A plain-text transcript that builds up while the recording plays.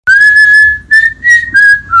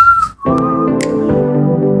Hi,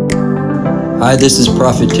 this is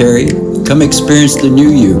Prophet Terry. Come experience the new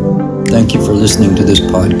you. Thank you for listening to this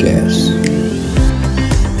podcast.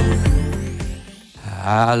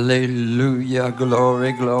 Hallelujah.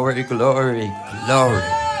 Glory, glory, glory, glory.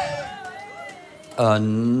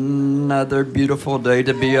 Another beautiful day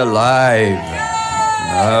to be alive.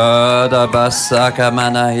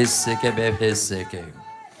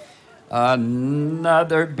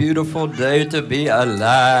 Another beautiful day to be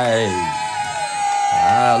alive.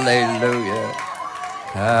 Hallelujah.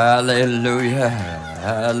 Hallelujah.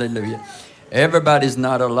 Hallelujah. Everybody's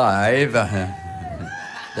not alive.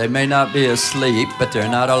 They may not be asleep, but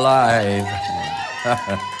they're not alive.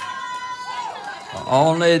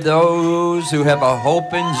 Only those who have a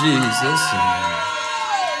hope in Jesus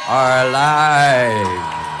are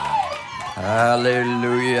alive.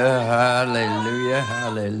 Hallelujah, hallelujah,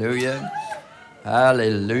 hallelujah.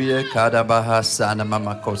 Hallelujah. Kadabahasana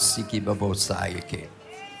mamakosiki babosayake.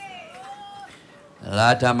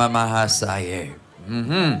 Lata mamahasaye.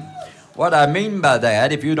 What I mean by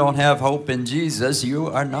that, if you don't have hope in Jesus, you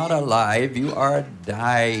are not alive, you are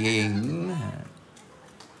dying.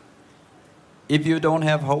 If you don't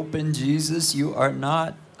have hope in Jesus, you are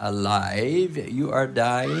not alive, you are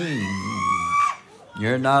dying.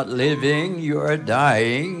 You're not living, you are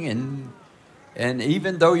dying. And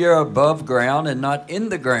even though you're above ground and not in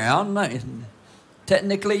the ground,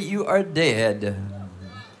 technically you are dead.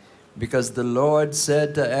 Because the Lord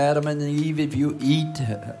said to Adam and Eve, if you eat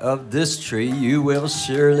of this tree, you will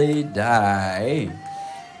surely die.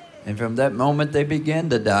 And from that moment they begin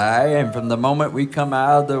to die. And from the moment we come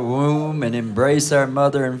out of the womb and embrace our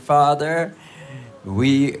mother and father,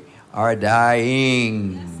 we are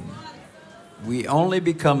dying. We only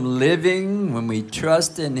become living when we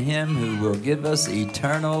trust in Him who will give us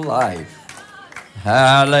eternal life.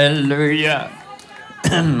 Hallelujah.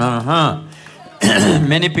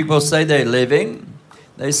 Many people say they're living.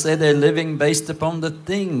 They say they're living based upon the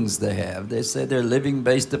things they have. They say they're living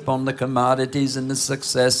based upon the commodities and the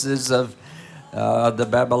successes of the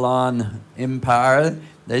Babylon Empire.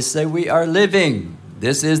 They say we are living.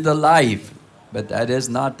 This is the life. But that is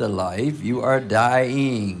not the life. You are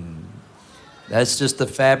dying. That's just the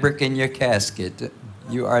fabric in your casket.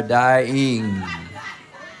 You are dying.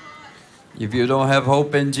 If you don't have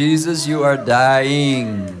hope in Jesus, you are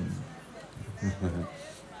dying.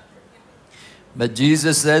 But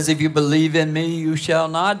Jesus says, if you believe in me, you shall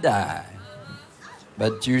not die,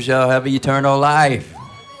 but you shall have eternal life.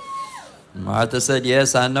 Martha said,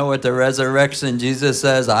 yes, I know at the resurrection. Jesus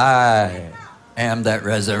says, I am that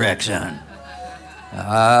resurrection.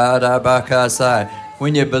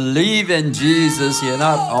 When you believe in Jesus, you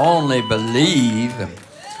not only believe,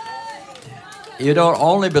 you don't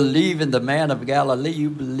only believe in the man of Galilee, you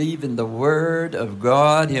believe in the Word of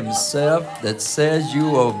God Himself that says you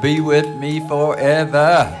will be with me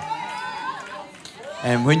forever.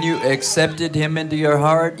 And when you accepted Him into your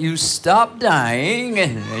heart, you stop dying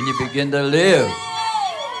and you begin to live.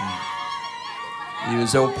 You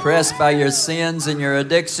was oppressed by your sins and your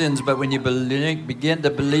addictions, but when you begin to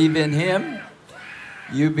believe in Him,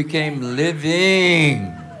 you became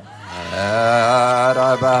living. Is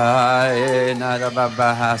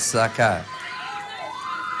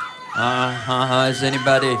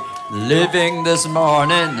anybody living this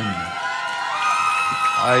morning?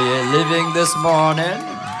 Are you living this morning?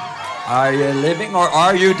 Are you living or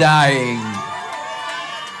are you dying?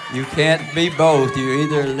 You can't be both. You're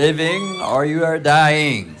either living or you are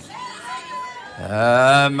dying.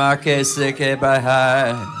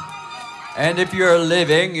 And if you're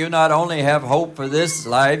living, you not only have hope for this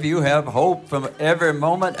life, you have hope from every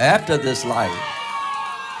moment after this life.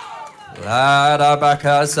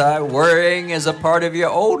 Worrying is a part of your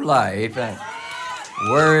old life.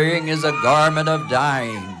 Worrying is a garment of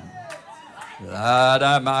dying.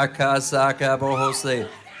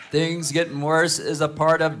 Things getting worse is a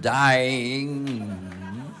part of dying.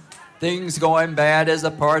 Things going bad is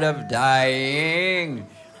a part of dying.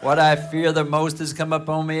 What I fear the most has come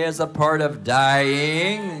upon me as a part of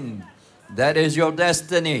dying. That is your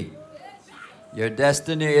destiny. Your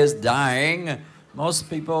destiny is dying. Most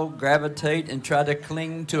people gravitate and try to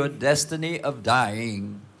cling to a destiny of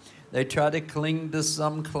dying. They try to cling to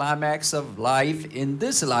some climax of life in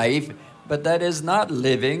this life, but that is not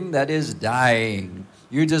living, that is dying.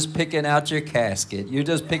 You're just picking out your casket. You're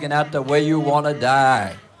just picking out the way you want to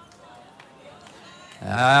die.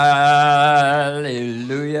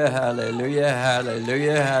 Hallelujah, hallelujah,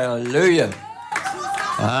 hallelujah, hallelujah.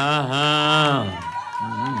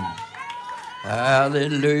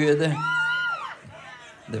 Hallelujah.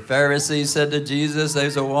 The Pharisees said to Jesus,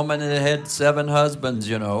 there's a woman that had 7 husbands,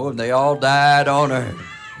 and they all died on her.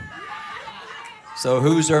 So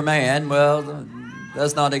who's her man? Well,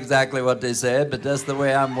 that's not exactly what they said, but that's the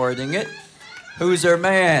way I'm wording it. Who's her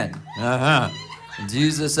man? And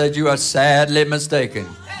Jesus said, you are sadly mistaken.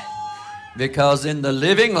 Because in the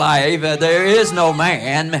living life, there is no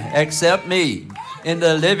man except me. In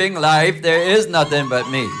the living life, there is nothing but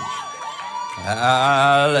me.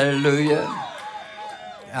 Hallelujah.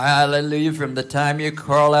 Hallelujah. From the time you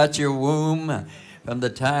crawl out your womb, from the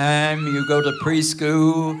time you go to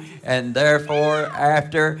preschool, and therefore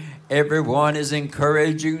after, everyone is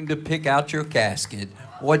encouraging to pick out your casket,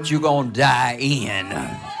 what you gonna die in.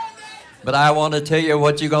 But I want to tell you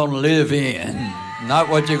what you're gonna live in, not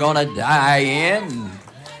what you're gonna die in.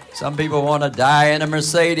 Some people want to die in a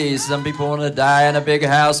Mercedes. Some people want to die in a big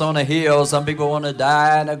house on a hill. Some people want to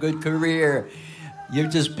die in a good career. You're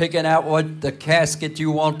just picking out what the casket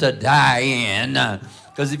you want to die in.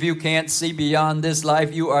 Because if you can't see beyond this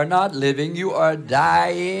life, you are not living, you are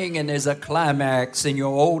dying, and there's a climax in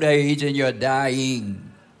your old age and you're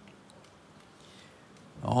dying.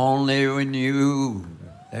 Only when you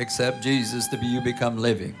accept Jesus to be, you become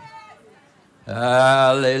living.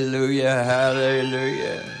 Hallelujah,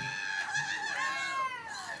 hallelujah.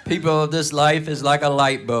 People of this life is like a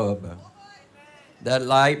light bulb. That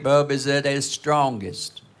light bulb is at its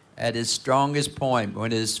strongest point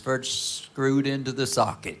when it's first screwed into the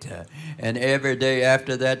socket. And every day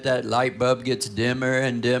after that, that light bulb gets dimmer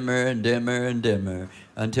and dimmer and dimmer and dimmer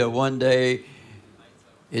until one day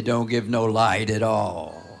it don't give no light at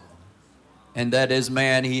all. And that is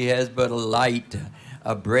man, he has but a light,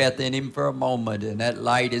 a breath in him for a moment, and that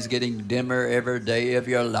light is getting dimmer every day of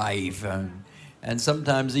your life. And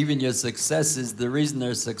sometimes even your successes, the reason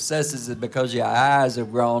they're successes is because your eyes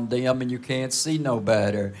have grown dim and you can't see no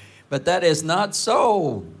better. But that is not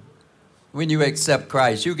so. When you accept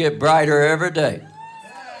Christ, you get brighter every day.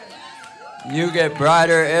 You get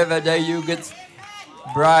brighter every day. You get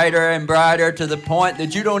brighter and brighter to the point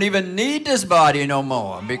that you don't even need this body no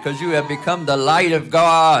more, because you have become the light of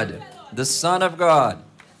God, the Son of God.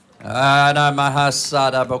 I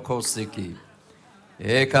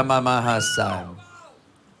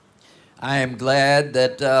am glad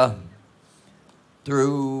that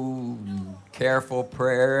through careful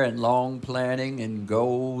prayer and long planning and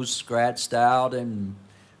goals scratched out and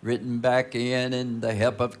written back in, and the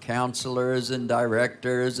help of counselors and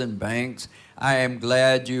directors and banks, I am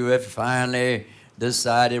glad you have finally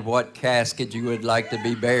decided what casket you would like to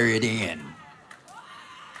be buried in.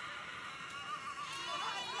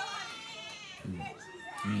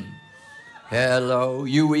 Hello,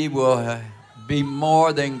 we will be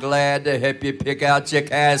more than glad to help you pick out your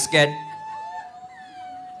casket.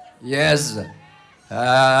 Yes.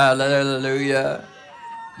 Hallelujah.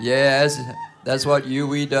 Yes, that's what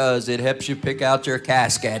UE does. It helps you pick out your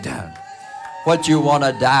casket. What you want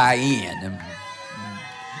to die in.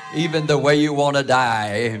 Even the way you want to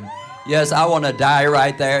die. Yes, I want to die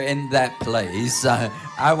right there in that place.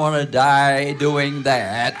 I want to die doing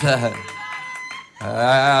that.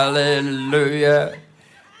 Hallelujah.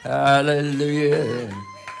 Hallelujah.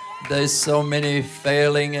 There's so many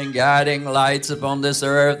failing and guiding lights upon this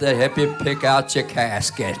earth that help you pick out your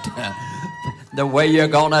casket. The way you're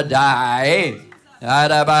going to die.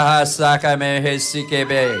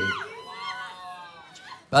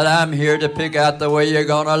 But I'm here to pick out the way you're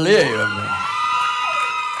going to live.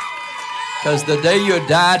 Because the day you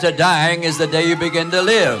die to dying is the day you begin to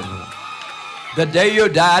live. The day you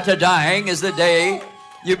die to dying is the day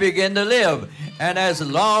you begin to live. And as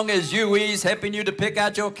long as UE's helping you to pick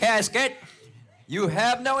out your casket, you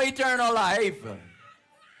have no eternal life.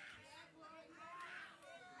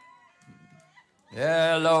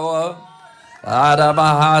 Hello.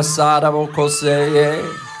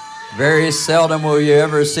 Very seldom will you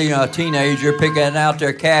ever see a teenager picking out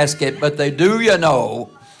their casket, but they do,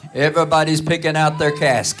 Everybody's picking out their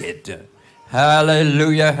casket.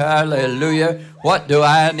 Hallelujah, hallelujah. What do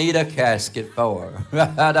I need a casket for?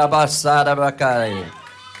 The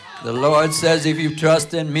Lord says, if you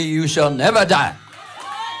trust in me, you shall never die.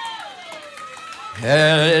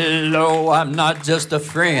 Hello, I'm not just a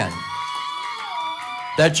friend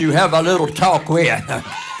that you have a little talk with.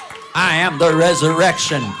 I am the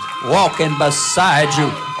resurrection, walking beside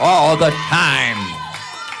you all the time.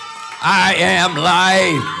 I am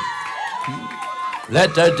life.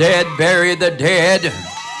 Let the dead bury the dead.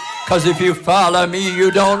 Because if you follow me, you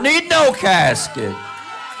don't need no casket.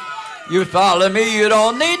 You follow me, you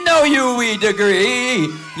don't need no UE degree.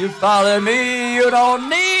 You follow me, you don't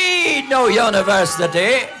need no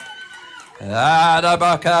university.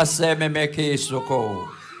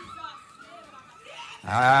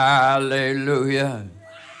 Hallelujah.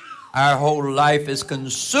 Our whole life is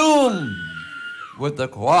consumed with the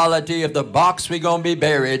quality of the box we're going to be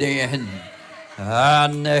buried in.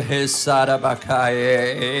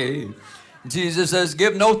 Jesus says,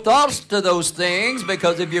 give no thoughts to those things,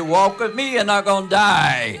 because if you walk with me, you're not going to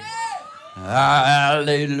die.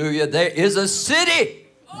 Hallelujah. There is a city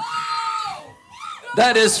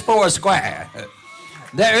that is foursquare.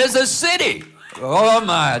 There is a city. Oh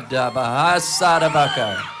my God.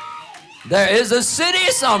 There is a city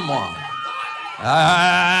somewhere.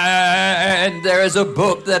 And there is a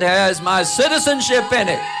book that has my citizenship in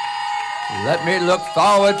it. Let me look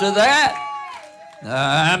forward to that.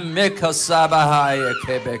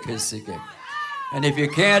 And if you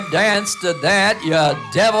can't dance to that, you're a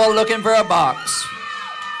devil looking for a box.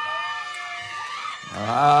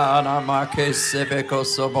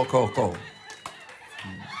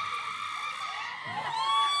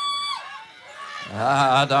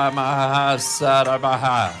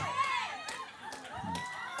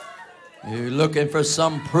 You're looking for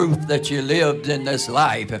some proof that you lived in this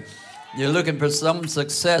life. You're looking for some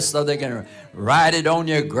success so they can write it on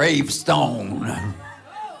your gravestone.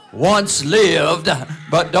 Once lived,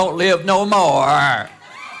 but don't live no more.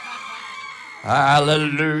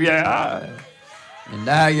 Hallelujah. And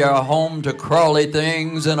now you're home to crawly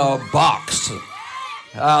things in a box.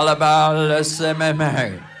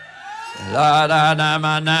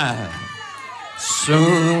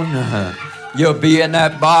 Soon you'll be in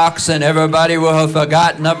that box and everybody will have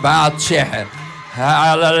forgotten about you.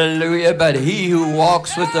 Hallelujah. But he who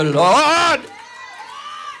walks with the Lord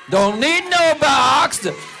don't need no box.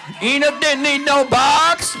 Enoch didn't need no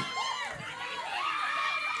box.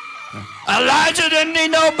 Elijah didn't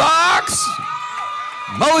need no box.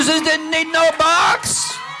 Moses didn't need no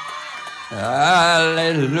box.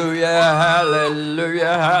 Hallelujah,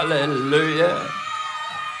 hallelujah, hallelujah.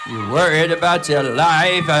 You're worried about your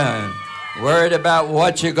life, worried about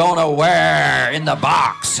what you're going to wear in the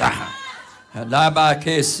box. There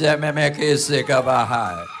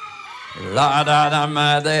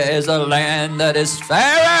is a land that is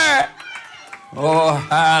fairer. Oh,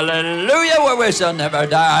 hallelujah, where we shall never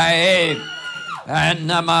die.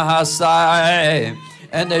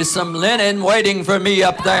 And there's some linen waiting for me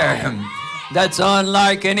up there that's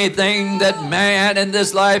unlike anything that man in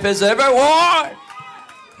this life has ever worn.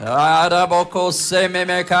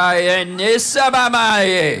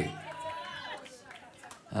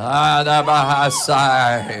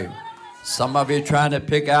 Some of you trying to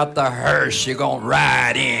pick out the hearse you're going to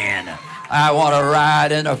ride in. I want to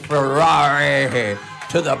ride in a Ferrari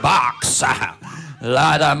to the box.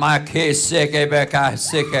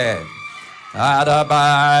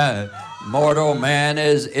 Mortal man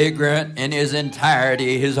is ignorant in his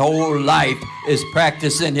entirety. His whole life is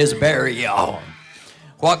practicing his burial.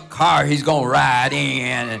 What car he's going to ride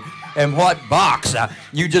in and what box.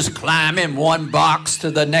 You just climb in one box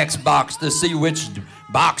to the next box to see which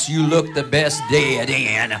box you look the best dead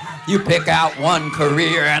in. You pick out one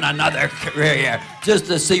career and another career just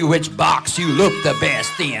to see which box you look the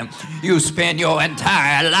best in. You spend your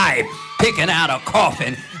entire life picking out a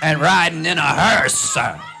coffin and riding in a hearse.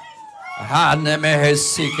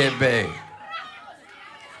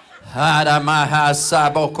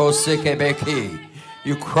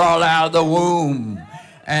 You crawl out of the womb,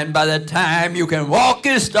 and by the time you can walk,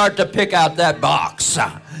 you start to pick out that box.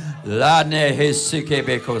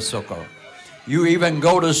 You even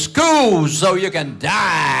go to school so you can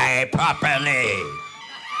die properly.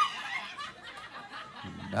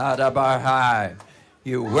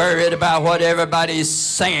 You're worried about what everybody's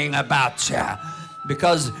saying about you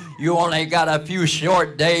because you only got a few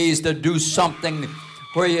short days to do something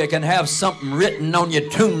where you can have something written on your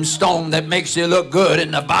tombstone that makes you look good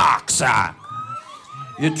in the box.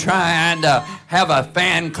 You're trying to have a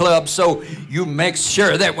fan club so you make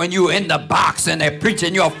sure that when you're in the box and they're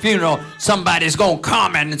preaching your funeral, somebody's going to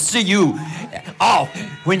come and see you off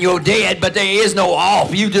when you're dead, but there is no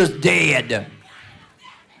off. You just dead.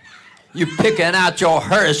 You're picking out your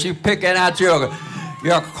hearse. You're picking out your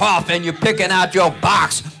coffin. You're picking out your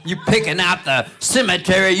box. You're picking out the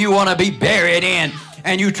cemetery you want to be buried in.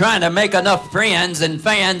 And you're trying to make enough friends and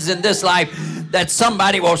fans in this life that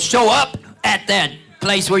somebody will show up at that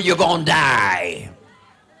place where you're going to die.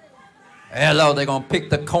 Hello, they're going to pick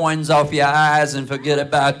the coins off your eyes and forget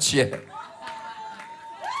about you.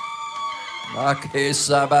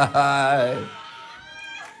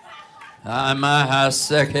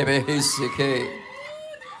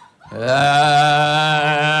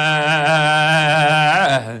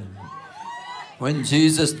 When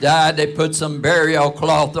Jesus died, they put some burial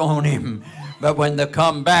cloth on him. But when they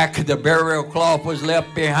come back, the burial cloth was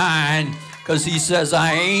left behind because he says,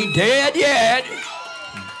 I ain't dead yet.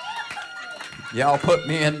 Y'all put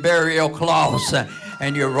me in burial cloths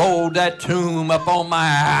and you rolled that tomb up on my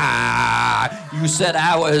eye. You said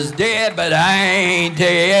I was dead, but I ain't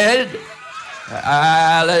dead.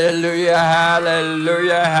 Hallelujah,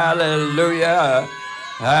 hallelujah, hallelujah.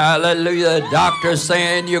 Hallelujah. The doctor's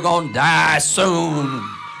saying you're going to die soon.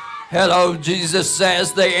 Hello, Jesus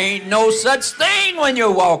says there ain't no such thing when you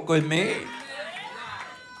walk with me.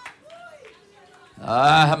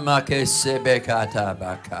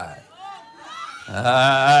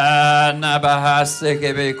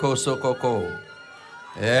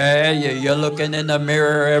 You're looking in the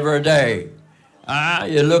mirror every day.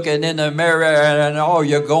 You're looking in the mirror and all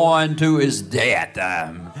you're going to is death.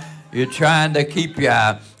 You're trying to keep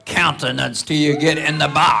your countenance till you get in the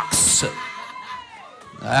box.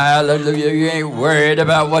 Hallelujah. You ain't worried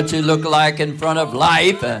about what you look like in front of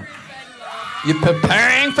life. You're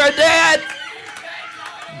preparing for death.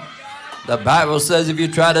 The Bible says if you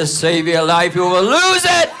try to save your life, you will lose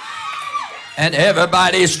it. And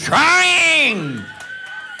everybody's trying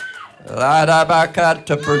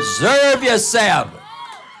to preserve yourself.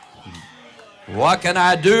 What can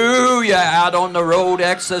I do? You're out on the road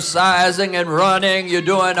exercising and running. You're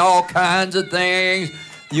doing all kinds of things.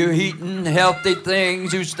 You're eating healthy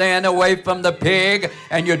things. You stand away from the pig.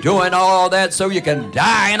 And you're doing all that so you can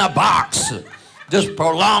die in a box. Just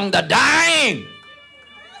prolong the dying.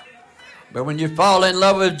 But when you fall in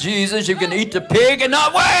love with Jesus, you can eat the pig and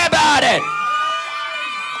not worry about it.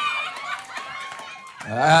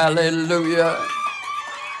 Hallelujah.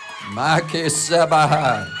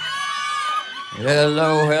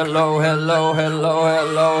 Hello, hello, hello, hello,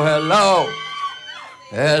 hello, hello.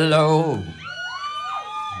 Hello.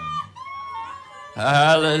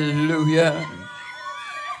 Hallelujah.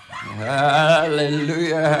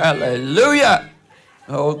 Hallelujah, hallelujah.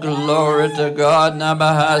 Oh, glory to God.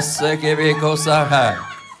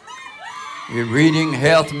 You're reading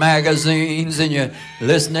health magazines and you're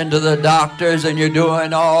listening to the doctors and you're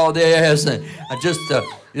doing all this. And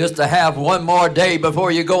just to have one more day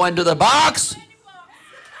before you go into the box.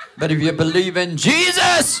 But if you believe in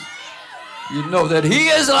Jesus, you know that He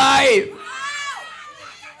is life.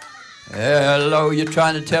 Hello, you're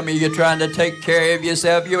trying to tell me you're trying to take care of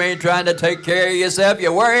yourself. You ain't trying to take care of yourself.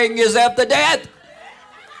 You're worrying yourself to death.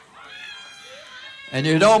 And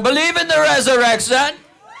you don't believe in the resurrection.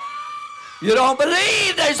 You don't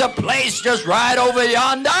believe there's a place just right over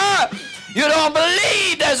yonder. You don't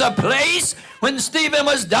believe there's a place when Stephen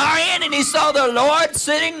was dying and he saw the Lord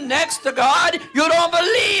sitting next to God. You don't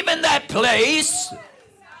believe in that place.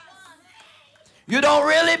 You don't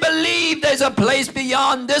really believe there's a place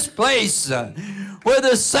beyond this place where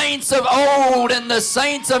the saints of old and the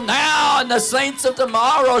saints of now and the saints of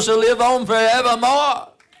tomorrow shall live on forevermore.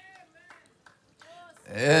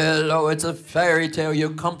 Hello, it's a fairy tale you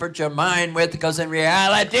comfort your mind with, because in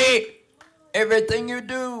reality, everything you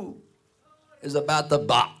do is about the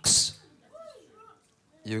box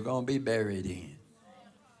you're going to be buried in.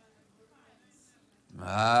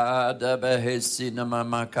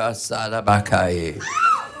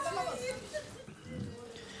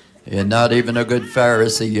 You're not even a good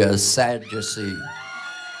Pharisee, you're a Sadducee.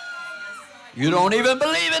 You don't even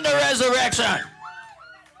believe in the resurrection.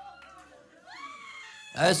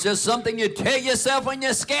 That's just something you tell yourself when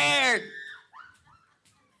you're scared.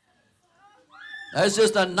 That's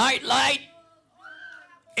just a night light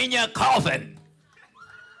in your coffin.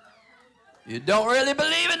 You don't really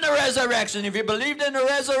believe in the resurrection. If you believed in the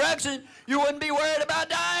resurrection, you wouldn't be worried about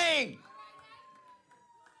dying.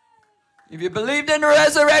 If you believed in the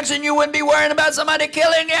resurrection, you wouldn't be worrying about somebody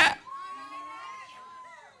killing you.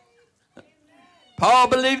 Paul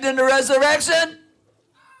believed in the resurrection.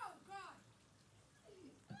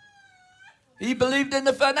 He believed in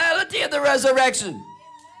the finality of the resurrection.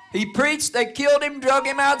 He preached, they killed him, drug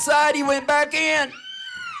him outside, he went back in.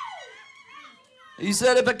 He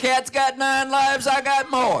said, if a cat's got 9 lives, I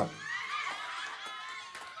got more.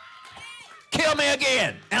 Kill me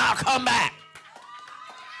again, and I'll come back.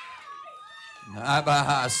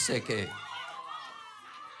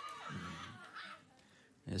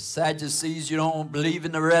 The Sadducees, you don't believe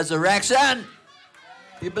in the resurrection.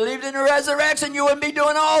 If you believed in the resurrection, you wouldn't be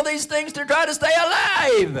doing all these things to try to stay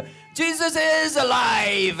alive. Jesus is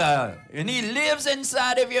alive, and He lives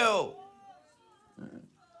inside of you.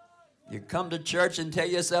 You come to church and tell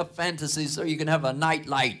yourself fantasies so you can have a night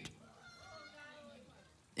light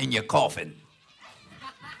in your coffin.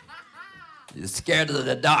 You're scared of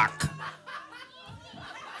the dark.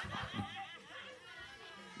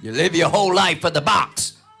 You live your whole life for the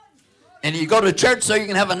box. And you go to church so you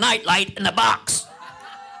can have a nightlight in the box.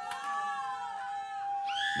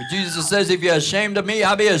 But Jesus says, if you're ashamed of me,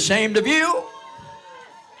 I'll be ashamed of you.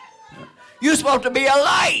 You're supposed to be a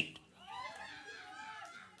light.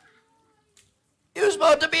 You're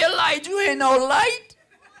supposed to be a light. You ain't no light.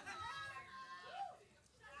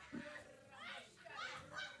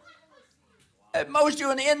 At most,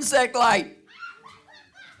 you're an insect light.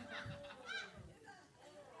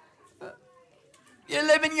 You're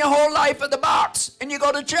living your whole life in the box, and you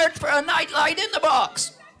go to church for a night light in the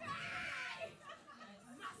box.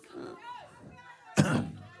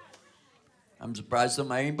 I'm surprised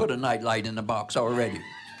somebody ain't put a night light in the box already.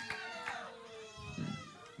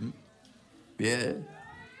 Yeah.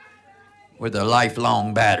 With a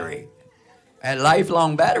lifelong battery. That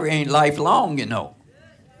lifelong battery ain't lifelong, you know.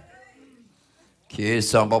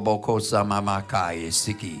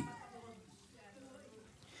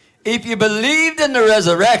 If you believed in the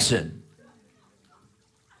resurrection,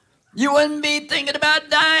 you wouldn't be thinking about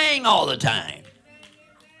dying all the time.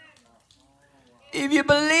 If you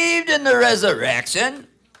believed in the resurrection,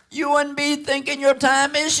 you wouldn't be thinking your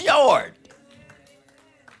time is short.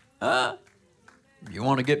 Huh? You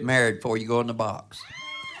want to get married before you go in the box.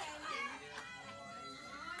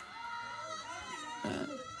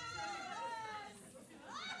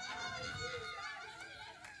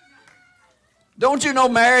 Don't you know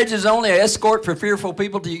marriage is only an escort for fearful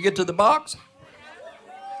people till you get to the box?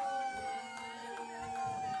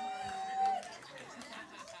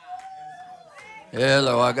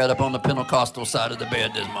 Hello, I got up on the Pentecostal side of the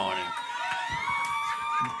bed this morning.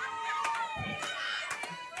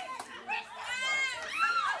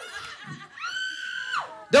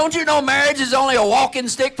 Don't you know marriage is only a walking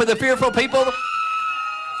stick for the fearful people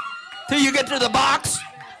till you get to the box?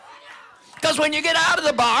 Because when you get out of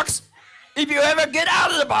the box, if you ever get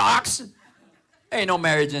out of the box, ain't no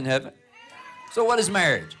marriage in heaven. So what is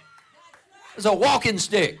marriage? It's a walking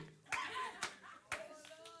stick.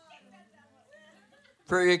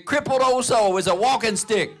 For a crippled old soul, it's a walking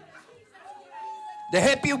stick to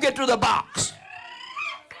help you get to the box.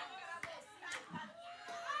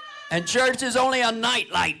 And church is only a night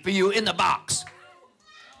light for you in the box.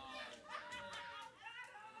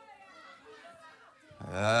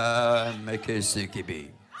 Make it sicky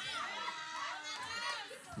be.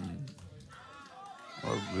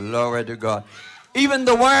 Oh, glory to God. Even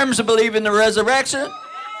the worms believe in the resurrection.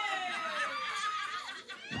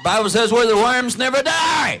 The Bible says where the worms never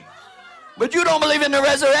die. But you don't believe in the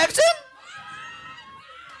resurrection?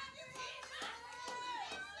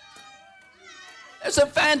 It's a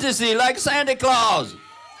fantasy like Santa Claus.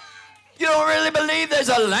 You don't really believe there's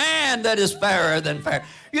a land that is fairer than fair.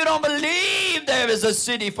 You don't believe there is a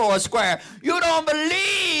city for a square. You don't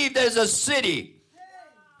believe there's a city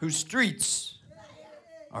whose streets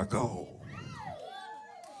are gold.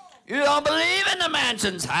 You don't believe in the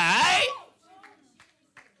mansions high.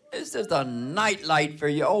 It's just a nightlight for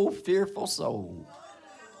your old fearful soul.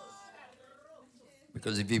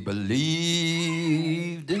 Because if you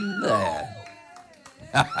believed in that,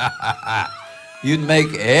 you'd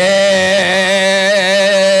make every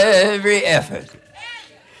effort.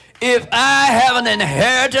 If I have an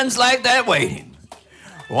inheritance like that waiting,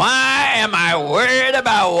 why am I worried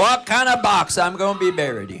about what kind of box I'm going to be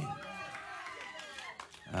buried in?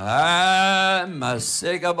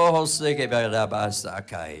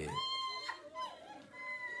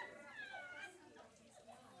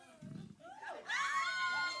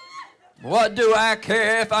 What do I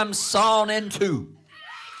care if I'm sawn in two?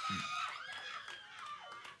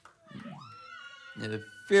 The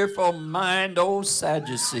fearful mind, old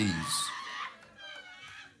Sadducees.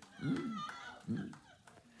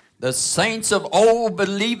 The saints of old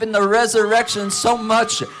believe in the resurrection so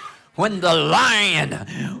much when the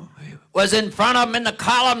lion was in front of them in the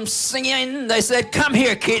column singing, they said, "Come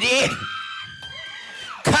here, kitty.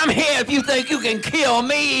 Come here if you think you can kill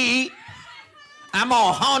me. I'm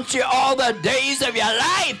going to haunt you all the days of your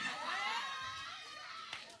life."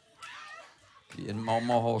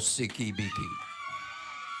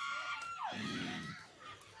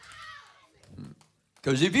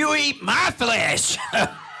 Because if you eat my flesh,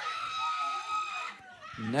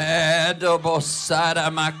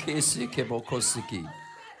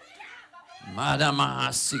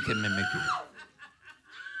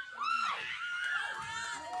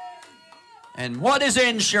 and what is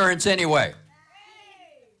insurance anyway?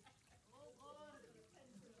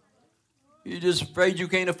 You're just afraid you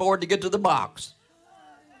can't afford to get to the box.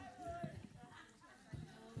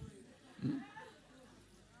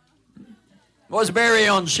 What's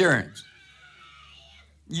burial insurance?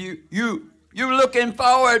 You looking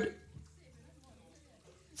forward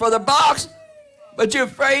for the box, but you're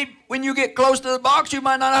afraid when you get close to the box, you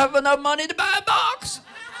might not have enough money to buy a box.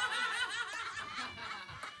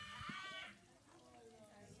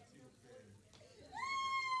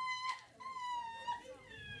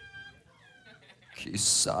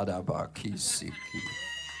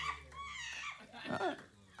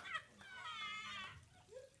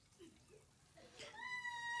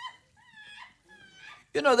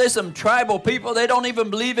 You know, there's some tribal people, they don't even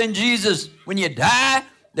believe in Jesus. When you die,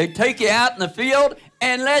 they take you out in the field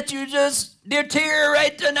and let you just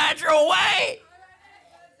deteriorate the natural way.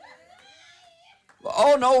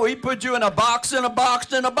 Oh no, he put you in a box, in a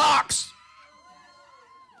box, in a box.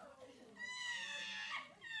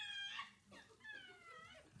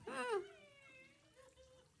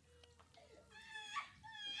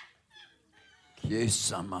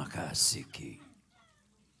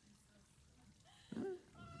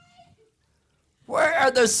 Where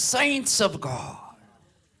are the saints of God?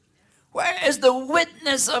 Where is the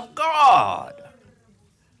witness of God?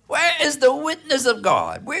 Where is the witness of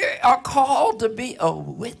God? We are called to be a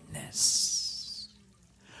witness.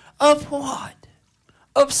 Of what?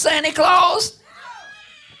 Of Santa Claus?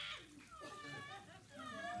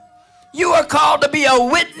 You are called to be a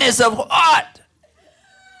witness of what?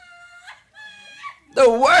 The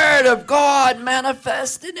Word of God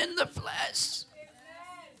manifested in the flesh.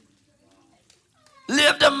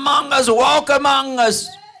 Lived among us, walk among us.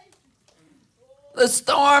 The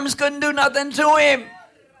storms couldn't do nothing to him.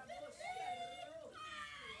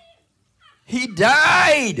 He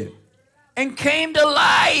died and came to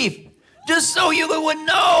life just so you would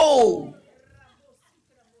know.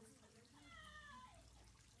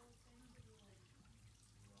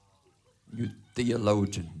 You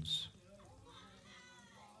theologians.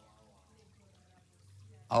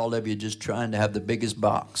 All of you just trying to have the biggest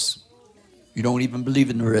box. You don't even believe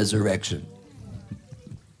in the resurrection.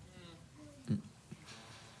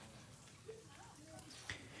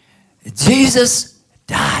 Jesus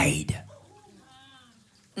died.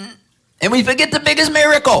 And we forget the biggest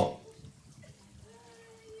miracle.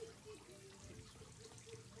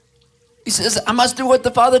 He says, I must do what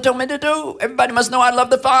the Father told me to do. Everybody must know I love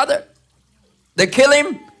the Father. They kill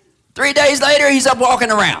him. 3 days later, he's up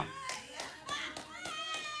walking around.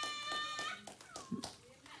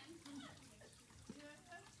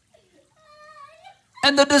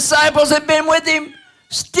 And the disciples had been with him,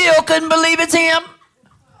 still couldn't believe it's him.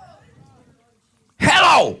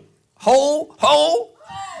 Hello. Ho.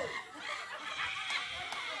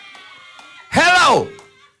 Hello.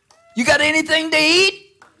 You got anything to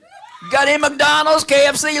eat? You got any McDonald's,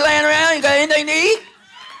 KFC laying around? You got anything to eat?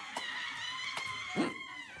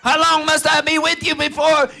 How long must I be with you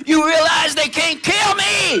before you realize they can't kill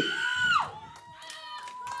me?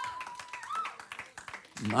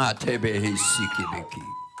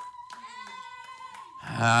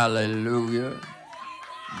 Hallelujah.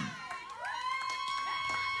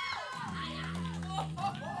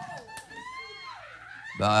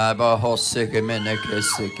 Baba hoseke meneke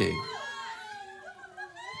seke.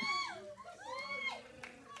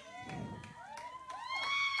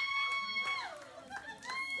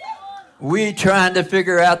 We trying to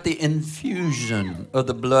figure out the infusion of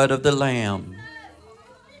the blood of the Lamb.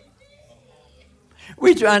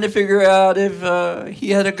 We trying to figure out if he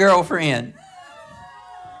had a girlfriend.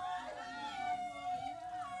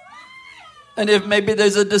 And if maybe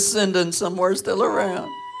there's a descendant somewhere still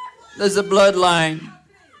around. There's a bloodline.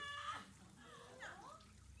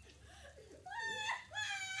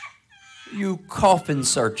 You coffin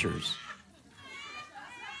searchers.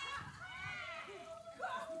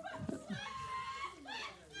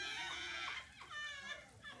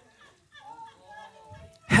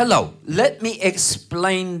 Hello, let me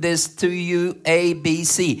explain this to you,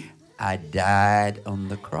 ABC. I died on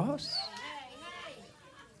the cross.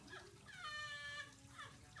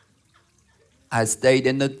 I stayed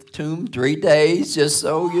in the tomb 3 days just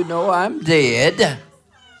so you know I'm dead.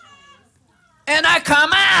 And I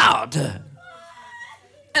come out.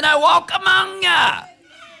 And I walk among you.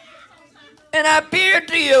 And I appeared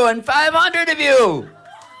to you and 500 of you.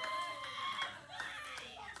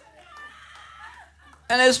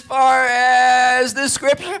 And as far as the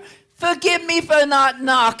scripture, forgive me for not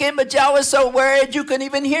knocking, but y'all was so worried you couldn't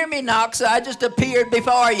even hear me knock, so I just appeared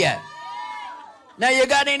before you. Now you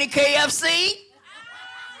got any KFC?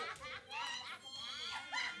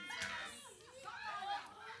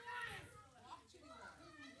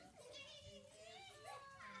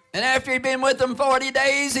 And after he'd been with them 40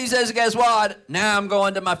 days, he says, guess what? Now I'm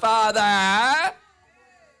going to my Father. Huh?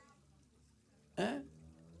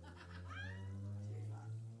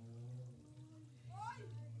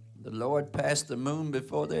 The The Lord passed the moon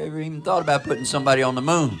before they ever even thought about putting somebody on the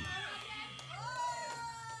moon. He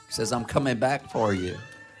says, I'm coming back for you.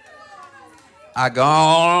 I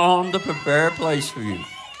gone to prepare a place for you.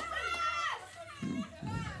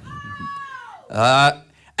 I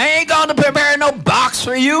ain't going to prepare no box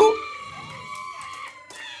for you.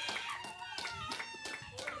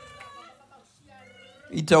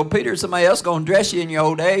 He told Peter, somebody else going to dress you in your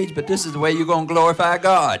old age, but this is the way you're going to glorify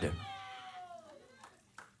God.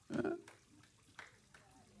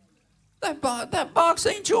 That box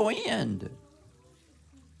ain't your end.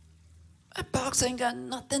 That box ain't got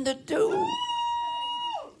nothing to do.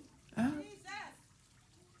 Huh?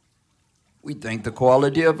 We think the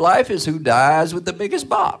quality of life is who dies with the biggest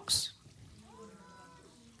box.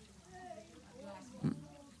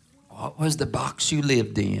 What was the box you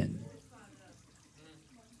lived in?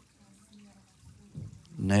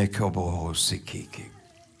 Nekobohosikiki.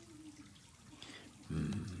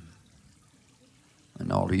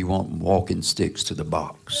 And all of you want walking sticks to the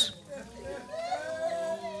box.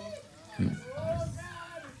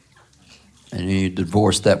 And you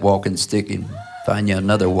divorce that walking stick and find you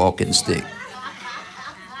another walking stick.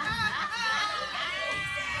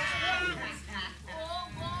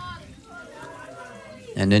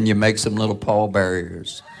 And then you make some little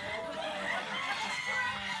pallbearers.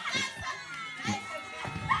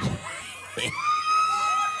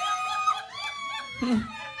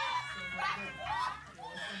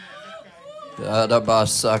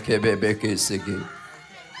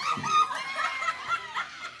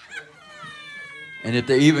 And if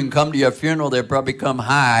they even come to your funeral, they'll probably come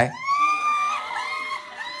high.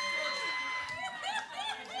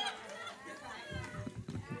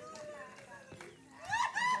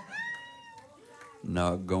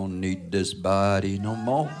 Not gonna need this body no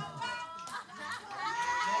more.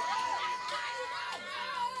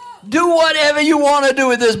 Do whatever you want to do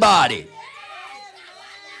with this body.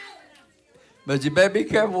 But you better be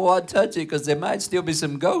careful what touch it, because there might still be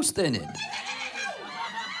some ghost in it.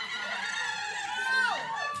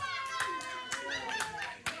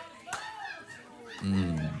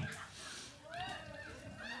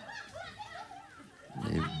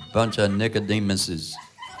 A bunch of Nicodemuses.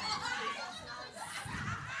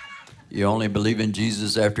 You only believe in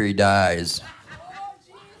Jesus after he dies.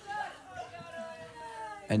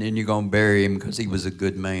 And then you're going to bury him because he was a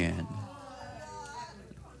good man.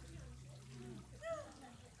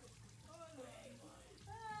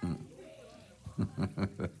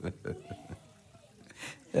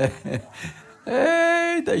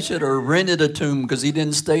 Hey, they should have rented a tomb because he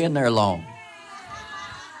didn't stay in there long.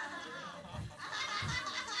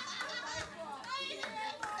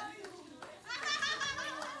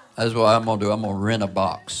 That's what I'm going to do. I'm going to rent a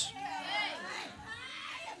box.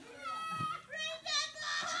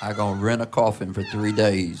 I'm going to rent a coffin for 3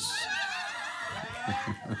 days.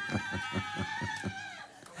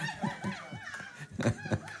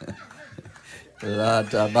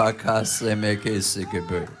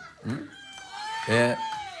 Yeah.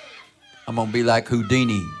 I'm going to be like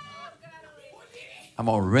Houdini. I'm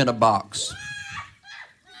going to rent a box.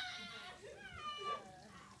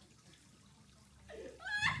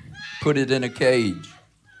 Put it in a cage.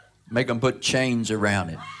 Make them put chains around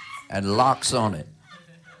it and locks on it.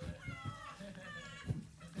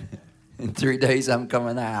 In 3 days, I'm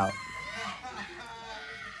coming out.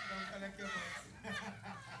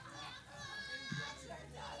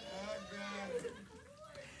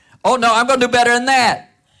 Oh, no, I'm going to do better than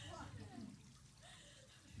that.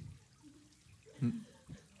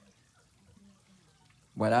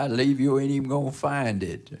 When I leave, you ain't even going to find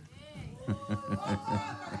it.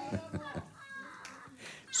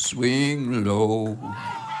 Swing low.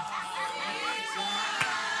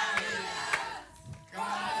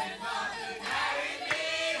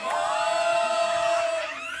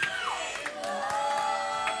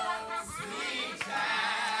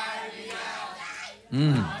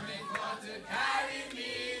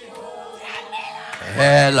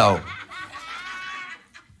 Hello.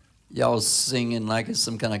 Y'all singing like it's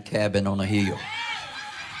some kind of cabin on a hill.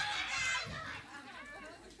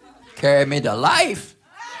 Carry me to life.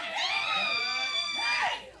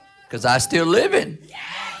 Because I still living.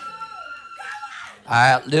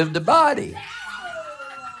 I outlived the body.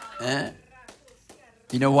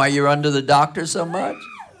 You know why you're under the doctor so much?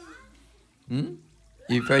 You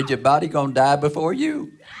afraid your body gonna die before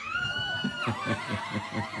you?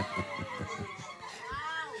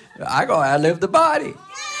 I gonna outlive the body.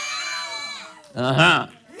 And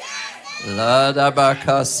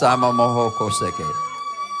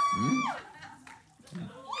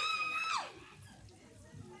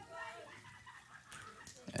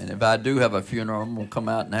if if I do have a funeral, I'm going to come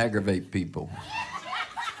out and aggravate people.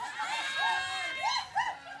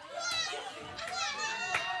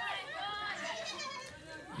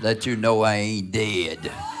 Let you know I ain't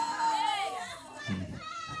dead.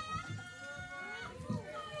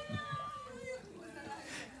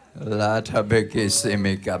 La tabeke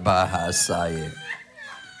semika bahasaye.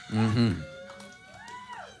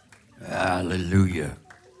 Hallelujah.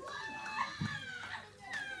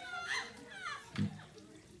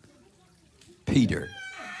 Peter,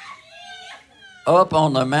 up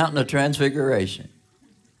on the mountain of transfiguration.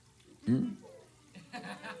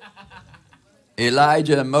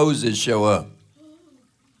 Elijah and Moses show up.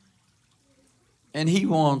 And he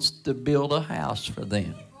wants to build a house for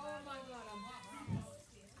them.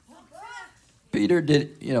 Peter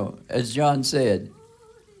did, as John said,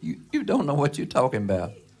 you don't know what you're talking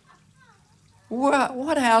about.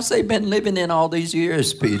 What house they been living in all these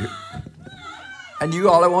years, Peter? And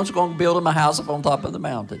you all at once are going to build them a house up on top of the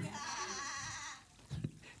mountain.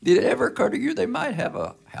 Did it ever occur to you they might have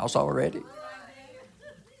a house already?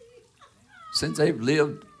 Since they've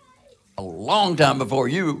lived a long time before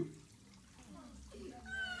you.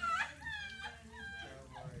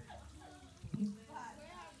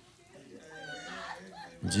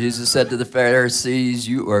 Jesus said to the Pharisees,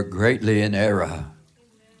 you are greatly in error.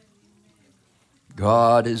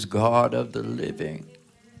 God is God of the living.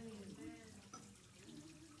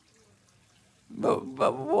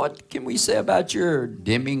 But what can we say about your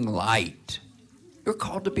dimming light? You're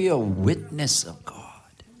called to be a witness of God.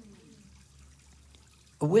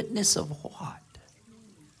 A witness of what?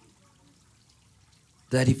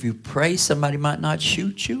 That if you pray, somebody might not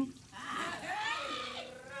shoot you?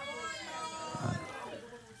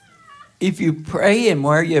 If you pray and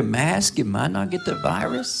wear your mask, you might not get the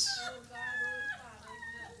virus?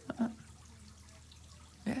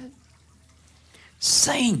 Yeah.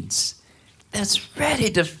 Saints that's ready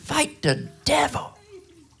to fight the devil.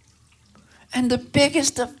 And the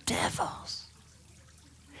biggest of devils.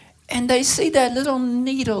 And they see that little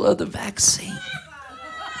needle of the vaccine.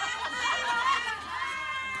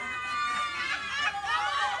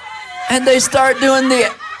 And they start doing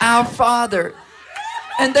the Our Father.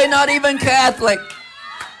 And they're not even Catholic.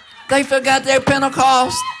 They forgot their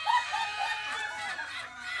Pentecost.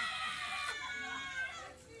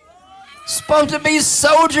 Supposed to be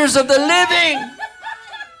soldiers of the living.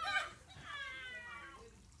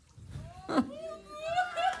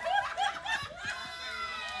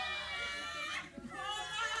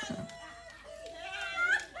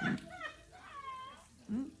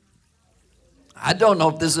 I don't know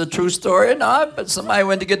if this is a true story or not, but somebody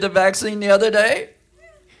went to get the vaccine the other day.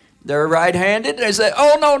 They're right-handed. They say,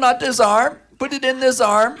 oh, no, not this arm. Put it in this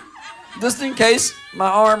arm. Just in case my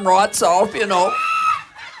arm rots off,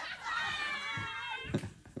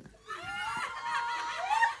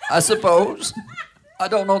 I suppose. I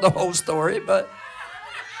don't know the whole story, but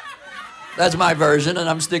that's my version, and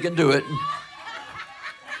I'm sticking to it.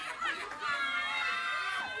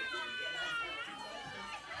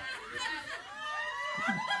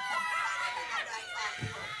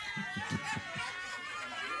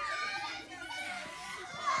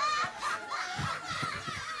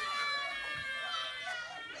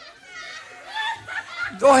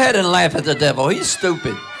 Go ahead and laugh at the devil. He's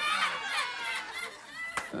stupid.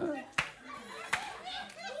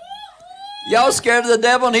 Y'all scared of the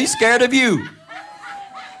devil and he's scared of you.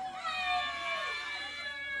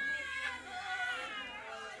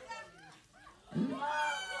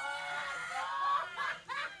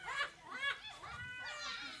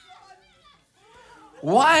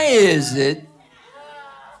 Why is it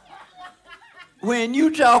when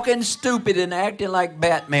you talking stupid and acting like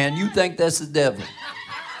Batman, you think that's the devil?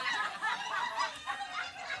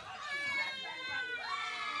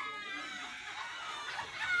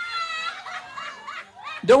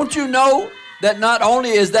 Don't you know that not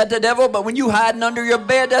only is that the devil, but when you hiding under your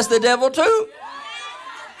bed, that's the devil too?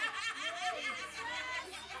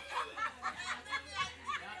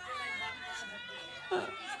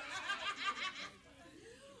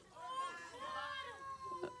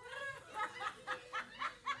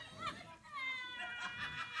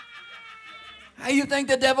 How you think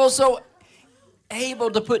the devil's so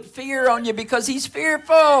able to put fear on you? Because he's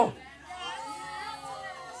fearful.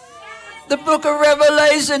 The book of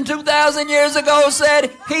Revelation 2,000 years ago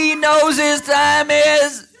said he knows his time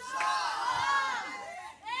is.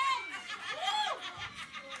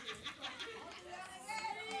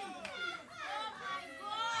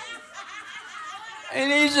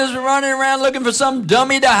 And he's just running around looking for some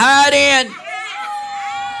dummy to hide in.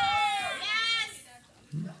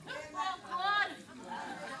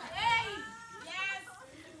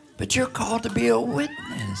 But you're called to be a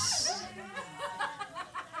witness.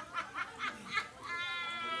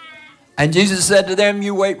 And Jesus said to them,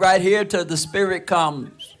 you wait right here till the Spirit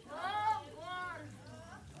comes.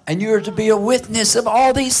 And you're to be a witness of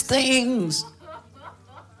all these things.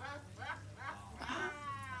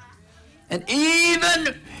 And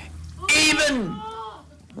even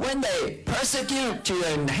when they persecute you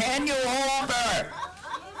and hand you over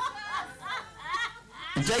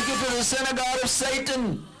and take you to the synagogue of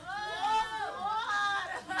Satan,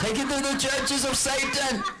 take you to the churches of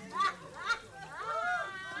Satan,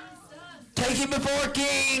 take you before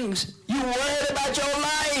kings, you worried about your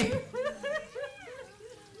life.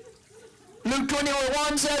 Luke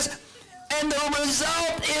 21 says, and the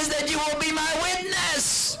result is that you will be my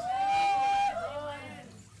witness.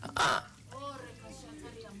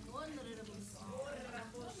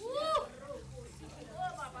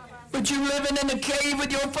 But you living in a cave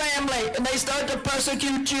with your family and they start to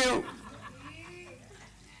persecute you.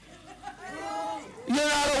 You're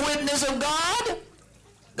not a witness of God.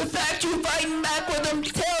 The fact you're fighting back with them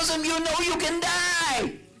tells them you know you can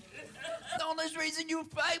die. The only reason you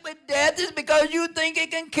fight with death is because you think it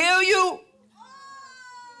can kill you.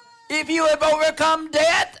 If you have overcome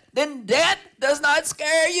death, then death does not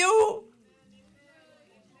scare you.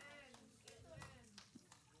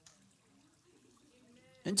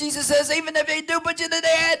 And Jesus says, even if they do put you to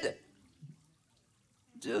death,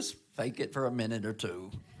 just fake it for a minute or two.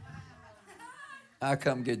 I'll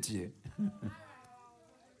come get you.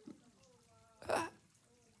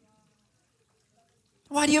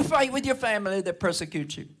 Why do you fight with your family that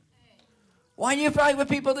persecute you? Why do you fight with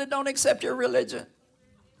people that don't accept your religion?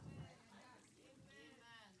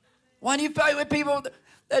 Why do you fight with people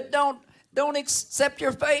that don't accept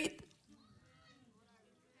your faith?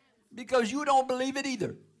 Because you don't believe it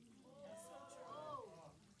either.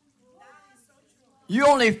 You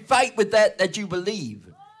only fight with that you believe.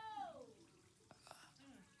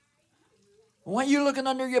 Why are you looking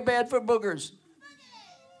under your bed for boogers?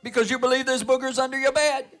 Because you believe there's boogers under your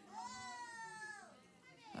bed.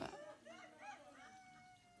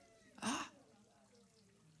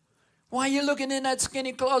 Why are you looking in that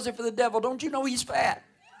skinny closet for the devil? Don't you know he's fat?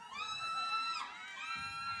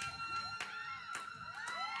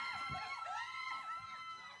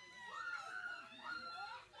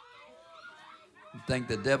 You think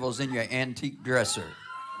the devil's in your antique dresser.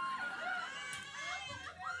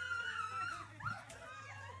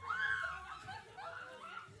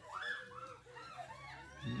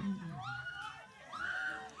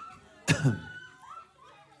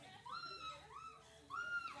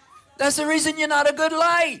 That's the reason you're not a good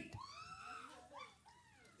light.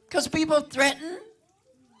 Because people threaten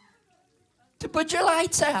to put your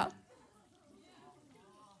lights out.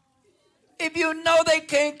 If you know they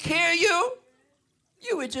can't hear you,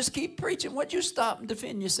 you would just keep preaching. What'd you stop and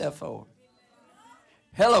defend yourself for?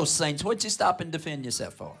 Hello, saints. What'd you stop and defend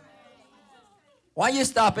yourself for? Why are you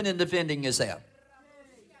stopping and defending yourself?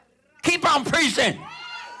 Keep on preaching.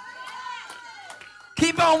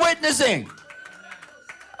 Keep on witnessing.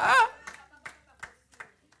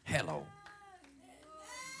 Hello.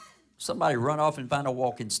 Somebody run off and find a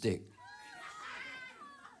walking stick.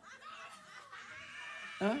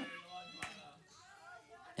 And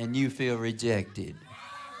you feel rejected.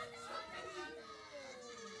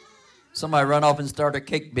 Somebody run off and start a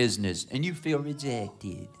cake business and you feel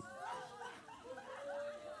rejected.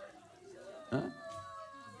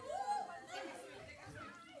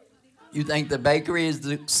 You think the bakery is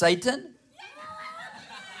the Satan?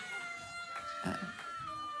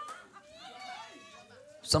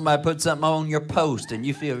 Somebody put something on your post and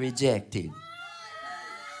you feel rejected.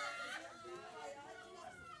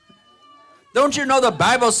 Don't you know the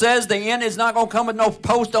Bible says the end is not going to come with no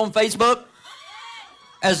post on Facebook?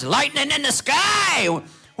 As lightning in the sky.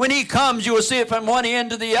 When he comes, you will see it from one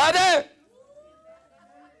end to the other.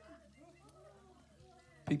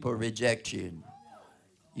 People reject you.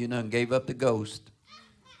 You done gave up the ghost.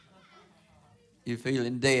 You're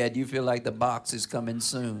feeling dead. You feel like the box is coming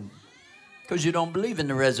soon. Because you don't believe in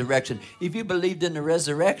the resurrection. If you believed in the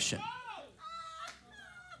resurrection,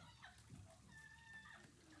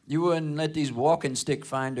 you wouldn't let these walking stick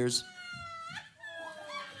finders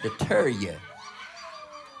deter you.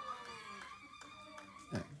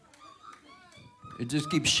 It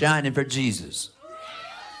just keeps shining for Jesus.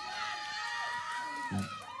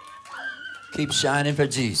 Keep shining for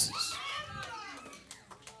Jesus.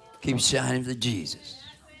 Keep shining for Jesus.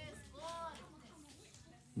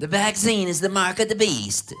 The vaccine is the mark of the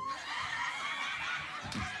beast.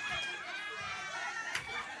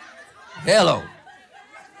 Hello.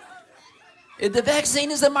 If the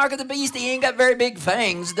vaccine is the mark of the beast, he ain't got very big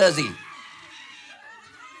fangs, does he?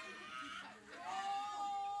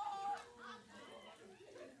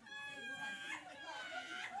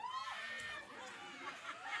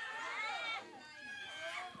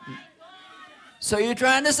 So you're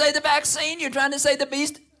trying to say the vaccine? You're trying to say the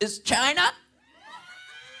beast is China?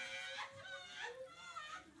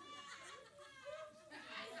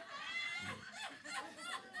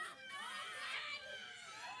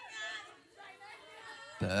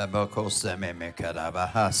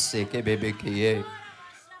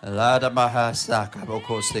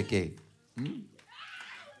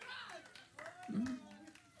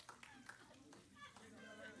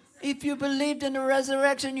 If you believed in the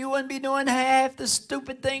resurrection, you wouldn't be doing half the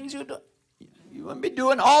stupid things you do. You wouldn't be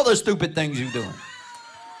doing all the stupid things you're doing.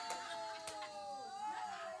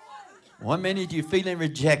 One minute you're feeling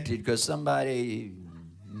rejected because somebody,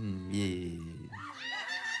 yeah.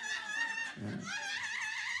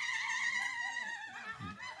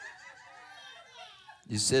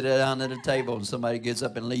 You sit down at the table and somebody gets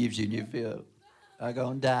up and leaves you and you feel, I'm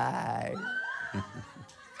going to die.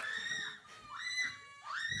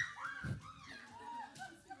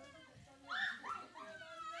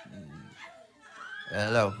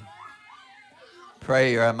 Hello.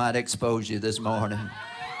 Pray or I might expose you this morning.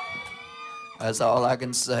 That's all I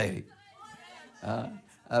can say.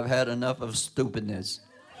 I've had enough of stupidness.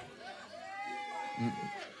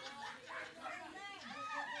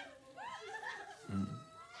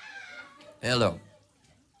 Hello.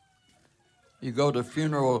 You go to a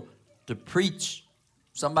funeral to preach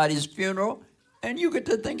somebody's funeral, and you get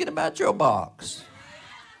to thinking about your box.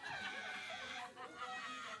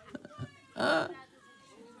 And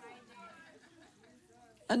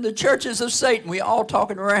the churches of Satan, we all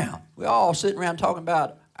talking around. We all sitting around talking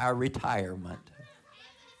about our retirement.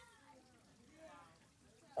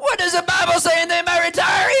 What does the Bible say anything about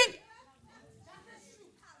retiring?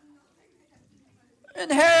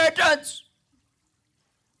 Inheritance.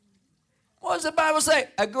 What does the Bible say?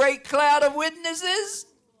 A great cloud of witnesses?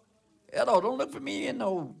 Hello, don't look for me in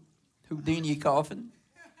no Houdini coffin.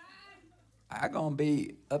 I'm going to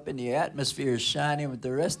be up in the atmosphere shining with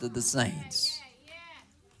the rest of the saints.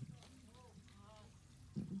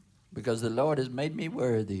 Because the Lord has made me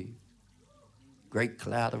worthy. Great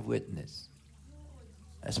cloud of witness.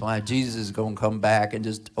 That's why Jesus is going to come back and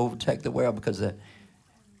just overtake the world, because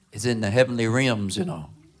it's in the heavenly realms, you know.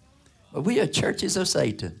 But we are churches of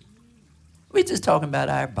Satan. We're just talking about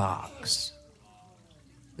our box.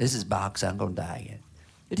 This is box I'm going to die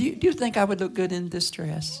in. Do you think I would look good in this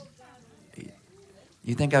dress?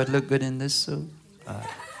 You think I would look good in this suit?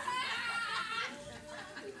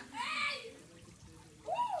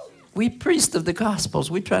 We priests of the Gospels,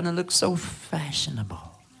 we're trying to look so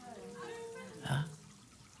fashionable. Huh?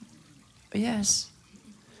 Yes.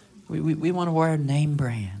 We want to wear name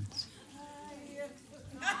brands.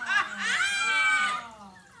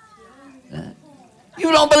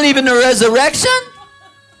 You don't believe in the resurrection?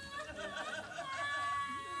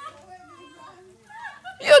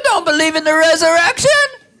 You don't believe in the resurrection?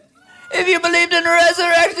 If you believed in the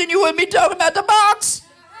resurrection, you wouldn't be talking about the box.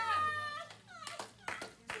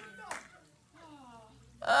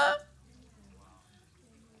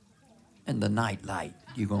 And the night light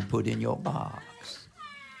you're going to put in your box.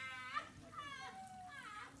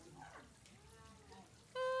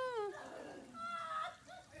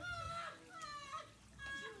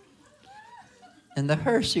 And the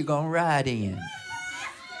hearse you're going to ride in.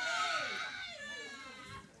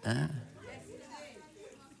 And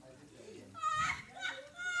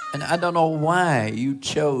I don't know why you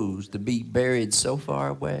chose to be buried so far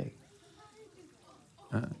away.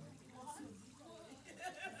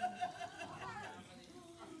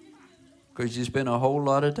 Because you spend a whole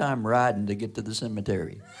lot of time riding to get to the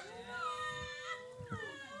cemetery.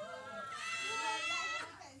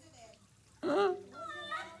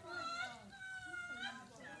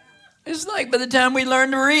 It's like by the time we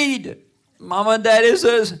learn to read, Mama and Daddy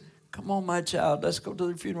says, come on, my child, let's go to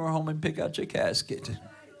the funeral home and pick out your casket.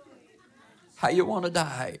 How you want to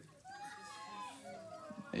die?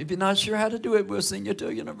 If you're not sure how to do it, we'll send you to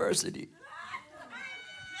a university.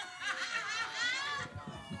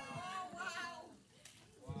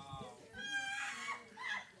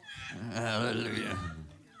 Hallelujah.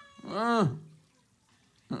 Oh,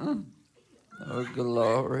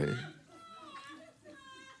 glory.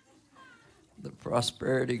 The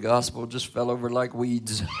prosperity gospel just fell over like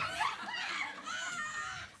weeds.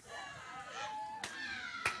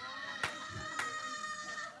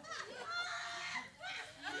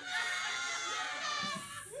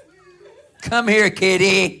 Come here,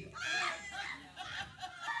 kitty.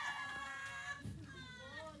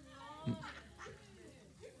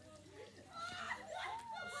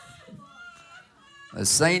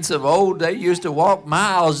 saints of old, they used to walk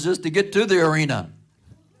miles just to get to the arena.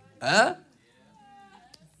 Huh?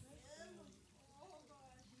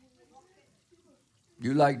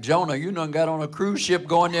 You like Jonah, you done got on a cruise ship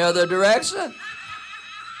going the other direction.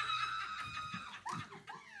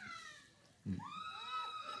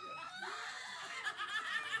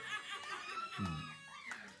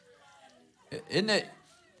 Isn't it?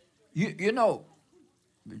 You know,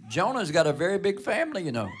 Jonah's got a very big family,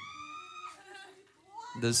 you know.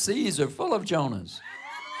 The seas are full of Jonahs.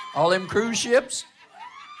 All them cruise ships.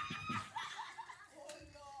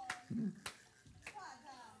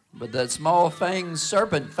 But that small fanged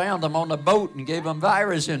serpent found them on the boat and gave them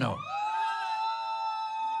virus, you know.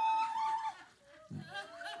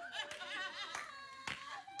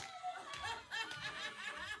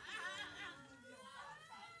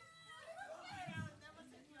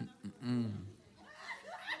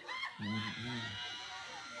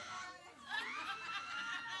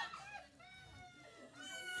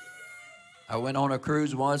 I went on a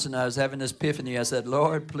cruise once and I was having this epiphany. I said,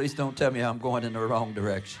 Lord, please don't tell me I'm going in the wrong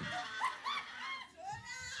direction.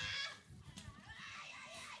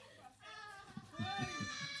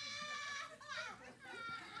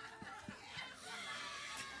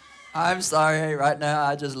 I'm sorry, right now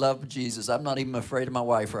I just love Jesus. I'm not even afraid of my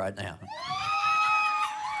wife right now.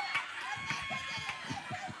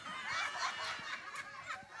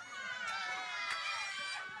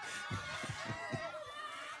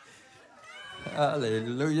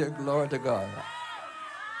 Hallelujah, glory to God.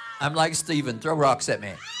 I'm like Stephen, throw rocks at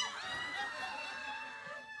me.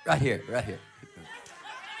 Right here, right here.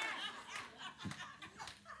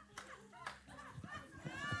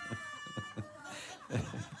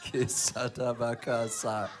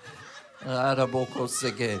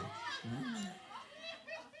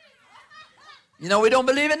 You know, we don't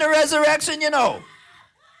believe in the resurrection, you know.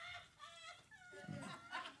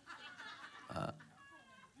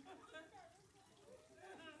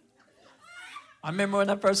 I remember when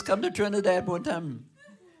I first come to Trinidad one time,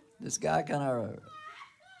 this guy kind of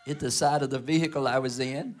hit the side of the vehicle I was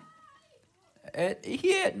in. And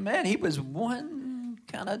he was one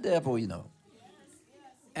kind of devil, you know.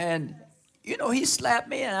 And, you know, he slapped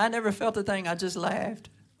me and I never felt a thing. I just laughed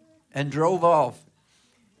and drove off.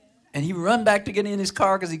 And he run back to get in his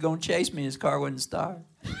car because he's going to chase me. His car wouldn't start.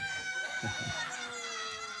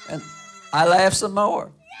 And I laughed some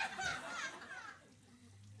more.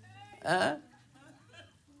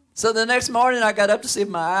 So the next morning I got up to see if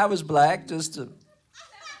my eye was black just to,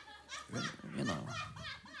 you know,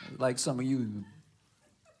 like some of you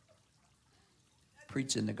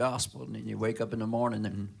preaching the gospel and then you wake up in the morning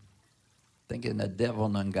and thinking the devil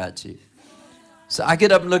done got you. So I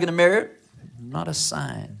get up and look in the mirror, not a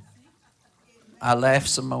sign. I laugh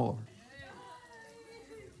some more.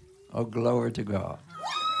 Oh, glory to God.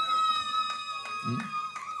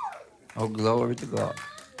 Oh, glory to God.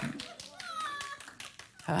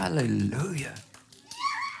 Hallelujah.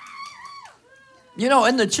 You know,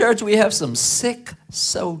 in the church we have some sick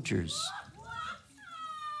soldiers.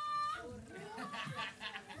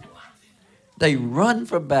 They run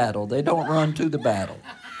for battle. They don't run to the battle.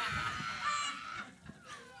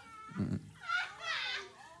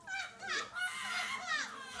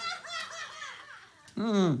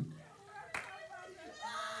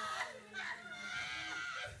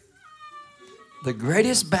 The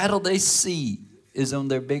greatest battle they see is on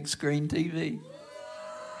their big screen TV.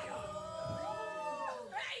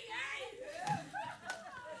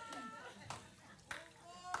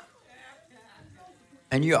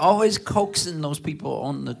 And you're always coaxing those people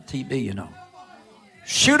on the TV, you know.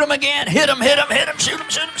 Shoot them again. Hit them, hit them, hit them. Shoot them,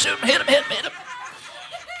 shoot them, shoot them. Hit them, hit them,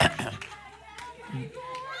 hit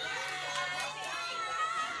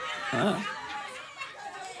them.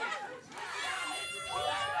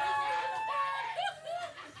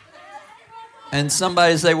 And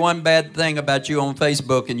somebody say one bad thing about you on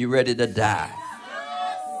Facebook and you're ready to die.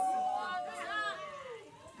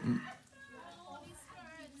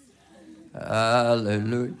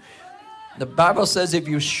 Hallelujah. The Bible says if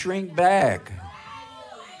you shrink back,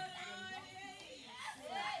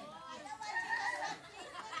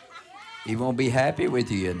 He won't be happy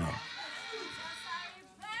with you, you know.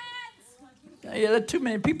 You let too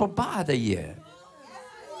many people bother you.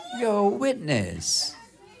 You're a witness.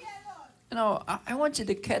 You know, I want you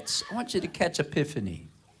to catch epiphany.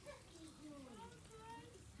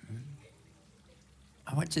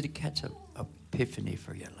 I want you to catch an epiphany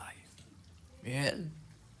for your life. Yeah.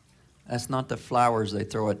 That's not the flowers they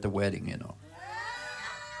throw at the wedding, you know.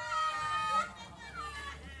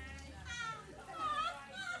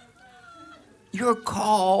 You're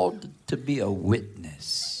called to be a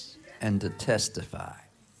witness and to testify.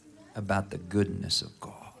 about the goodness of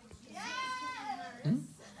God.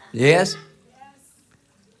 Yes?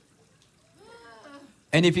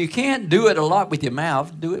 And if you can't do it a lot with your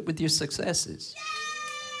mouth, do it with your successes.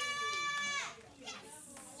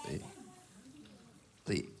 See?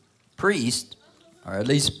 The priest, or at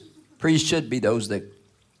least priests should be those that,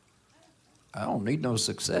 I don't need no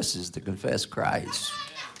successes to confess Christ.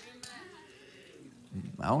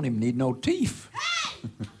 I don't even need no teeth.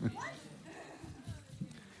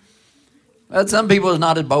 But some people are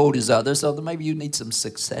not as bold as others, so maybe you need some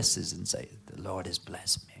successes and say, the Lord has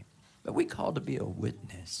blessed me. But we're called to be a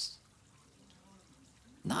witness.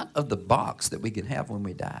 Not of the box that we can have when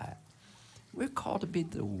we die. We're called to be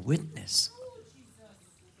the witness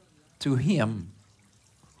to him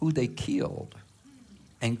who they killed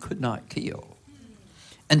and could not kill.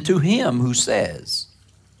 And to him who says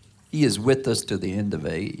he is with us to the end of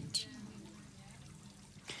age.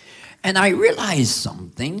 And I realize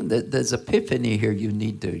something, that there's epiphany here you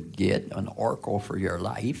need to get, an oracle for your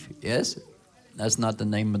life. Yes? That's not the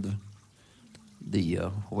name of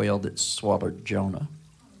the whale that swallowed Jonah.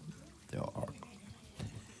 The oracle.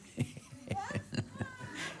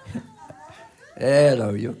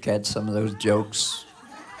 Hello, you'll catch some of those jokes.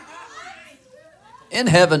 In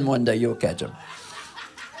heaven one day you'll catch them.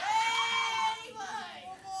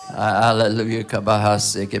 Hallelujah.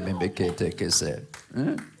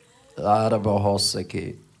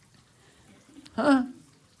 Huh?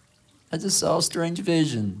 I just saw a strange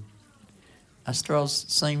vision. I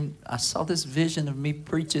saw this vision of me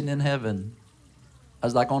preaching in heaven. I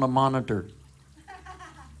was like on a monitor.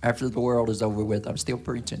 After the world is over with, I'm still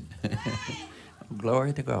preaching.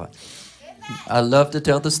 Glory to God. I love to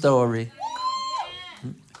tell the story.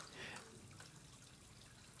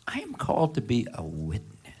 I am called to be a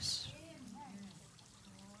witness.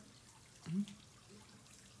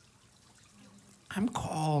 I'm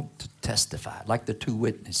called to testify, like the two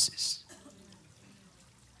witnesses.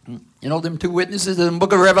 You know them two witnesses in the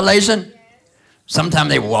book of Revelation? Sometimes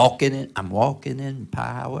they walk in it. I'm walking in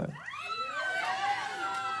power.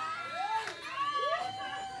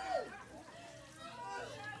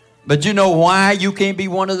 But you know why you can't be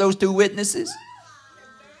one of those two witnesses?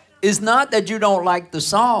 It's not that you don't like the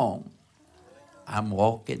song. I'm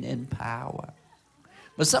walking in power.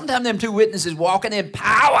 But sometimes them two witnesses walking in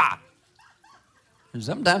power. And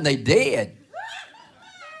sometimes they dead.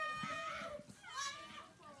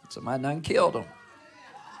 Somebody done killed them.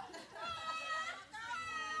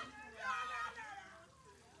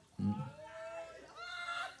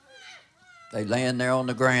 They laying there on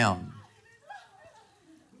the ground.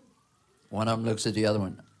 One of them looks at the other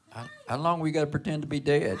one. How long we got to pretend to be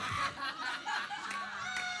dead?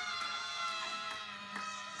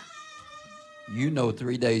 You know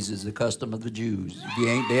 3 days is the custom of the Jews. If you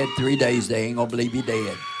ain't dead 3 days, they ain't going to believe you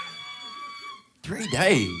dead. 3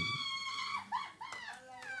 days.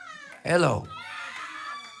 Hello.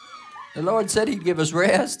 The Lord said he'd give us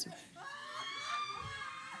rest.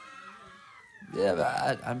 Yeah,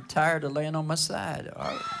 but I'm tired of laying on my side. All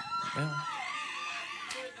right. Yeah.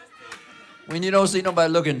 When you don't see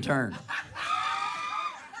nobody looking, turn.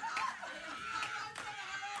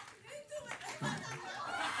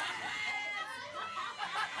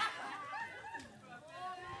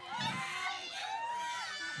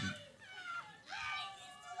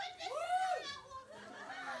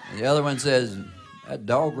 The other one says, that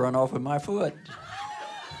dog run off with my foot.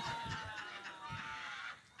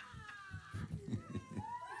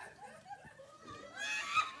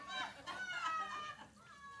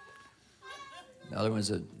 The other one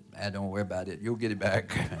said, don't worry about it. You'll get it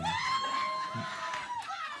back.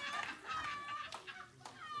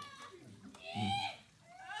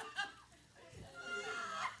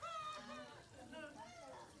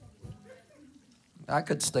 I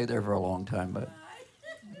could stay there for a long time, but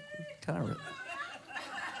kind of.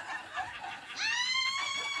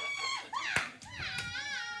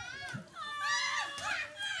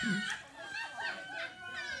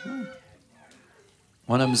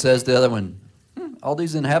 One of them says to the other one, all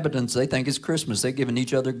these inhabitants, they think it's Christmas. They're giving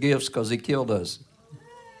each other gifts because he killed us.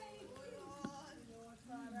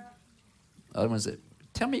 The other one said,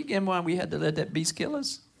 tell me again why we had to let that beast kill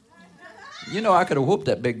us. You know, I could have whooped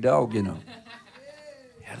that big dog, you know.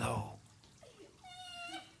 Hello.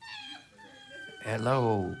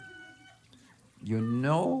 Hello. You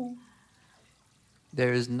know,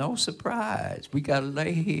 there is no surprise. We got to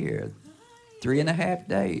lay here 3.5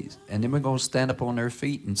 days, and then we're going to stand up on their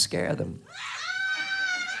feet and scare them.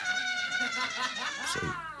 See?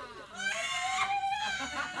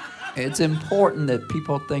 It's important that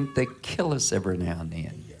people think they kill us every now and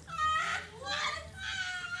then.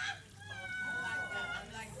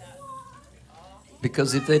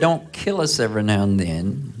 Because if they don't kill us every now and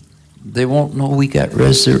then, they won't know we got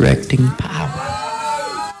resurrecting power.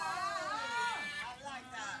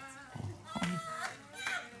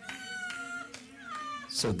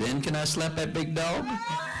 So then can I slap that big dog?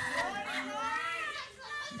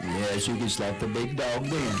 Yes, you can slap the big dog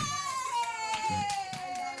then.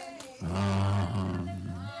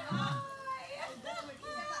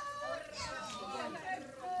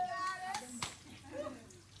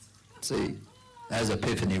 See, that's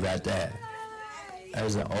epiphany right there.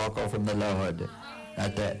 There's an oracle from the Lord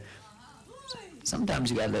right there. Sometimes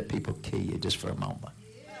you got to let people kill you just for a moment.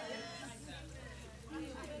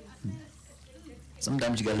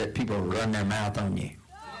 Sometimes you got to let people run their mouth on you.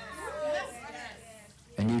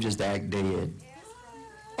 And you just act dead.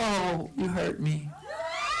 Oh, you hurt me.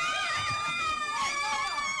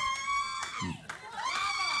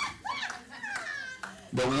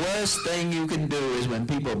 The worst thing you can do is when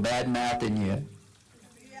people bad-mouthing you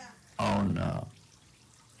on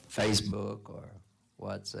Facebook or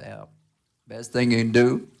WhatsApp. Best thing you can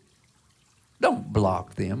do, don't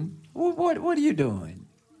block them. What are you doing?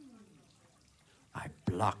 I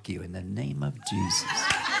block you in the name of Jesus.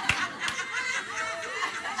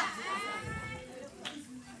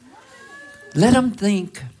 Let them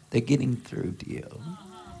think they're getting through to you.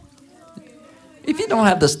 If you don't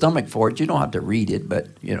have the stomach for it, you don't have to read it, but,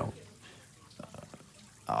 and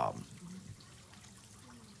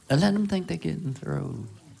let them think they're getting through.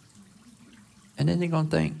 And then they're going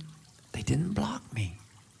to think, they didn't block me.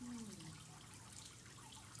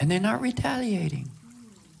 And they're not retaliating.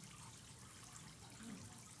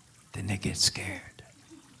 Then they get scared.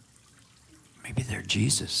 Maybe they're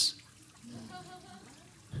Jesus.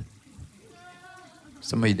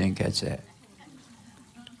 Somebody didn't catch that.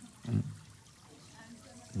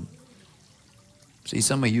 See,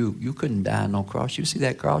 some of you couldn't die on no cross. You see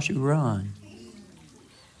that cross, you run.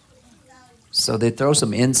 So they throw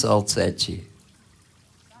some insults at you.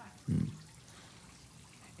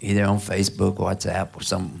 Either on Facebook, WhatsApp, or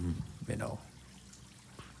something,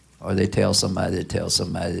 Or they tell somebody that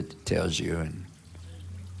tells you. And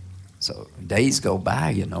so days go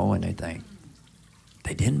by, and they think,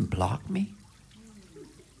 they didn't block me?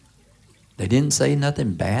 They didn't say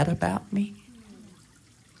nothing bad about me?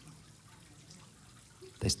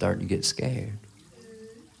 They're starting to get scared.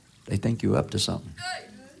 They think you're up to something.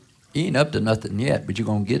 You ain't up to nothing yet, but you're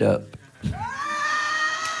going to get up.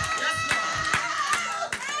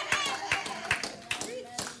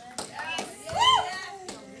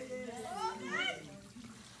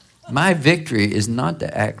 My victory is not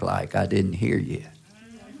to act like I didn't hear you.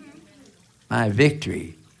 My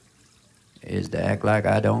victory is to act like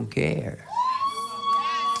I don't care.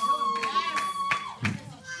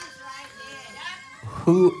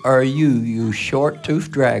 Who are you, you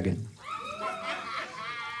short-toothed dragon?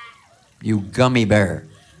 You gummy bear.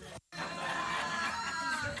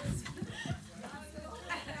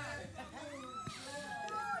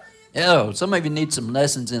 Some of you need some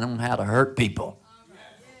lessons on how to hurt people.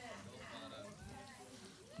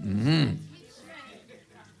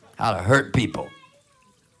 How to hurt people.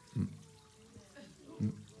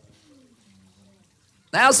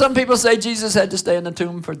 Now, some people say Jesus had to stay in the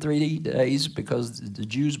tomb for 3 days because the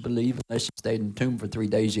Jews believe unless you stayed in the tomb for 3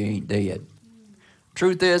 days, you ain't dead.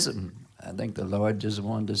 Truth is, I think the Lord just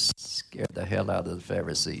wanted to scare the hell out of the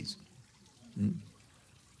Pharisees.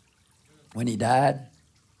 When he died,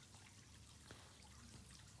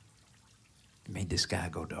 he made the sky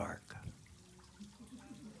go dark.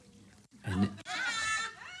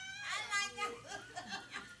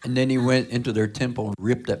 And then he went into their temple and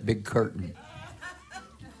ripped that big curtain.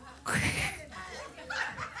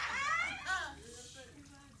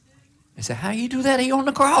 They said, how you do that? He on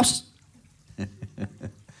the cross.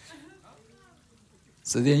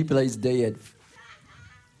 So then he plays dead.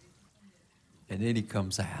 And then he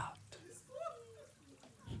comes out.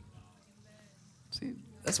 See,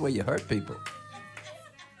 that's where you hurt people.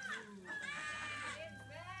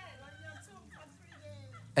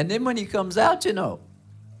 And then when he comes out,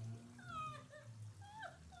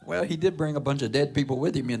 well, he did bring a bunch of dead people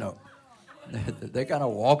with him, They kind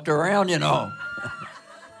of walked around,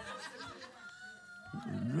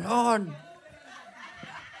 Lord,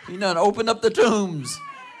 he done opened up the tombs.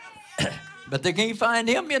 But they can't find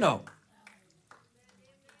him,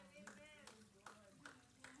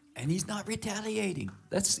 And he's not retaliating.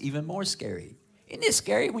 That's even more scary. Isn't it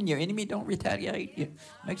scary when your enemy don't retaliate? It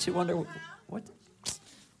makes you wonder, what's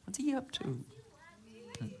he up to?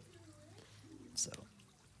 So,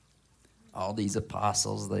 all these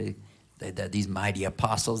apostles, these mighty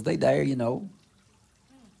apostles, they there,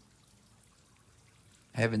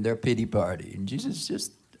 having their pity party. And Jesus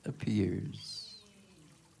just appears.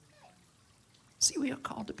 See, we are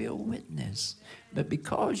called to be a witness. But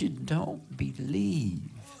because you don't believe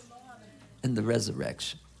in the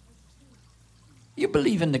resurrection, you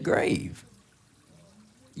believe in the grave.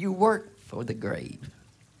 You work for the grave.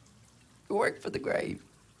 You work for the grave.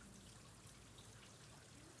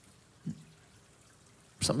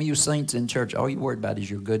 Some of you saints in church, all you worried about is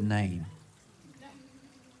your good name.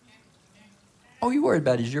 All you worried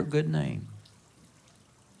about is your good name.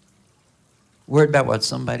 Worried about what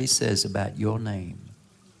somebody says about your name.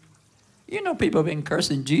 You know, people have been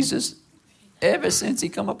cursing Jesus ever since he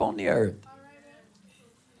come up on the earth.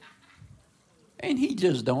 And he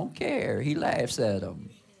just don't care. He laughs at them.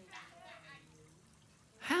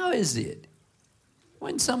 How is it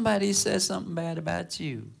when somebody says something bad about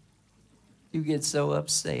you, you get so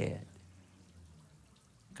upset?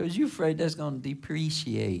 Because you're afraid that's going to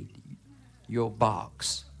depreciate your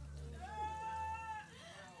box.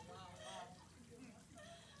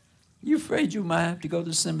 You afraid you might have to go to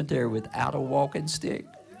the cemetery without a walking stick?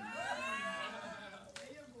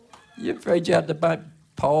 You afraid you have to buy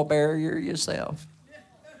pallbearer yourself?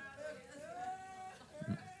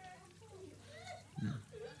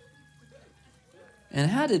 And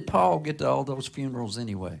how did Paul get to all those funerals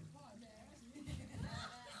anyway?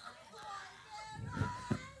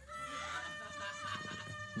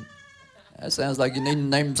 That sounds like you need to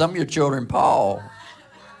name some of your children Paul.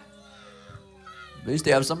 At least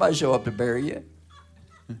to have somebody show up to bury you.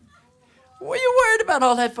 What are you worried about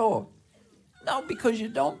all that for? No, because you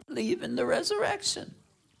don't believe in the resurrection.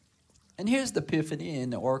 And here's the epiphany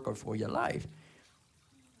and the oracle for your life.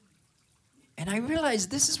 And I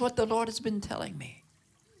realized this is what the Lord has been telling me.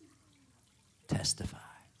 Testify.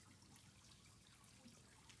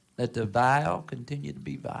 Let the vile continue to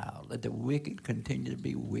be vile. Let the wicked continue to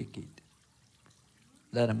be wicked.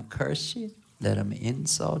 Let them curse you. Let them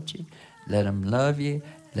insult you. Let them love you.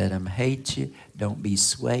 Let them hate you. Don't be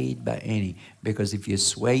swayed by any. Because if you're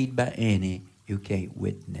swayed by any, you can't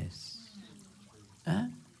witness. Huh?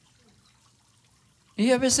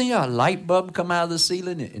 You ever seen a light bulb come out of the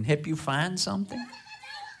ceiling and help you find something?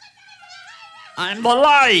 I'm the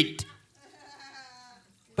light.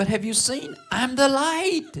 But have you seen? I'm the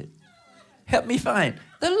light. Help me find.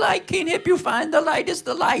 The light can't help you find. The light is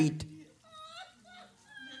the light.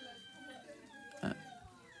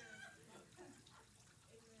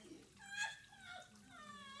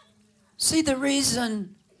 See, the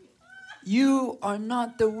reason you are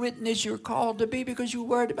not the witness you're called to be because you're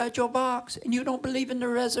worried about your box and you don't believe in the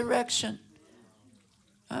resurrection.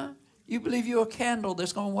 Huh? You believe you're a candle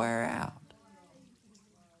that's going to wear out.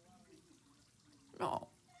 No.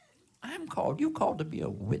 I'm called. You're called to be a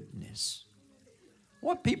witness.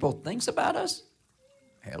 What people thinks about us?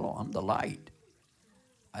 Hello, I'm the light.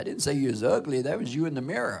 I didn't say you was ugly. That was you in the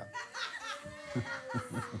mirror.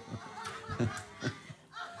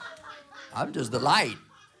 I'm just the light.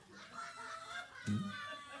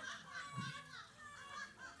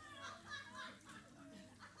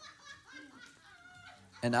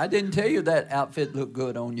 And I didn't tell you that outfit looked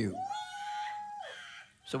good on you.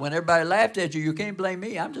 So when everybody laughed at you, you can't blame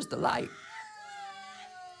me. I'm just the light.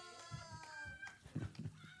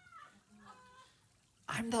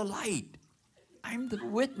 I'm the light. I'm the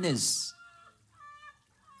witness.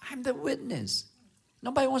 I'm the witness.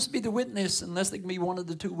 Nobody wants to be the witness unless they can be one of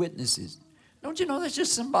the two witnesses. Don't you know that's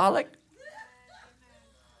just symbolic?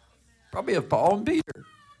 Probably of Paul and Peter,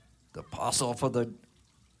 the apostle for the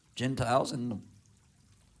Gentiles and the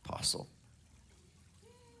apostle.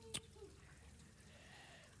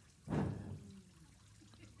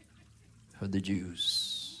 For the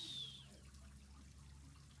Jews.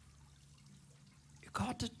 You're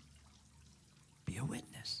called to be a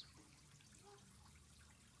witness.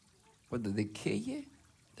 Whether they kill you,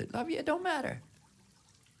 they love you, it don't matter.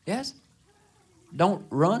 Yes? Don't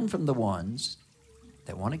run from the ones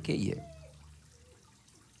that want to kill you.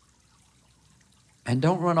 And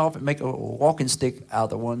don't run off and make a walking stick out of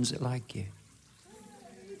the ones that like you.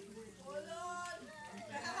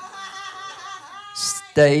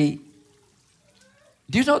 Stay.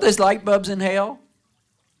 Do you know there's light bulbs in hell?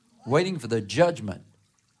 Waiting for the judgment.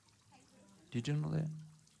 Did you know that?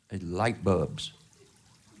 There's light bulbs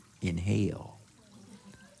in hell.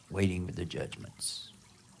 Waiting for the judgments.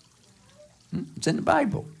 It's in the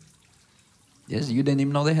Bible. Yes, you didn't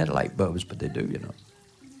even know they had light bulbs, but they do, you know.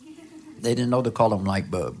 They didn't know to call them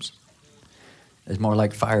light bulbs. It's more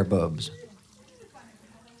like fire bulbs.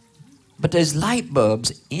 But there's light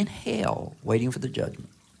bulbs in hell waiting for the judgment.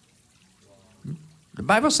 The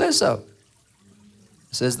Bible says so.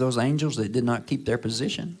 It says those angels that did not keep their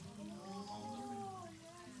position.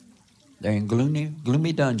 They're in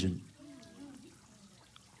gloomy dungeon.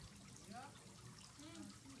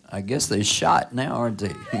 I guess they're shot now, aren't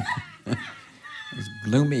they? It's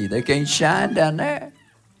gloomy. They can't shine down there.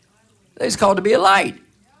 They're called to be a light.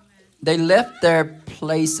 They left their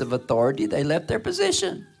place of authority. They left their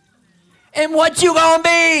position. And what you gonna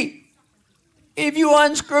be if you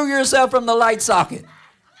unscrew yourself from the light socket?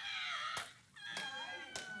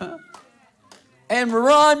 And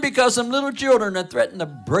run because some little children are threatening to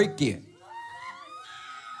break you.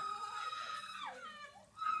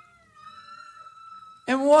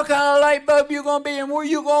 And what kind of light bulb you going to be and where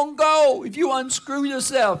you going to go if you unscrew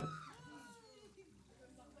yourself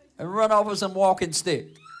and run off with some walking stick?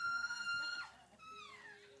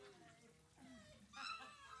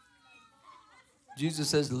 Jesus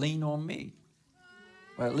says, lean on me.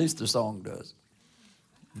 Well, at least the song does.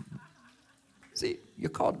 See, you're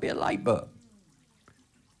called to be a light bulb.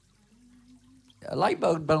 A light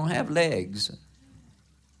bulb don't have legs.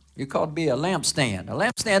 You're called to be a lampstand. A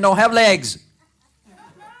lampstand don't have legs.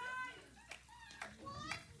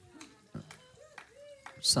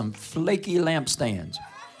 Some flaky lampstands.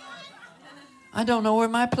 I don't know where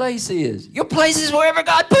my place is. Your place is wherever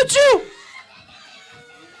God puts you.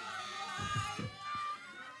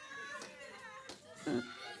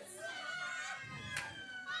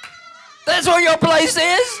 That's where your place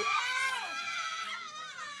is.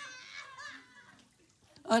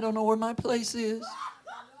 I don't know where my place is.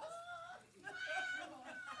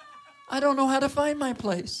 I don't know how to find my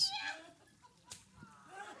place.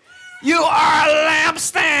 You are a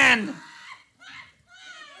lampstand.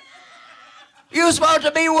 You're supposed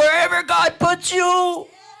to be wherever God puts you.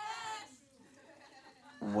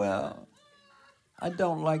 Well, I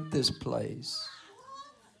don't like this place.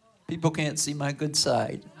 People can't see my good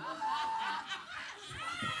side.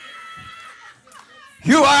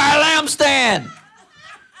 You are a lampstand.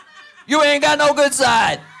 You ain't got no good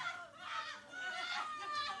side.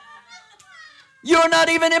 You're not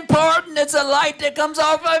even important. It's a light that comes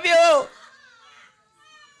off of you.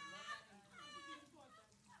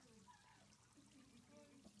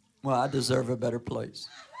 Well, I deserve a better place.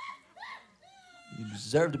 You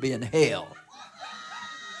deserve to be in hell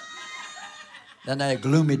than that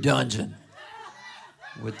gloomy dungeon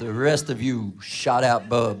with the rest of you shot out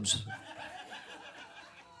bubs.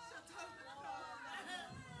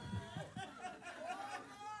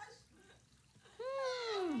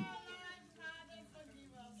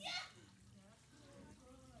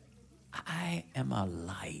 I am a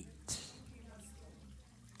light.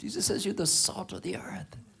 Jesus says you're the salt of the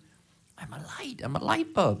earth. I'm a light. I'm a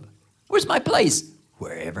light bulb. Where's my place?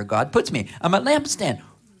 Wherever God puts me. I'm a lampstand.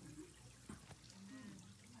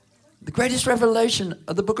 The greatest revelation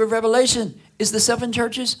of the book of Revelation is the 7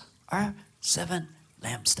 churches are 7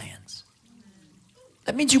 lampstands.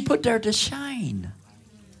 That means you put there to shine.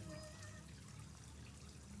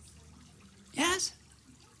 Yes?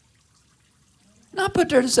 Not put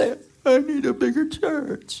there to say, I need a bigger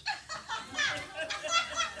church.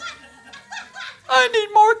 I need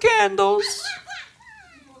more candles.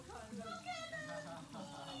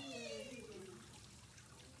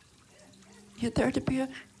 You're there to be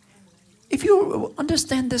if you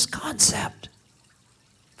understand this concept,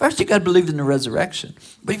 first you got to believe in the resurrection.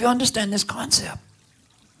 But if you understand this concept,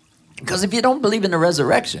 because if you don't believe in the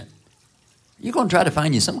resurrection, you're going to try to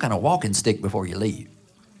find you some kind of walking stick before you leave.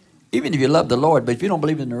 Even if you love the Lord, but if you don't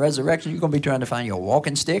believe in the resurrection, you're going to be trying to find you a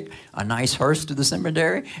walking stick, a nice hearse to the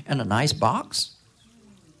cemetery, and a nice box.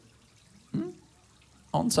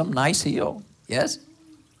 On some nice hill. Yes?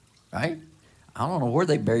 Right? I don't know where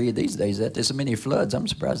they bury you these days at. There's so many floods. I'm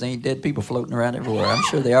surprised there ain't dead people floating around everywhere. I'm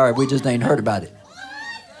sure they are. We just ain't heard about it.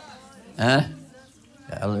 Huh?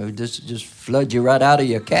 Just flood you right out of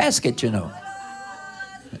your casket, you know.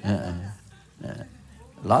 A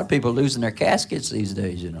lot of people losing their caskets these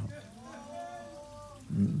days, you know.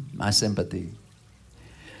 My sympathy.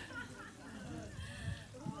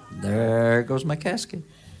 There goes my casket.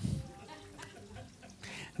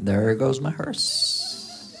 There goes my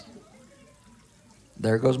hearse.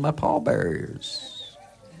 There goes my pallbearers.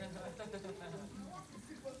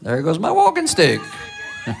 There goes my walking stick.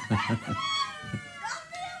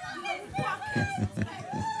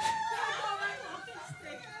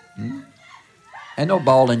 And no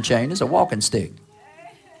ball and chain, it's a walking stick.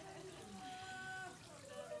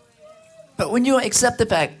 But when you accept the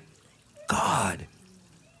fact, God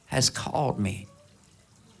has called me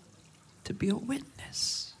to be a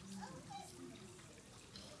witness.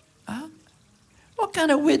 Huh? What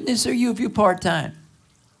kind of witness are you if you're part-time?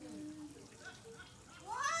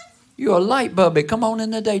 You're a light bulb. Come on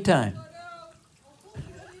in the daytime.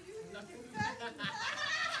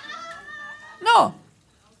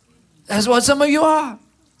 That's what some of you are.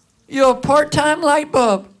 You're a part-time light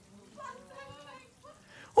bulb.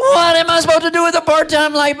 What am I supposed to do with a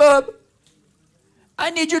part-time light bulb? I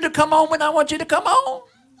need you to come on when I want you to come on.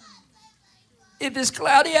 If it's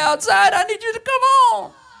cloudy outside, I need you to come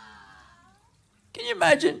on. Can you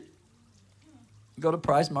imagine? You go to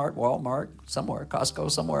Price Mart, Walmart, somewhere,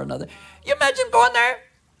 Costco, somewhere or another. You imagine going there?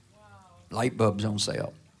 Light bulbs on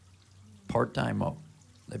sale. Part-time,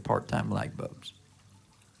 they're part-time light bulbs.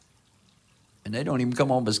 And they don't even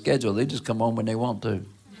come on by schedule. They just come on when they want to.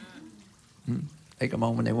 They come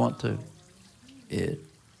on when they want to. Yeah.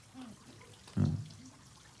 Kind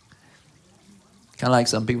of like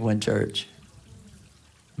some people in church.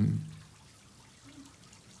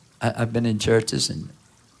 I've been in churches and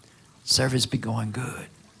service be going good.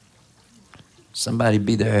 Somebody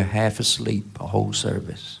be there half asleep a whole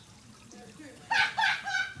service.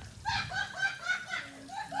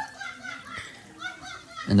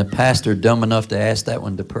 And the pastor dumb enough to ask that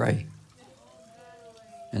one to pray.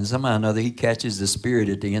 And somehow or another he catches the spirit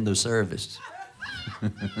at the end of service.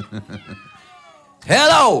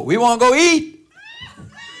 Hello, we want to go eat.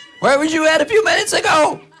 Where was you at a few minutes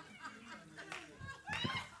ago?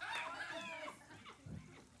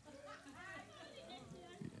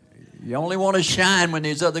 You only want to shine when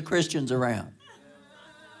there's other Christians around.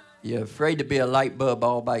 You're afraid to be a light bulb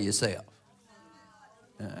all by yourself.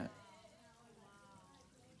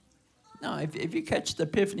 No, if you catch the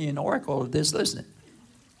epiphany and oracle of this, listen.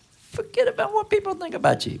 Forget about what people think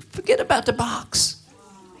about you. Forget about the box.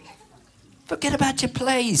 Forget about your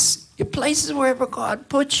place. Your place is wherever God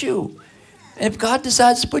puts you. And if God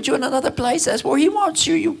decides to put you in another place, that's where he wants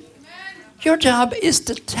you. Your job is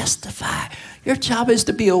to testify. Your job is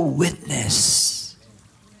to be a witness.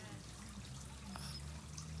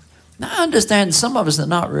 Now, I understand some of us are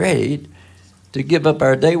not ready to give up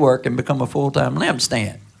our day work and become a full-time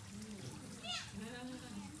lampstand.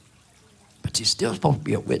 But you're still supposed to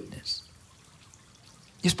be a witness.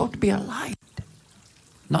 You're supposed to be a light.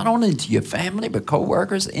 Not only to your family, but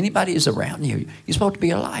co-workers, anybody who's around you. You're supposed to be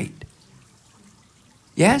a light.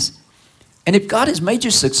 Yes? And if God has made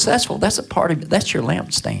you successful, that's a part of it. That's your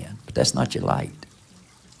lampstand, but that's not your light.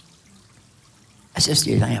 That's just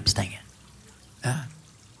your lampstand.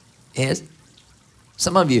 Yes?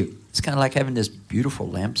 Some of you, it's kind of like having this beautiful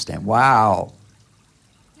lampstand. Wow.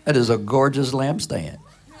 That is a gorgeous lampstand.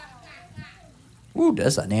 Ooh,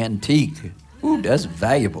 that's an antique. Ooh, that's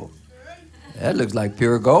valuable. That looks like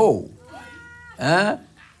pure gold. Huh?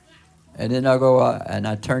 And then I go and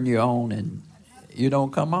I turn you on and you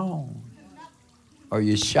don't come on. Or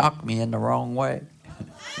you shock me in the wrong way.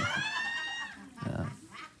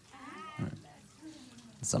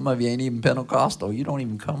 Some of you ain't even Pentecostal. You don't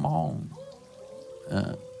even come on.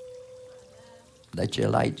 Let your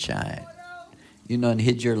light shine. You done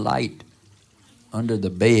hid your light under the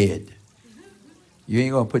bed. You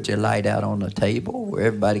ain't going to put your light out on the table where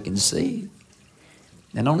everybody can see.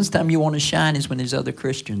 And the only time you want to shine is when there's other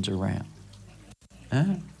Christians around.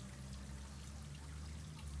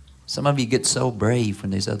 Some of you get so brave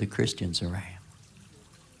when there's other Christians around.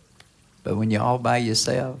 But when you're all by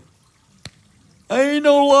yourself, I ain't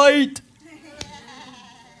no light.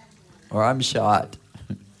 Or I'm shot.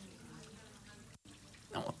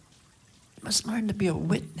 No, you must learn to be a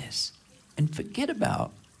witness and forget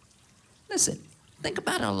about, listen, think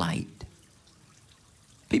about a light.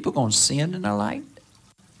 People going to sin in the light.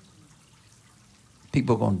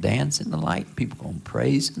 People going to dance in the light. People going to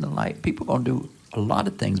praise in the light. People going to do a lot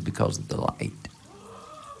of things because of the light.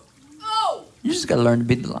 You just got to learn to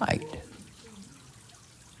be the light.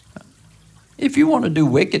 If you want to do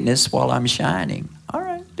wickedness while I'm shining, all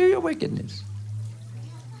right, do your wickedness.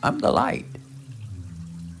 I'm the light.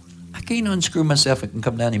 I can't unscrew myself and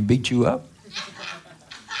come down and beat you up.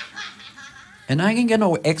 And I ain't got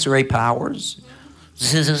no X-ray powers.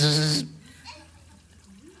 That's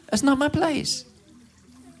not my place.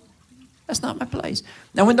 That's not my place.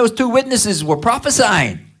 Now, when those two witnesses were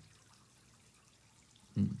prophesying,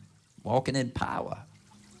 walking in power.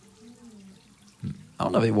 I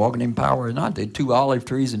don't know if they're walking in power or not. They're 2 olive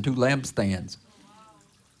trees and 2 lampstands.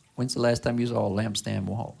 When's the last time you saw a lampstand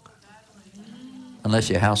walk? Unless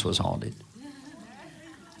your house was haunted.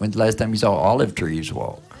 When's the last time you saw olive trees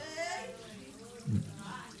walk?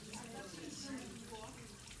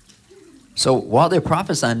 So while they're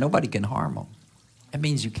prophesying, nobody can harm them. That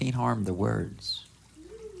means you can't harm the words.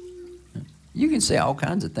 You can say all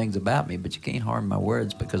kinds of things about me, but you can't harm my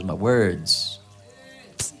words because my words,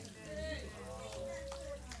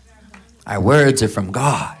 our words are from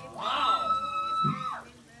God.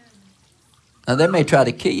 Now, they may try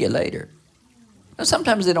to kill you later. Now,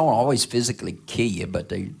 sometimes they don't always physically kill you, but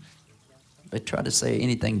they They try to say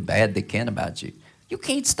anything bad they can about you. You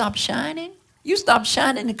can't stop shining. You stop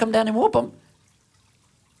shining and come down and whoop them.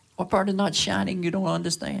 What part of not shining you don't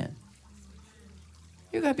understand?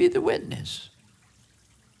 You got to be the witness.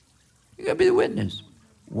 You got to be the witness.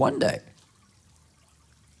 One day,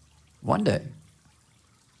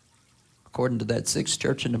 according to that sixth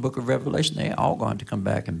church in the book of Revelation, they're all going to come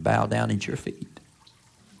back and bow down at your feet.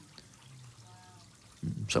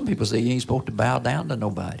 Some people say you ain't supposed to bow down to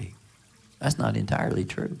nobody. That's not entirely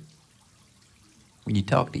true. When you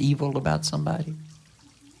talk evil about somebody,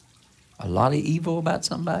 a lot of evil about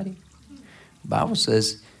somebody, the Bible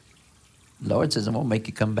says, the Lord says, I'm going to make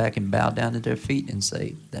you come back and bow down at their feet and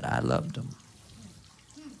say that I loved them.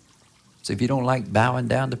 So if you don't like bowing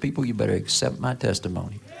down to people, you better accept my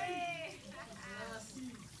testimony.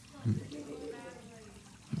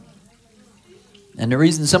 And the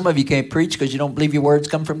reason some of you can't preach because you don't believe your words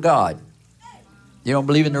come from God. You don't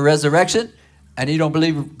believe in the resurrection, and you don't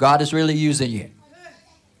believe God is really using you.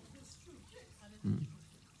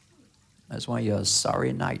 That's why you're a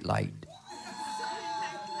sorry nightlight.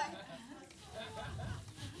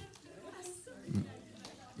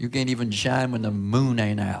 You can't even shine when the moon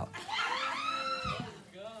ain't out.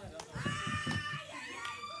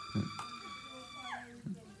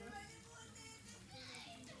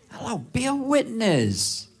 Hello, be a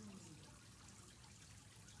witness.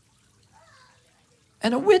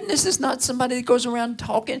 And a witness is not somebody that goes around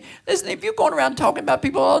talking. Listen, if you're going around talking about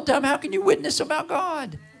people all the time, how can you witness about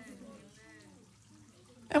God?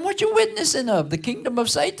 And what you witnessing of? The kingdom of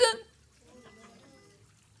Satan?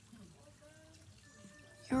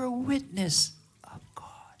 You're a witness of God.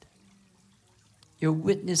 You're a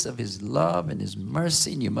witness of His love and His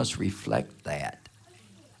mercy, and you must reflect that.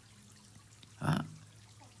 Huh?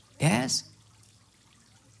 Yes?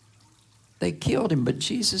 They killed him, but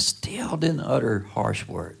Jesus still didn't utter harsh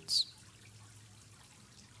words.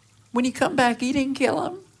 When he come back, he didn't kill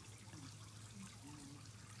him.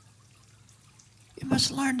 You must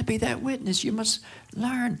learn to be that witness. You must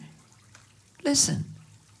learn. Listen,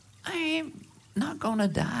 I am not going to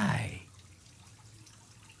die.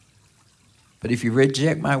 But if you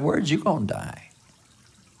reject my words, you're going to die.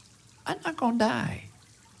 I'm not going to die.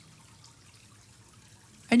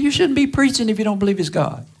 And you shouldn't be preaching if you don't believe He's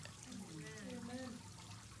God.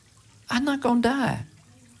 I'm not going to die.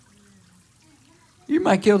 You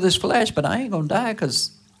might kill this flesh, but I ain't going to die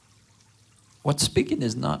because what's speaking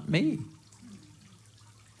is not me.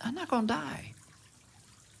 I'm not going to die.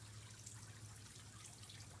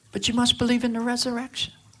 But you must believe in the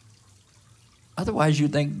resurrection. Otherwise, you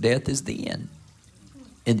think death is the end.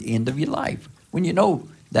 And the end of your life. When you know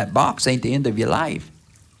that box ain't the end of your life,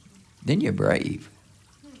 then you're brave.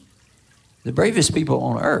 The bravest people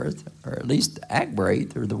on earth, or at least act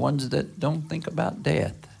brave, are the ones that don't think about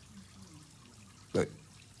death. But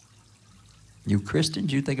you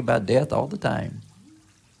Christians, you think about death all the time.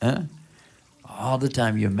 Huh? All the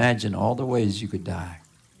time. You imagine all the ways you could die.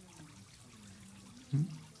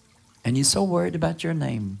 And you're so worried about your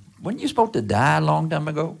name. Weren't you supposed to die a long time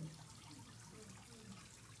ago?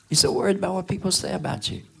 You're so worried about what people say about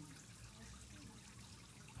you.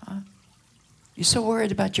 Huh? You're so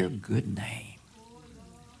worried about your good name.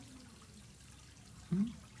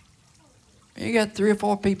 You got 3 or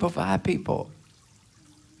 4 people, 5 people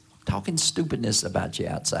talking stupidness about you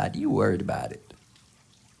outside. You worried about it.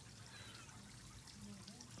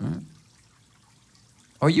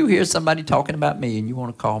 Or you hear somebody talking about me and you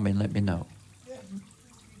want to call me and let me know.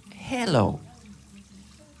 Hello.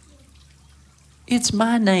 It's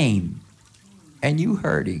my name. And you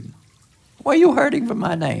hurting. Why are you hurting for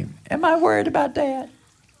my name? Am I worried about that?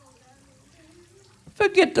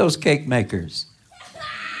 Forget those cake makers.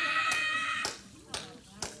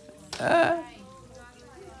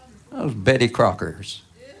 Those Betty Crockers.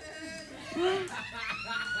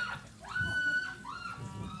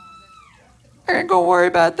 I ain't gonna worry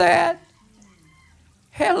about that.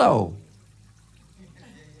 Hello.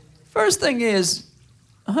 First thing is,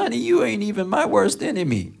 honey, you ain't even my worst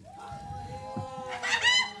enemy.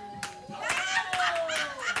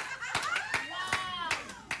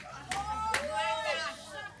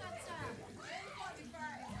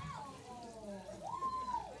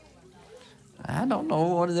 I don't know,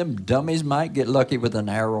 one of them dummies might get lucky with an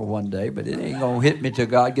arrow one day, but it ain't gonna hit me till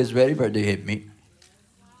God gets ready for it to hit me.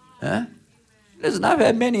 Huh? Listen, I've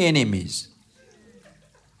had many enemies.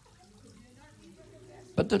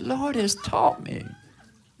 But the Lord has taught me.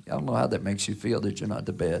 I don't know how that makes you feel that you're not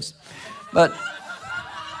the best. But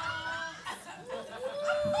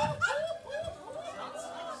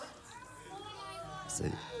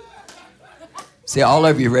see, all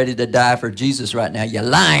of you ready to die for Jesus right now. You're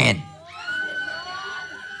lying.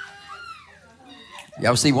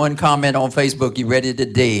 Y'all see one comment on Facebook, you ready to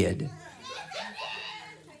dead.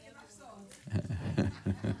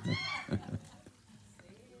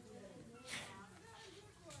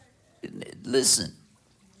 Listen,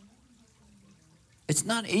 it's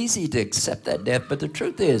not easy to accept that death, but the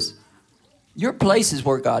truth is, your place is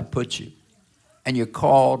where God put you, and you're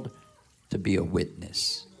called to be a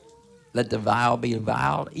witness. Let the vile be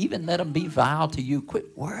vile. Even let them be vile to you.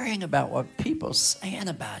 Quit worrying about what people are saying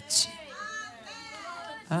about you.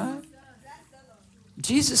 Huh?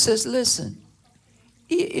 Jesus says, listen,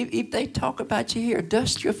 if they talk about you here,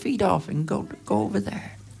 dust your feet off and go over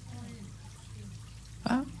there.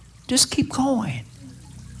 Huh? Just keep going.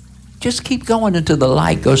 Just keep going until the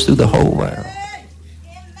light goes through the whole world.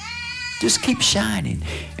 Just keep shining.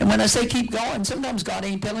 And when I say keep going, sometimes God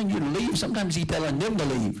ain't telling you to leave. Sometimes He's telling them to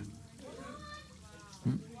leave.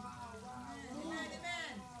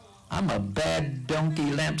 I'm a bad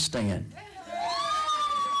donkey lampstand.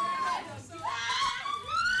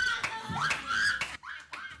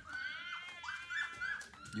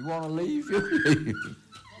 You want to leave? You leave.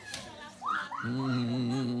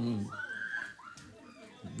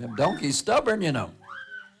 Them donkeys stubborn, you know.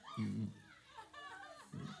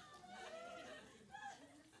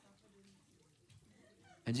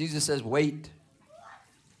 And Jesus says, wait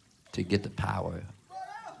to get the power.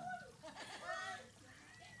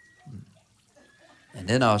 And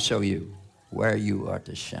then I'll show you where you are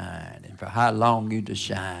to shine and for how long you to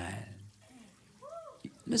shine.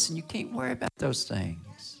 Listen, you can't worry about those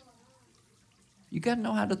things. You got to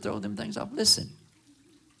know how to throw them things off. Listen.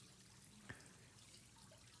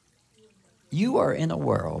 You are in a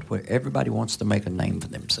world where everybody wants to make a name for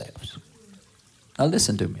themselves. Now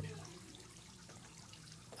listen to me.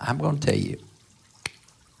 I'm going to tell you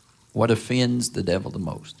what offends the devil the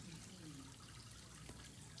most.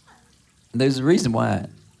 And there's a reason why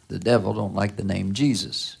the devil don't like the name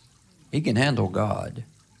Jesus. He can handle God,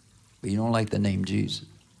 but he don't like the name Jesus.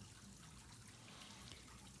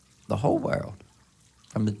 The whole world,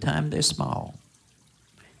 from the time they're small,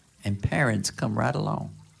 and parents come right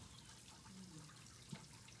along,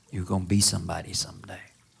 you're going to be somebody someday.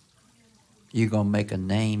 You're going to make a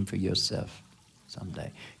name for yourself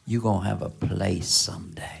someday. You're going to have a place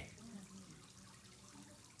someday.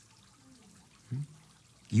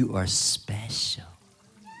 You are special.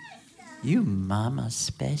 You mama's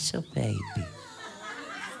special baby.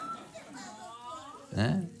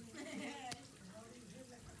 Huh?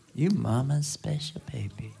 You mama's special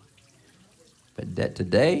baby. But that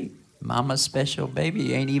today, mama's special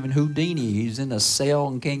baby ain't even Houdini. He's in a cell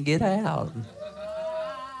and can't get out.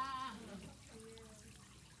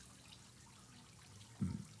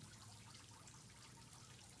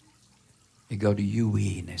 You go to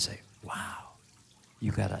UE and they say, wow,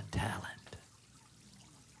 you got a talent.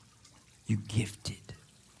 You gifted.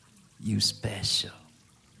 You special.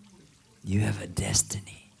 You have a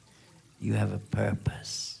destiny. You have a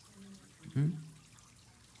purpose.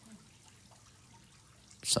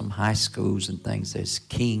 Some high schools and things, there's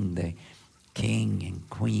king and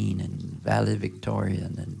queen and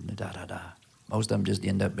valedictorian and da-da-da. Most of them just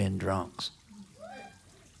end up being drunks.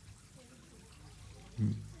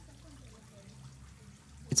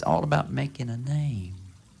 It's all about making a name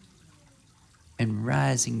and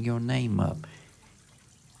rising your name up.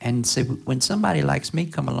 And so when somebody likes me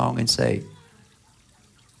come along and say,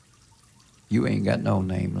 you ain't got no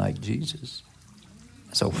name like Jesus,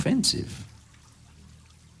 it's offensive.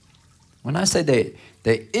 When I say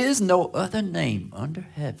there is no other name under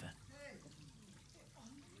heaven,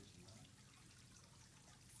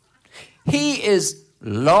 He is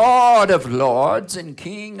Lord of lords and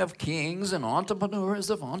King of kings and entrepreneurs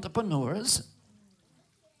of entrepreneurs.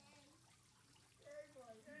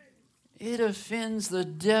 It offends the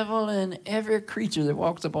devil and every creature that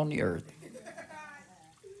walks upon the earth.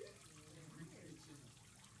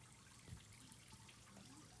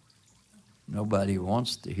 Nobody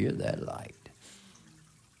wants to hear that light.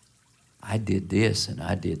 I did this and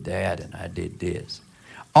I did that and I did this.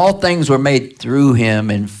 All things were made through Him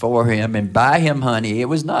and for Him and by Him, honey. It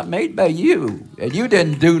was not made by you. And you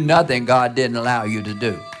didn't do nothing God didn't allow you to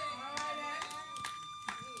do.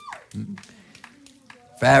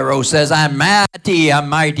 Pharaoh says, I'm mighty, I'm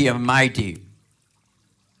mighty, I'm mighty.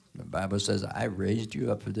 The Bible says, I raised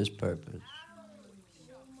you up for this purpose.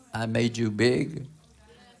 I made you big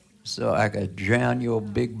so I could drown your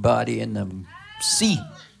big body in the sea.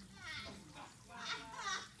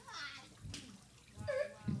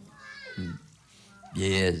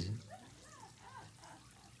 Yes.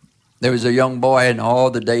 There was a young boy, in all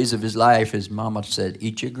the days of his life, his mama said,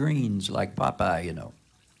 eat your greens like Popeye, you know.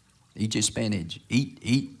 Eat your spinach.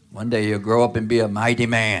 Eat. One day you'll grow up and be a mighty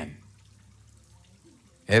man.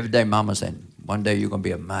 Every day mama said, one day you're going to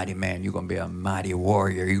be a mighty man. You're going to be a mighty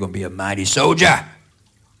warrior. You're going to be a mighty soldier.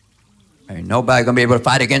 Ain't nobody going to be able to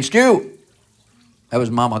fight against you. That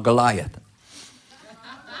was Mama Goliath.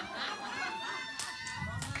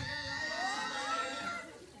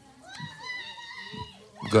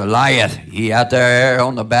 Goliath, he out there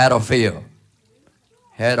on the battlefield.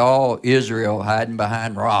 Had all Israel hiding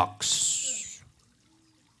behind rocks.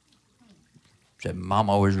 Said,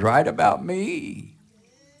 Mama was right about me.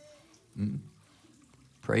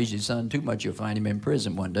 Praise your son too much, you'll find him in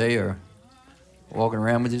prison one day or walking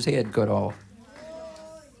around with his head cut off.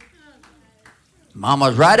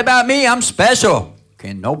 Mama's right about me. I'm special.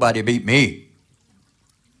 Can't nobody beat me.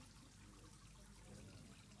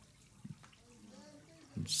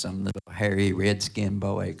 Some little hairy red-skinned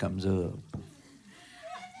boy comes up.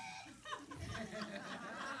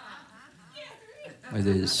 With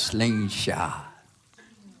his slingshot.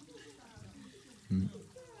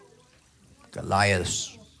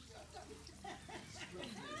 Goliath.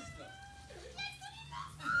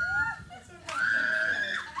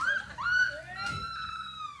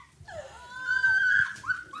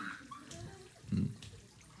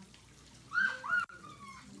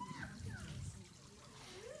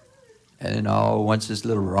 And then once this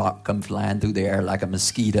little rock comes flying through the air like a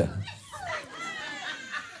mosquito.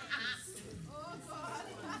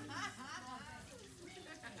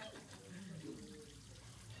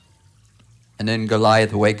 And then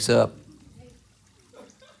Goliath wakes up.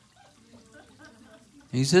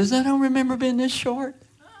 He says, I don't remember being this short.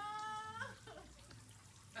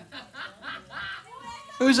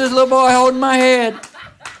 Who's this little boy holding my head?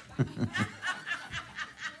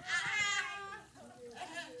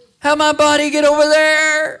 How'd my body get over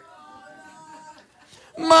there?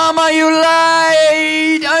 Mama, you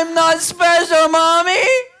lied. I'm not special, Mommy.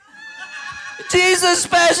 Jesus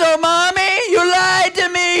special, Mommy. You lied to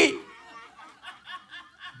me.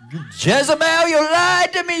 Jezebel, you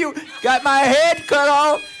lied to me. You got my head cut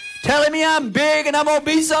off, telling me I'm big and I'm going to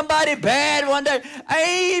be somebody bad one day. I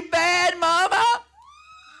ain't bad, Mama.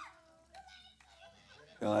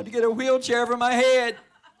 I had to get a wheelchair for my head.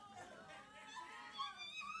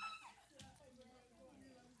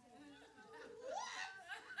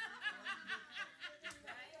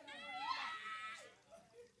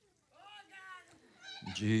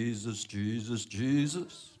 Jesus, Jesus,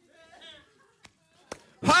 Jesus.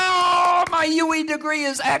 Oh, my UE degree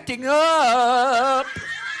is acting up.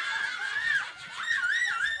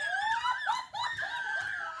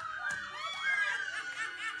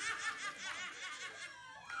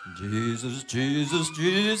 Jesus, Jesus,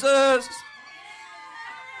 Jesus.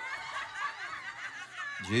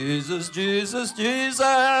 Jesus, Jesus,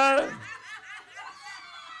 Jesus.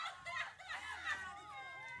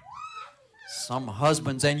 Some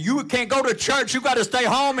husbands, and you can't go to church. You got to stay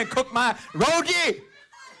home and cook my roti.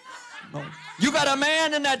 No. You got a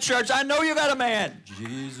man in that church. I know you got a man.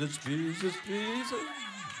 Jesus, Jesus, Jesus.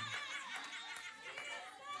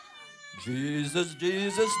 Jesus,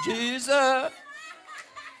 Jesus, Jesus.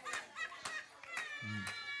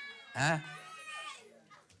 Huh?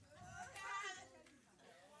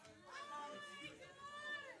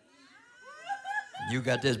 You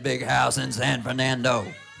got this big house in San Fernando,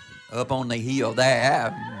 up on the hill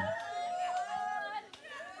there.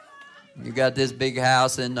 You got this big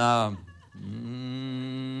house in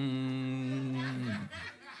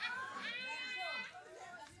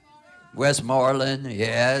Westmoreland,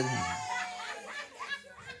 yeah.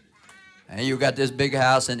 And you got this big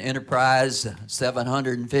house in Enterprise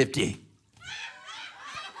 750.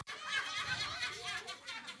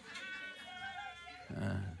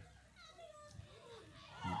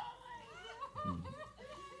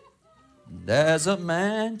 There's a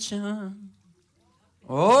mansion.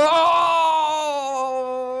 Oh,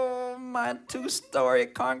 my 2-story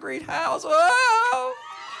concrete house. Oh.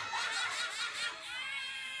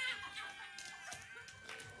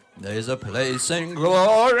 There's a place in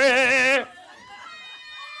glory.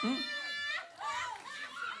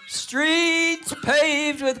 Streets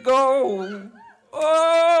paved with gold.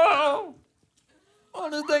 Oh,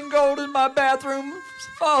 only thing gold is my bathroom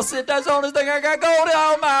faucet. That's the only thing I got gold in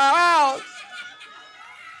all my house.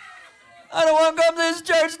 I don't want to come to this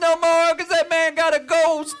church no more because that man got a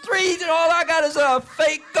gold street and all I got is a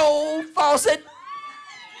fake gold faucet.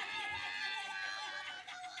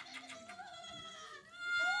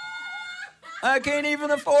 I can't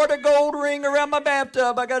even afford a gold ring around my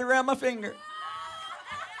bathtub. I got it around my finger.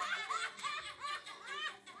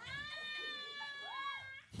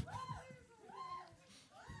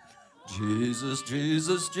 Jesus,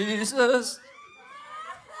 Jesus, Jesus.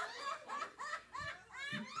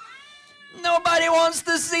 nobody wants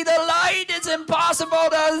to see the light. It's impossible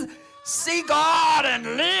to see God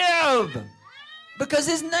and live. Because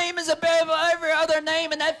his name is above every other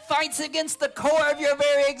name, and that fights against the core of your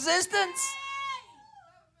very existence.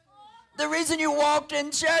 The reason you walked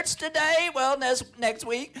in church today, well, next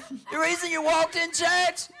week, the reason you walked in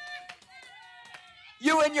church,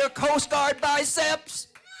 you and your Coast Guard biceps,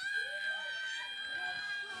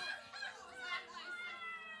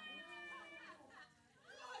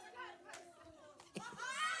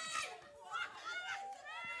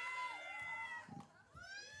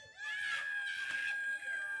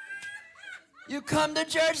 you come to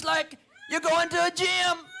church like you're going to a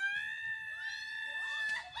gym.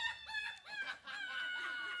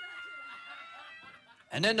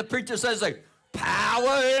 And then the preacher says, like,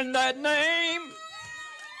 power in that name.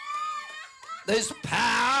 There's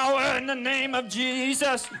power in the name of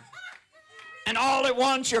Jesus. And all at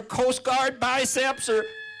once, your Coast Guard biceps are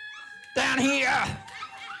down here.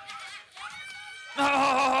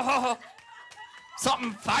 Oh,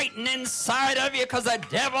 something fighting inside of you because the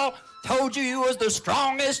devil told you was the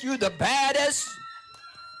strongest, you the baddest.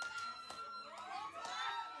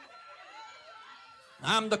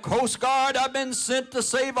 I'm the Coast Guard. I've been sent to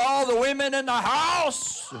save all the women in the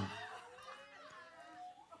house.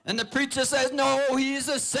 And the preacher says, no, he's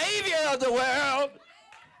the Savior of the world.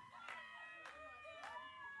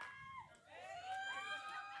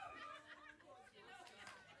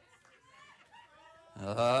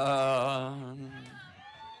 A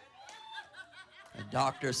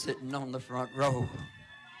doctor sitting on the front row.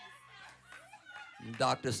 The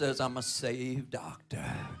doctor says, I'm a saved doctor.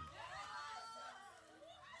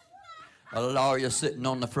 A lawyer sitting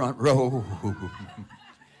on the front row.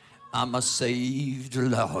 I'm a saved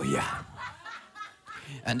lawyer.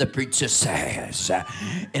 And the preacher says,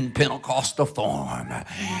 in Pentecostal form, there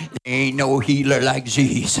ain't no healer like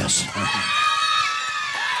Jesus.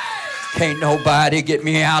 Can't nobody get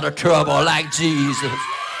me out of trouble like Jesus.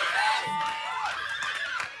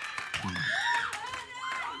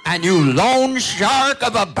 And you loan shark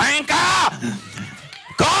of a banker,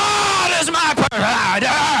 God is my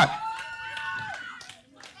provider.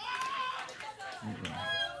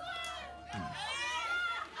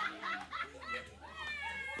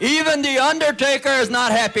 Even the undertaker is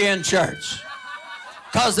not happy in church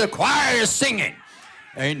because the choir is singing.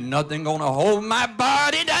 Ain't nothing gonna hold my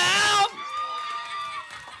body down.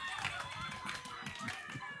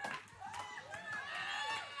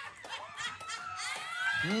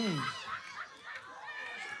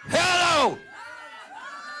 Hello.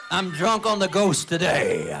 I'm drunk on the ghost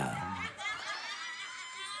today.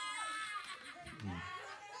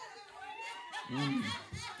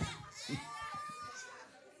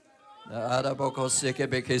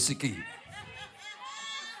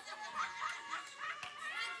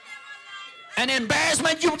 An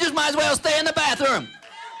embarrassment, you just might as well stay in the bathroom.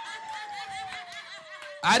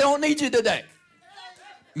 I don't need you today.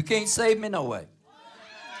 You can't save me no way.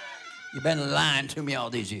 You've been lying to me all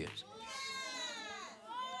these years.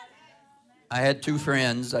 I had two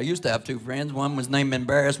friends. I used to have two friends. One was named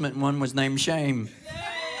Embarrassment and one was named Shame.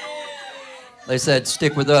 They said,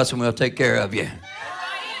 stick with us and we'll take care of you.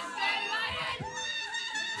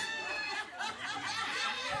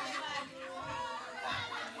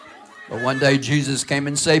 But one day Jesus came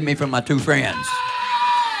and saved me from my two friends.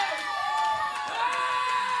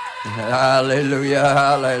 Hallelujah,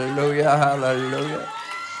 hallelujah, hallelujah,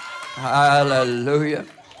 hallelujah.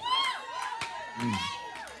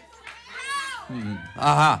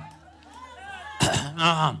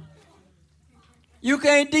 You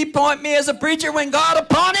can't depoint me as a preacher when God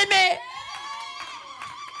appointed me.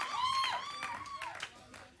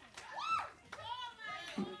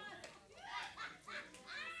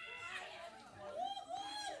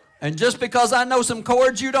 And just because I know some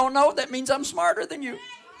chords you don't know, that means I'm smarter than you.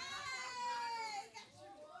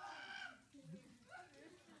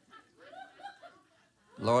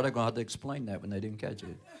 Lord, I'm going to have to explain that when they didn't catch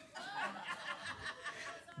it.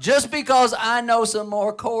 Just because I know some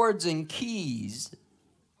more chords and keys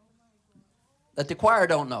that the choir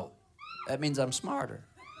don't know, that means I'm smarter.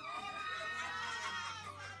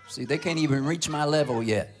 See, they can't even reach my level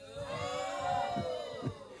yet.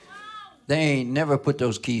 They ain't never put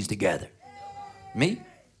those keys together. Me?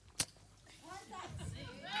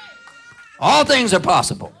 All things are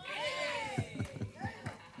possible.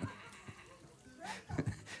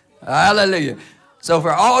 Hallelujah. So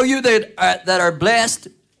for all you that are blessed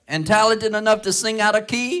and talented enough to sing out of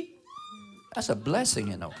key, that's a blessing,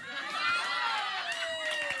 you know.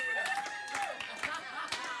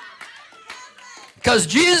 Because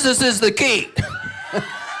Jesus is the key.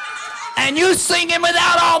 And you singing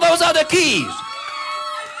without all those other keys.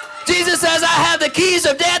 Jesus says, I have the keys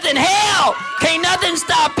of death and hell. Can't nothing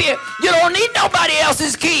stop you. You don't need nobody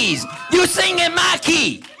else's keys. You sing in my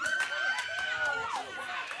key.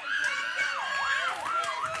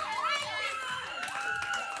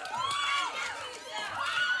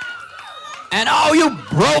 And all you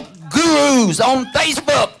broke gurus on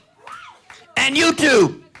Facebook and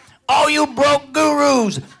YouTube, all you broke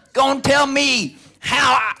gurus gonna tell me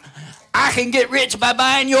how I can get rich by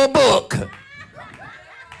buying your book.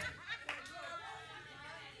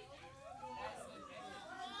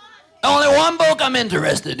 Only one book I'm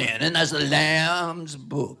interested in, and that's the Lamb's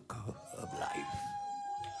Book of Life.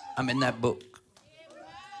 I'm in that book.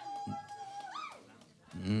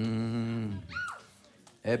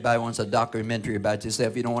 Everybody wants a documentary about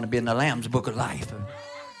yourself. You don't want to be in the Lamb's Book of Life.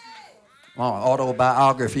 Or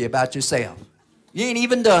autobiography about yourself. You ain't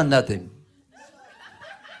even done nothing.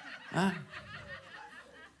 Huh?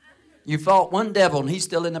 You fought one devil and he's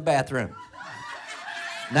still in the bathroom.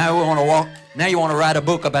 Now you want to write a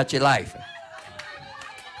book about your life.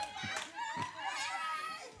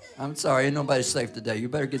 I'm sorry, ain't nobody safe today. You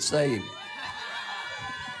better get saved.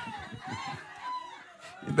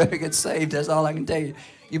 You better get saved, that's all I can tell you.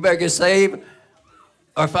 You better get saved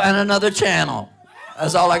or find another channel.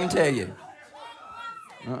 That's all I can tell you.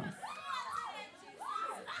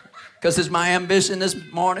 Because it's my ambition this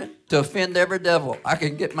morning to offend every devil I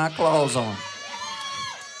can get my claws on.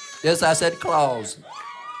 Yes, I said claws.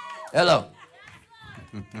 Hello.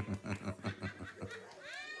 And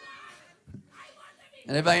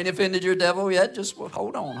if I ain't offended your devil yet, just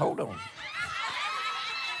hold on.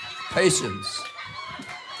 Patience.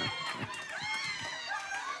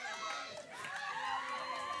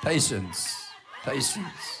 Patience.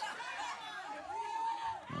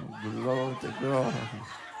 Oh, glory to God.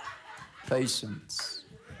 Patience.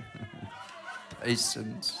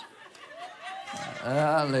 Patience.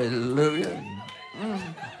 Hallelujah.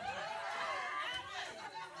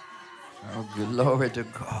 Oh, glory to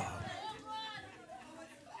God.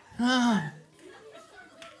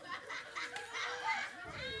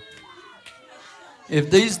 If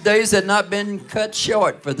these days had not been cut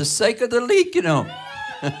short for the sake of the leak, you know.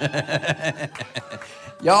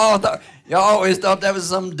 Y'all always thought that was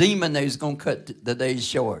some demon that was going to cut the days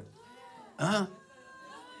short.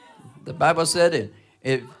 The Bible said it.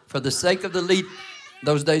 If for the sake of the leak,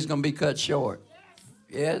 those days going to be cut short.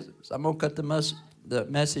 Yes, so I'm going to cut the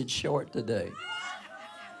message short today.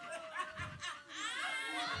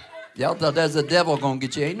 Y'all thought there's a devil going to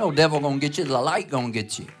get you. Ain't no devil going to get you. The light going to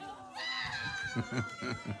get you.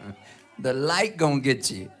 The light going to get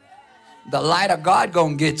you. The light of God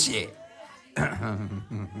going to get you.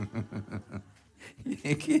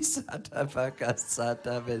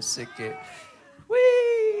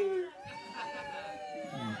 Whee!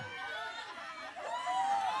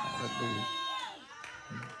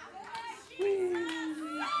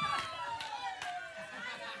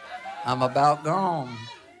 I'm about gone.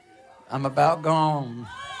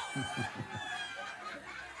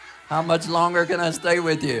 How much longer can I stay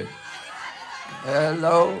with you?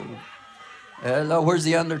 Hello. Where's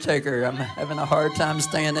the undertaker? I'm having a hard time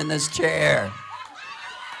staying in this chair.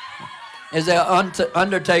 Is there an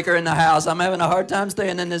undertaker in the house? I'm having a hard time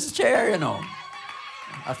staying in this chair, you know.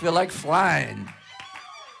 I feel like flying.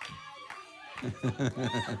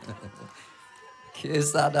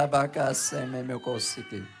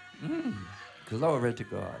 Glory to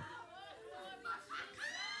God.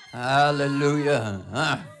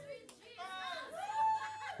 Hallelujah.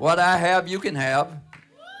 What I have, you can have,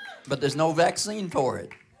 but there's no vaccine for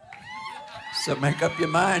it. So make up your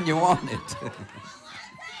mind you want it.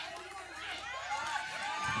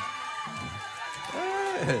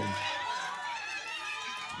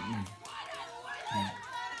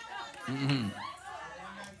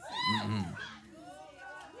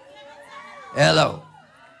 Hello.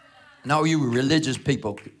 And all you religious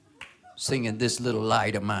people singing This Little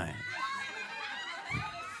Light of Mine.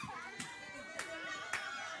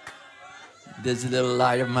 This little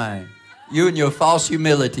light of mine. You and your false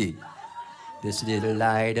humility. This little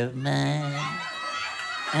light of mine,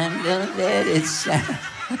 I'm gonna let it shine.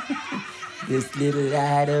 This little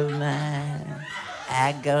light of mine,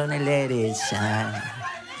 I'm gonna let it shine.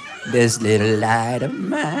 This little light of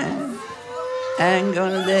mine, I'm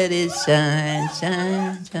gonna let it shine,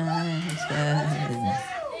 shine, shine, shine.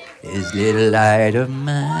 This little light of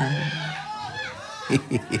mine.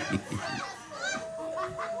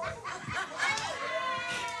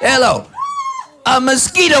 Hello. A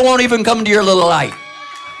mosquito won't even come to your little light.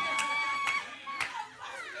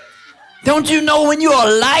 Don't you know when you're a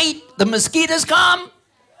light, the mosquitoes come?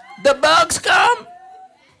 The bugs come.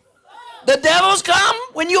 The devils come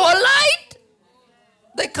when you are light.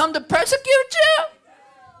 They come to persecute you.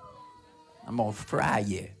 I'm going to fry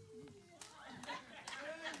you.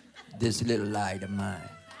 This little light of mine.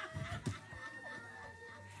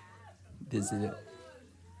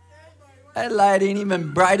 That light ain't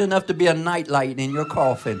even bright enough to be a night light in your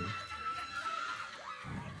coffin.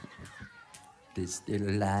 This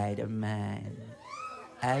little light of mine,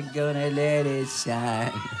 I'm gonna let it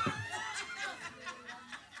shine.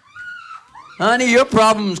 Honey, your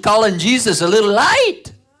problem's calling Jesus a little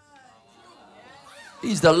light.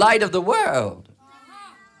 He's the light of the world.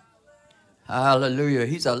 Hallelujah.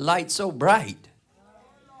 He's a light so bright.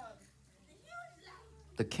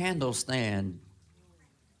 The candle stand,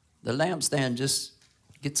 the lampstand just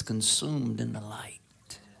gets consumed in the light.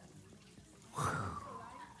 Whew.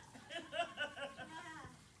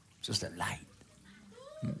 Just a light.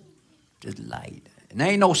 Just light. And there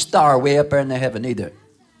ain't no star way up there in the heaven either.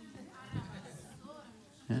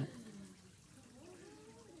 Yeah.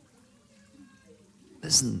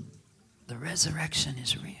 Listen, the resurrection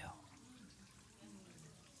is real.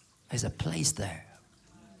 There's a place there.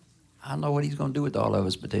 I don't know what he's going to do with all of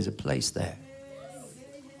us, but there's a place there.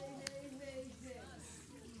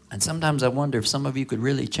 And sometimes I wonder if some of you could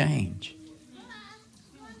really change.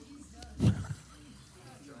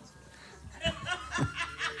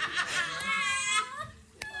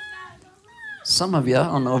 Some of you, I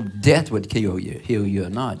don't know if death would heal you or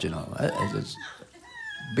not, you know. I just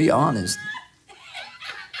be honest.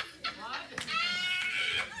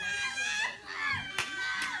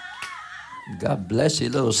 God bless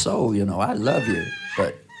your little soul, you know. I love you,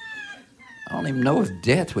 but I don't even know if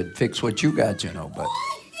death would fix what you got, you know, but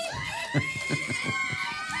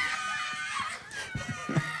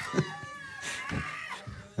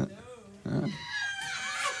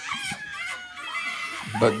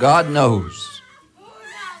but God knows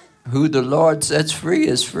who the Lord sets free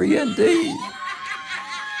is free indeed.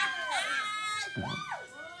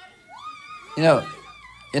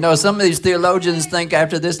 You know, some of these theologians think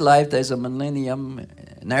after this life there's a millennium,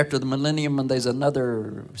 and after the millennium there's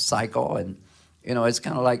another cycle, and you know it's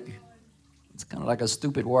kind of like a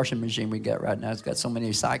stupid washing machine we got right now. It's got so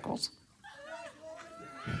many cycles.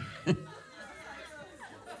 The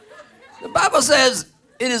Bible says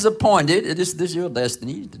it is appointed. This is your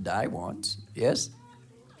destiny to die once. Yes,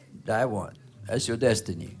 die once. That's your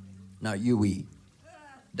destiny. Not you.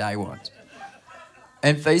 Die once,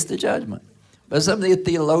 and face the judgment. But some of the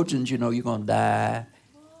theologians, you know, you're going to die,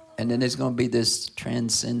 and then there's going to be this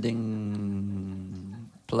transcending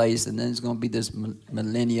place, and then there's going to be this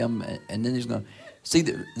millennium, and then there's going to... See,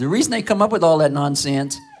 the reason they come up with all that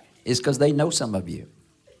nonsense is because they know some of you.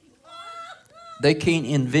 They can't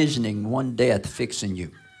envisioning one death fixing you.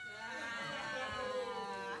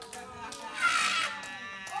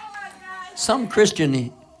 Some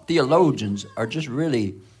Christian theologians are just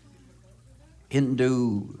really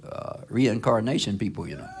Hindu reincarnation people,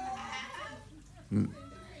 you know.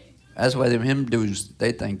 That's why them Hindus,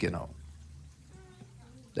 they think, you know,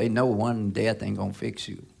 they know one death ain't going to fix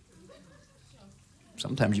you.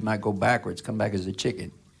 Sometimes you might go backwards, come back as a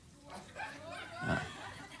chicken.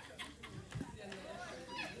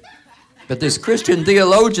 But there's Christian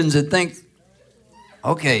theologians that think,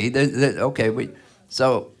 okay,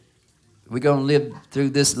 so we're going to live through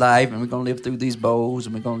this life, and we're going to live through these bowls,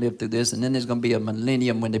 and we're going to live through this, and then there's going to be a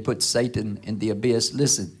millennium when they put Satan in the abyss.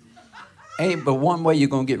 Listen, ain't but one way you're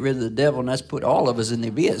going to get rid of the devil, and that's put all of us in the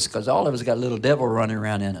abyss, because all of us got a little devil running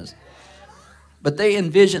around in us. But they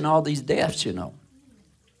envision all these deaths, you know.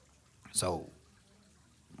 So,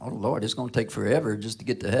 oh Lord, it's going to take forever just to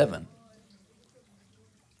get to heaven.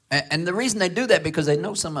 And the reason they do that, because they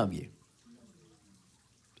know some of you.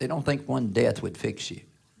 They don't think one death would fix you.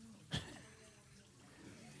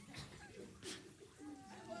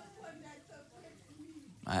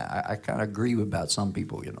 I kind of agree about some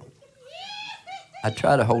people, you know. I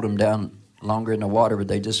try to hold them down longer in the water, but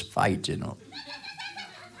they just fight, you know.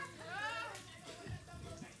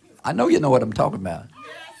 I know you know what I'm talking about.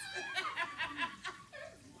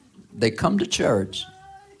 They come to church,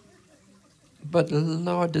 but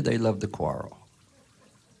Lord, do they love to quarrel.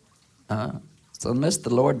 So unless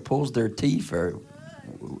the Lord pulls their teeth or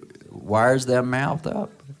wires their mouth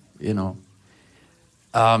up, you know.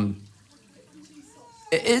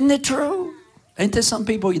 Isn't it true? Ain't there some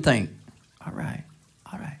people you think, all right.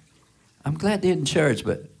 I'm glad they're in church,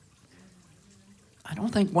 but I don't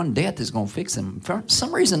think one death is going to fix them. For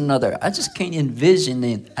some reason or another, I just can't envision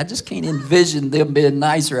it. I just can't envision them being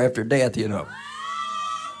nicer after death, you know.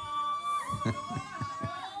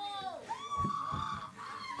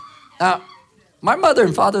 Now, My mother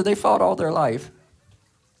and father, they fought all their life.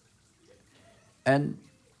 And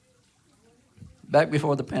back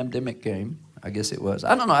before the pandemic came, I guess it was,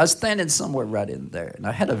 I don't know, I was standing somewhere right in there, and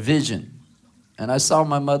I had a vision. And I saw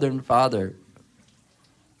my mother and father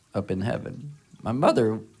up in heaven. My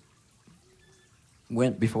mother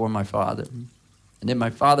went before my father. And then my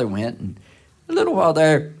father went, and a little while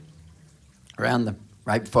there,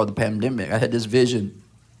 right before the pandemic, I had this vision.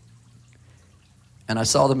 And I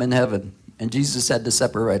saw them in heaven. And Jesus had to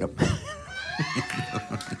separate them.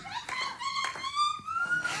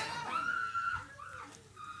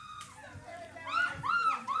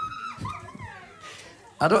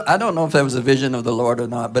 I don't know if that was a vision of the Lord or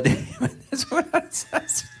not, but anyway, that's what I said.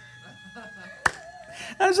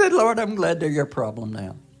 I said, Lord, I'm glad they're your problem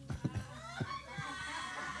now.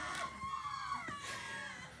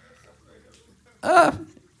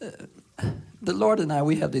 The Lord and I,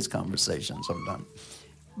 we have these conversations sometimes.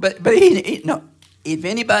 But no, if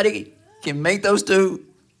anybody can make those two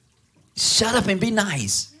shut up and be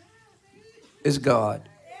nice, it's God.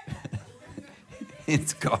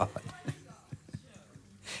 It's God.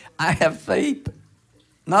 I have faith,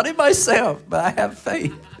 not in myself, but I have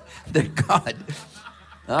faith that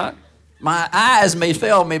God, my eyes may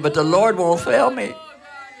fail me, but the Lord won't fail me.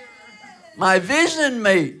 My vision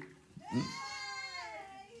may.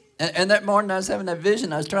 And that morning I was having that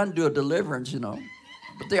vision. I was trying to do a deliverance, But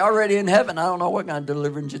they're already in heaven. I don't know what kind of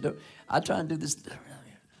deliverance you do. I try and do this.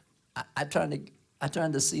 I trying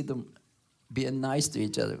to see them being nice to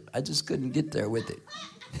each other. I just couldn't get there with it.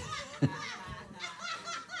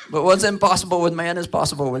 But what's impossible with man is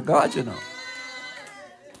possible with God,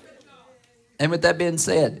 And with that being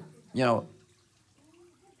said,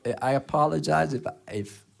 I apologize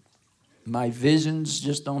if my visions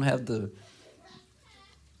just don't have the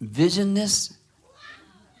visionness.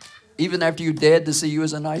 Even after you're dead, to see you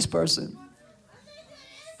as a nice person.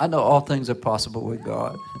 I know all things are possible with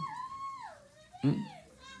God.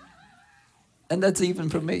 And that's even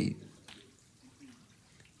for me.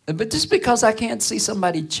 But just because I can't see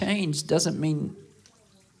somebody change doesn't mean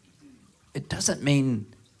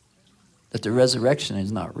that the resurrection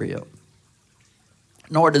is not real.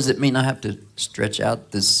 Nor does it mean I have to stretch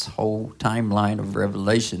out this whole timeline of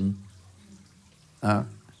Revelation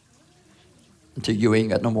until you ain't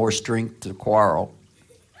got no more strength to quarrel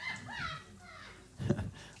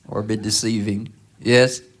or be deceiving.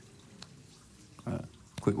 Yes?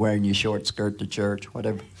 Quit wearing your short skirt to church,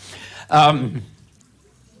 whatever.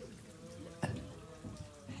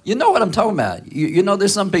 You know what I'm talking about. You know,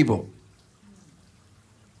 there's some people.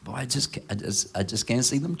 Boy, I just can't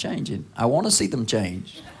see them changing. I want to see them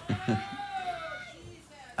change.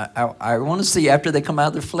 I want to see after they come out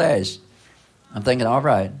of their flesh. I'm thinking, all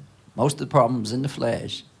right, most of the problem's in the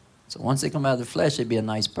flesh. So once they come out of the flesh, they'd be a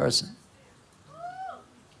nice person.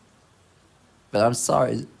 But I'm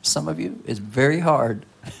sorry, some of you, it's very hard.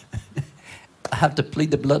 I have to plead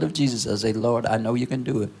the blood of Jesus. I say, Lord, I know you can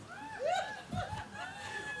do it.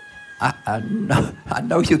 I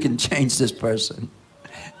know you can change this person.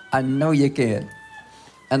 I know you can.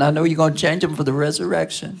 And I know you're going to change them for the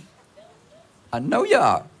resurrection. I know you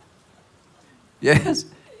are. Yes?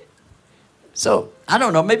 So, I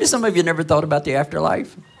don't know. Maybe some of you never thought about the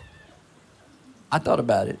afterlife. I thought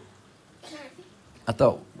about it. I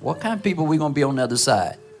thought, what kind of people are we going to be on the other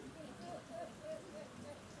side?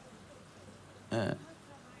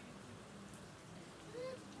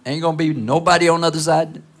 Ain't going to be nobody on the other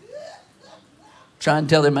side trying to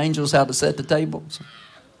tell them angels how to set the tables.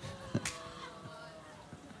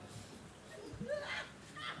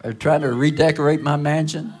 Or trying to redecorate my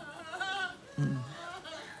mansion.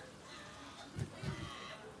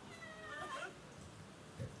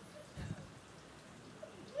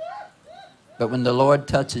 But when the Lord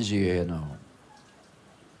touches you, you know,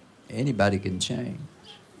 anybody can change.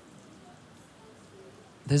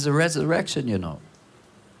 There's a resurrection, you know.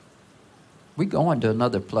 We going to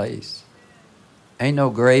another place. Ain't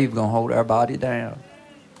no grave gonna hold our body down.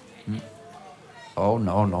 Oh,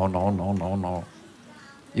 no, no, no, no, no, no.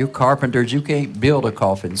 You carpenters, you can't build a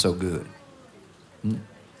coffin so good.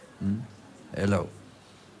 Hello.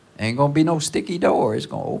 Ain't gonna be no sticky door. It's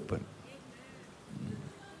gonna open.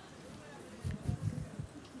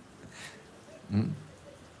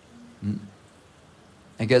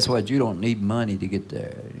 And guess what? You don't need money to get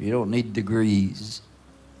there. You don't need degrees.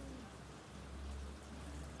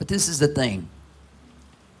 But this is the thing.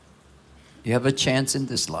 You have a chance in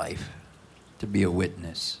this life to be a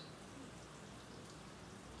witness.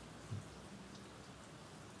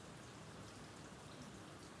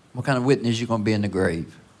 What kind of witness you going to be in the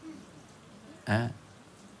grave? Huh?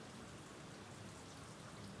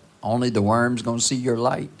 Only the worm's going to see your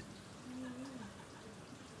light.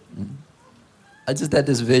 I just had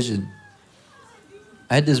this vision.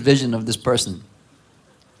 I had this vision of this person.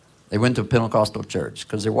 They went to a Pentecostal church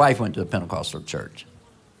because their wife went to a Pentecostal church.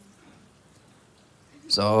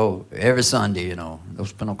 So every Sunday,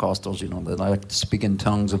 those Pentecostals, they like to speak in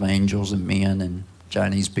tongues of angels and men and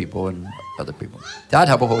Chinese people and other people.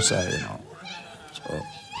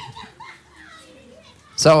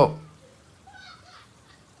 So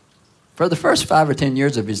for the first 5 or 10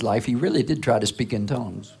 years of his life, he really did try to speak in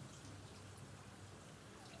tongues.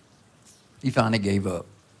 He finally gave up.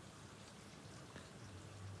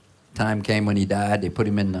 Time came when he died, they put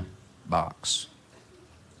him in the box.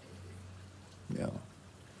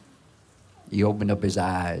 He opened up his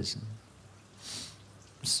eyes.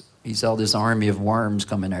 He saw this army of worms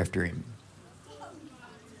coming after him.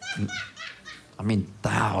 I mean,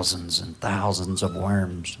 thousands and thousands of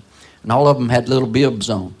worms. And all of them had little bibs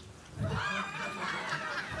on.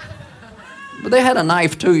 But they had a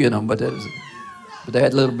knife too, but they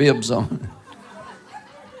had little bibs on.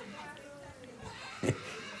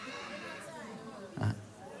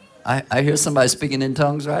 I hear somebody speaking in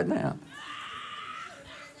tongues right now.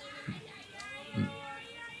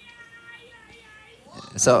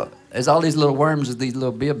 So there's all these little worms with these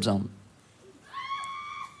little bibs on them.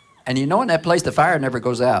 And in that place, the fire never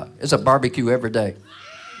goes out. It's a barbecue every day.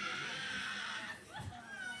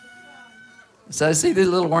 So I see these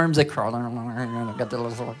little worms, they crawl. Got the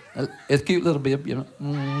little, it's a cute little bib,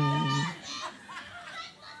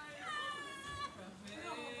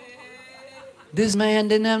 This man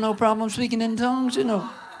didn't have no problem speaking in tongues,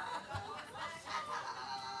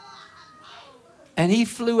 And he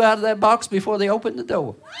flew out of that box before they opened the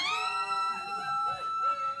door.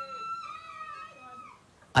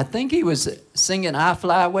 I think he was singing I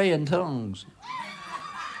Fly Away in tongues.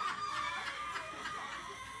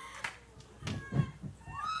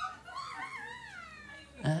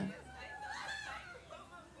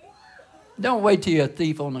 Don't wait till you're a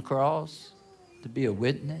thief on the cross to be a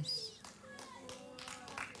witness.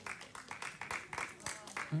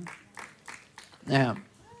 Now,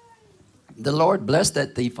 the Lord blessed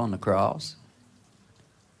that thief on the cross.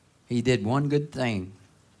 He did one good thing.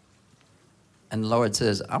 And the Lord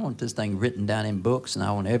says, I want this thing written down in books, and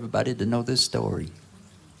I want everybody to know this story.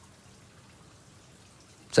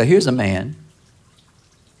 So here's a man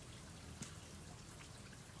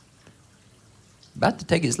about to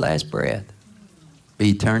take his last breath, but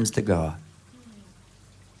he turns to God.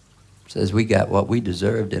 Says, we got what we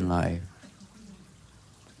deserved in life.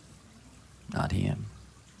 Not him.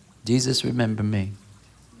 Jesus, remember me.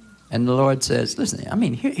 And the Lord says,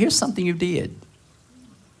 listen, here's something you did.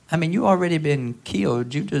 You already been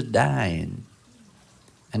killed. You just dying.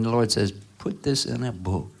 And the Lord says, put this in a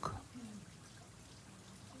book.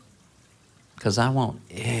 Because I want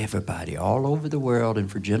everybody all over the world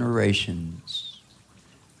and for generations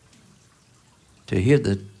to hear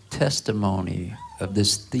the testimony of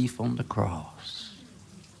this thief on the cross.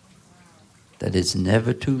 That it's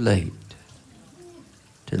never too late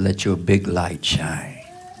to let your big light shine.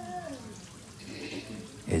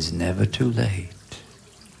 It's never too late.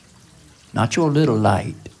 Not your little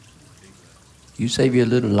light. You save your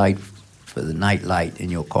little light for the night light in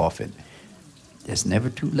your coffin. It's never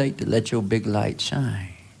too late to let your big light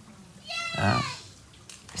shine.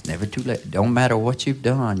 It's never too late. Don't matter what you've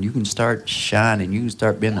done. You can start shining. You can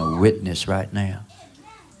start being a witness right now.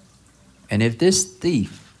 And if this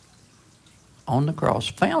thief on the cross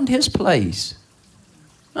found his place,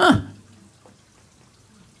 that's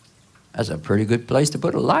a pretty good place to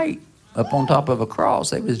put a light up on top of a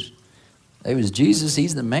cross. It was Jesus,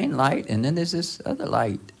 he's the main light, and then there's this other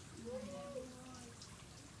light.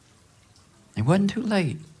 It wasn't too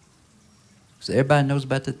late. So everybody knows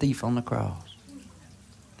about the thief on the cross.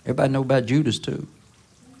 Everybody knows about Judas too.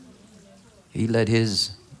 He let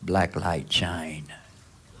his black light shine.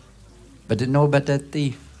 But didn't know about that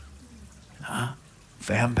thief.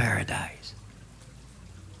 Found paradise.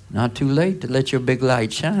 Not too late to let your big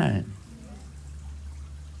light shine.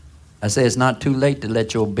 I say it's not too late to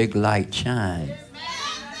let your big light shine.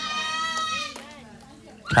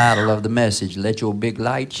 Title of the message, let your big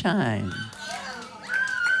light shine.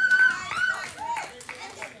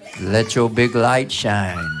 Let your big light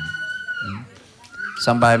shine.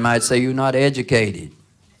 Somebody might say you're not educated.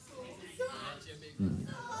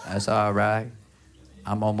 That's all right.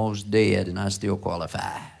 I'm almost dead and I still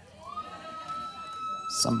qualify.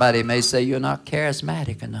 Somebody may say you're not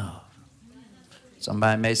charismatic enough.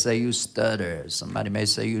 Somebody may say you stutter. Somebody may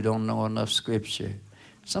say you don't know enough scripture.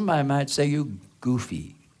 Somebody might say you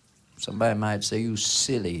goofy. Somebody might say you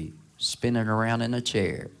silly, spinning around in a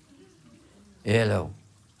chair. Hello.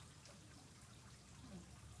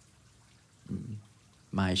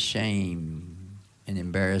 My shame and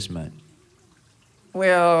embarrassment.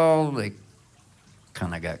 Well, they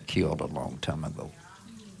kind of got killed a long time ago.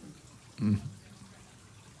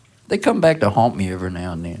 They come back to haunt me every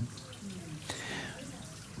now and then.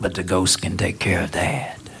 But the ghost can take care of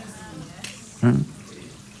that.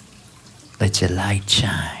 Let your light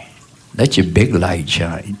shine. Let your big light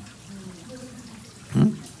shine.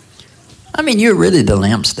 I mean, you're really the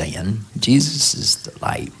lampstand. Jesus is the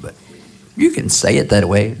light, but you can say it that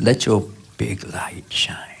way. Let your big light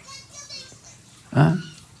shine. Huh?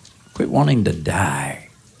 Quit wanting to die.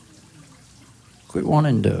 Quit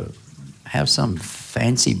wanting to have some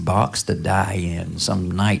fancy box to die in, some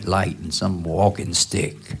night light and some walking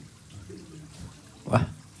stick. Well,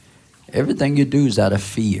 everything you do is out of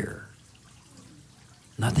fear.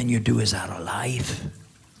 Nothing you do is out of life.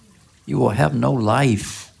 You will have no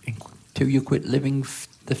life until you quit living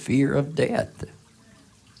the fear of death.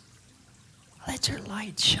 Let your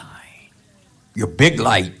light shine. Your big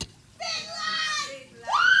light.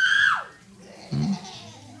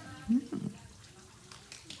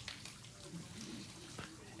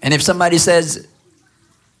 And if somebody says,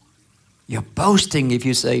 you're boasting if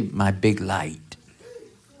you say, my big light.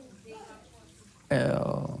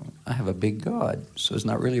 Well, I have a big God, so it's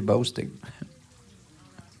not really boasting.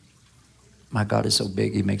 My God is so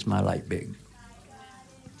big, he makes my light big.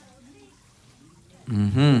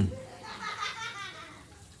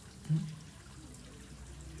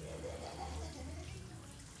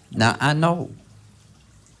 Now, I know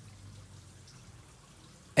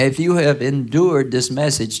if you have endured this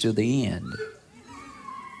message to the end,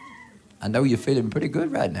 I know you're feeling pretty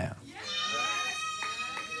good right now.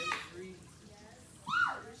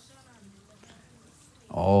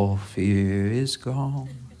 All fear is gone.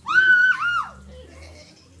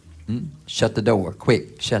 Shut the door,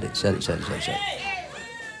 quick. Shut it.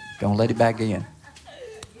 Don't let it back in.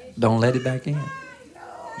 Don't let it back in.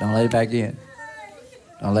 Don't let it back in.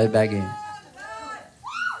 Don't let it back in.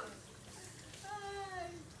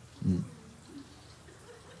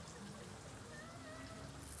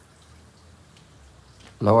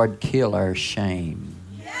 Lord, kill our shame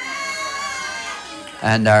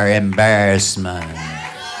and our embarrassment.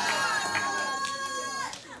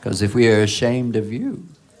 Because if we are ashamed of you,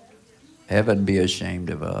 heaven be ashamed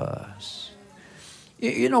of us.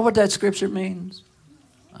 You know what that scripture means?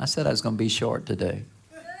 I said I was going to be short today.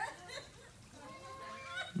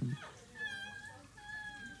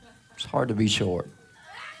 It's hard to be short.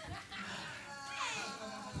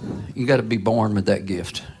 You got to be born with that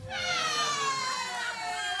gift.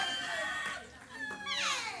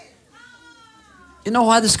 You know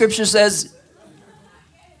why the scripture says,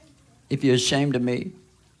 if you're ashamed of me,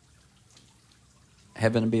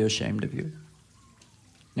 heaven will be ashamed of you? You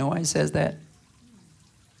know why he says that?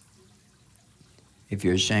 If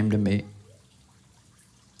you're ashamed of me,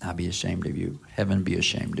 I'll be ashamed of you. Heaven will be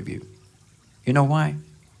ashamed of you. You know why?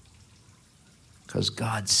 Because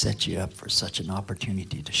God set you up for such an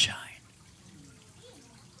opportunity to shine.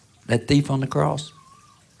 That thief on the cross,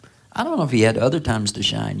 I don't know if he had other times to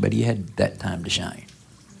shine, but he had that time to shine.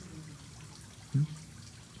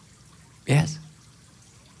 Yes.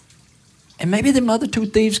 And maybe them other two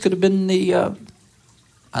thieves could have been the,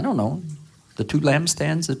 I don't know, the two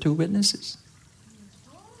lampstands, the two witnesses.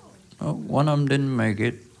 Oh, one of them didn't make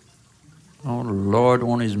it. Oh, the Lord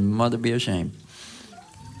won't his mother be ashamed.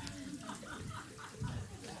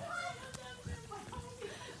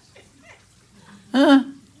 Huh?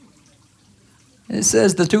 It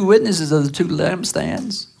says the two witnesses are the two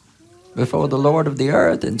lampstands before the Lord of the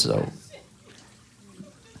earth, and so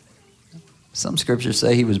some scriptures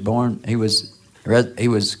say he was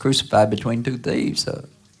crucified between two thieves. So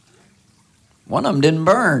one of them didn't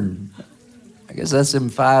burn. I guess that's them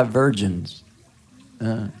 5 virgins.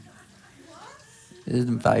 There's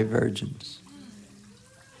them 5 virgins.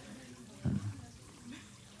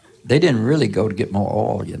 They didn't really go to get more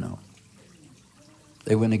oil, you know.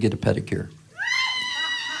 They went to get a pedicure.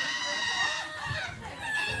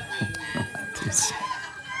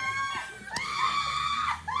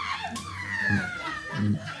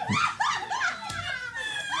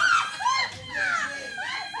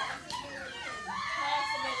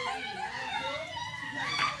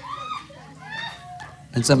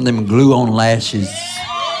 And some of them glue on lashes.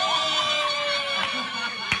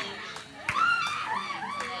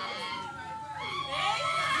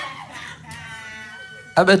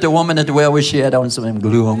 I bet the woman at the well wish she had on some of them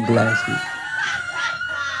glue on glasses.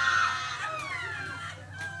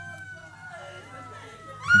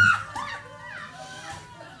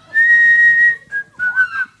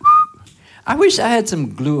 I wish I had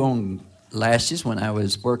some glue-on lashes when I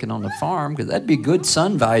was working on the farm, because that'd be good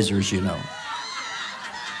sun visors, you know.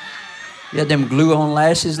 You had them glue-on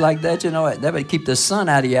lashes like that, you know, that would keep the sun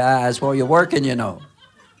out of your eyes while you're working, you know.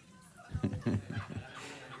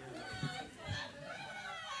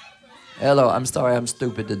 Hello, I'm sorry I'm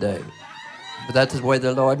stupid today. But that's the way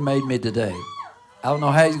the Lord made me today. I don't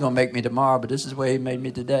know how He's going to make me tomorrow, but this is the way He made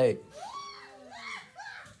me today.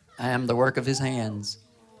 I am the work of His hands.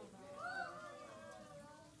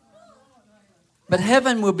 But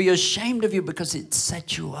heaven will be ashamed of you because it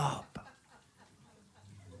set you up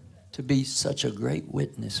to be such a great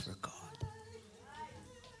witness for God.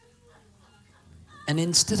 And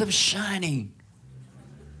instead of shining,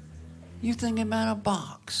 you're thinking about a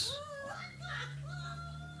box.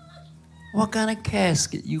 What kind of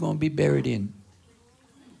casket you going to be buried in?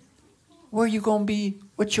 Where you going to be?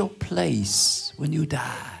 What's your place when you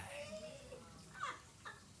die?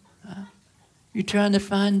 Huh? You're trying to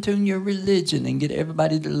fine-tune your religion and get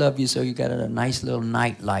everybody to love you, so you got a nice little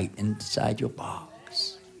night light inside your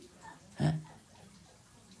box. Huh?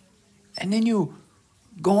 And then you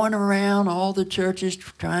going around all the churches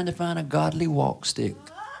trying to find a godly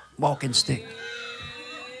walking stick.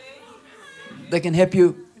 They can help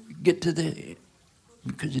you get to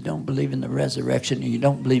because you don't believe in the resurrection and you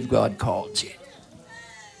don't believe God called you.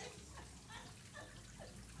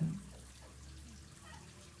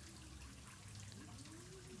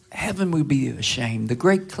 Heaven would be ashamed. The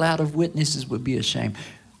great cloud of witnesses would be ashamed.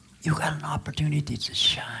 You got an opportunity to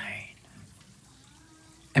shine.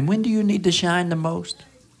 And when do you need to shine the most?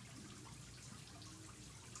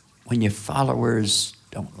 When your followers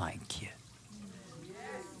don't like you.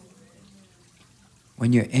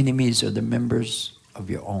 When your enemies are the members of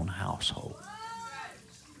your own household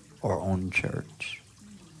or own church.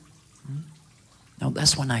 No,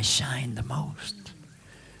 that's when I shine the most.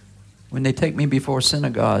 When they take me before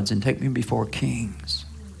synagogues and take me before kings.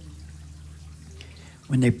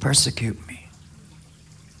 When they persecute me.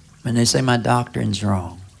 When they say my doctrine's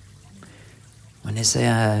wrong. When they say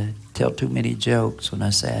I tell too many jokes. When I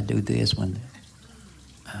say I do this. No,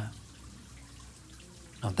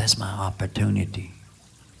 that's my opportunity.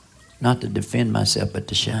 Not to defend myself, but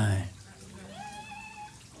to shine.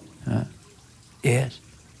 Yes.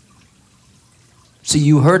 See,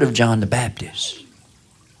 you heard of John the Baptist.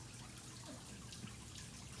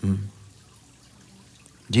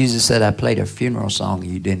 Jesus said, I played a funeral song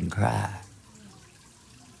and you didn't cry.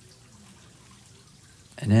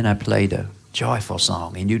 And then I played a joyful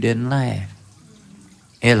song and you didn't laugh.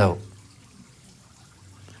 Hello.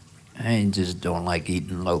 I just don't like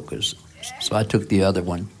eating locusts. So I took the other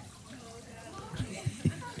one.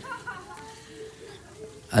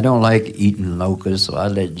 I don't like eating locusts, so I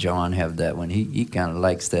let John have that one. He kind of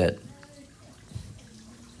likes that.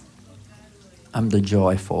 I'm the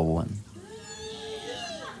joyful one.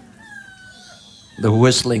 The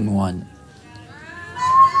whistling one.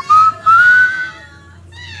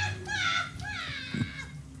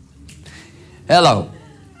 Hello.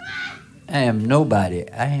 I am nobody.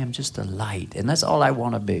 I am just a light. And that's all I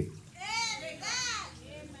want to be.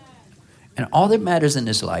 And all that matters in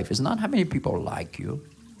this life is not how many people like you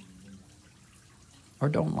or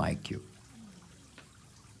don't like you.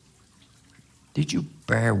 Did you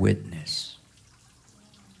bear witness?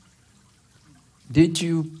 Did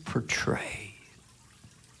you portray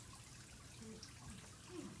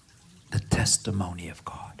the testimony of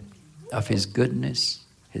God, of His goodness,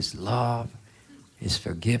 His love, His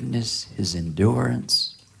forgiveness, His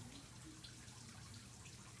endurance,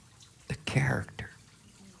 the character?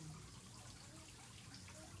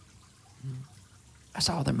 That's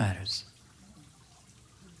all that matters.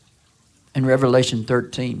 In Revelation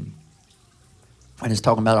 13, when it's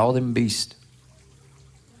talking about all them beasts,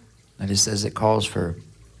 and it says it calls for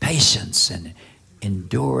patience and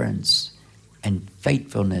endurance and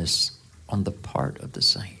faithfulness on the part of the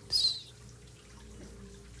saints.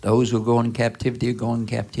 Those who go in captivity are going in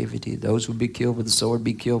captivity. Those who be killed with the sword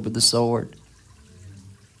be killed with the sword.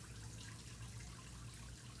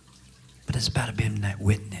 But it's about being that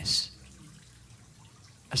witness.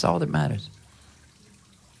 That's all that matters.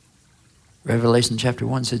 Revelation chapter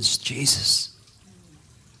 1 says Jesus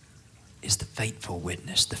is the faithful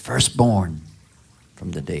witness, the firstborn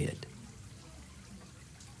from the dead.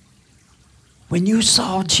 When you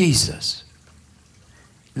saw Jesus,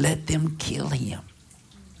 let them kill him.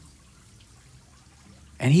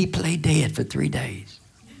 And he played dead for 3 days.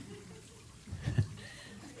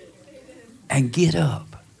 And get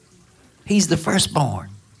up. He's the firstborn.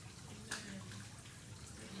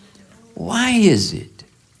 Why is it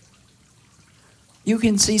you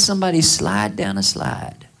can see somebody slide down a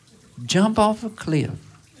slide, jump off a cliff.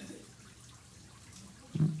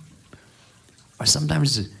 Or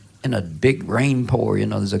sometimes in a big rain pour,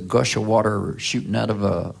 there's a gush of water shooting out of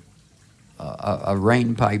a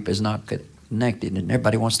rain pipe is not connected, and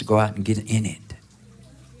everybody wants to go out and get in it.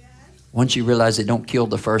 Once you realize they don't kill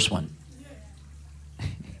the first one.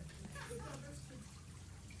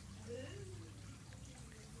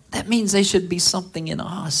 That means there should be something in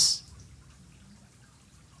us.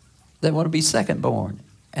 They want to be second born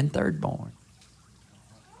and third born.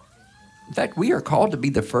 In fact, we are called to be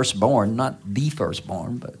the firstborn, not the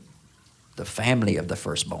firstborn, but the family of the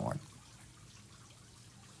firstborn.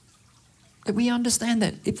 Do we understand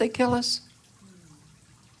that if they kill us,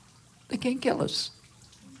 they can't kill us?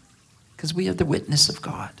 Because we have the witness of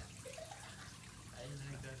God.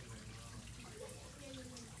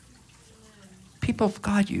 People of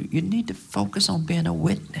God, you need to focus on being a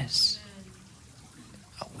witness.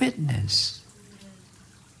 A witness.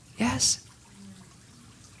 Yes.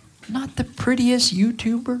 Not the prettiest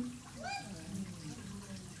YouTuber.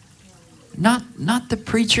 Not the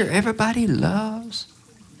preacher everybody loves.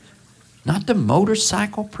 Not the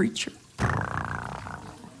motorcycle preacher.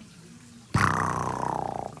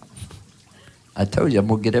 I told you I'm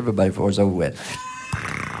going to get everybody before it's over with.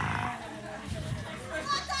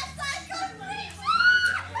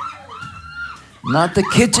 Not the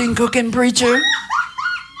kitchen cooking preacher.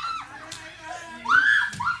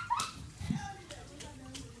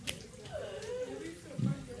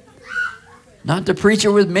 Not the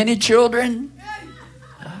preacher with many children.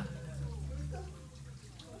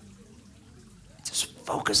 Just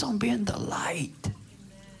focus on being the light.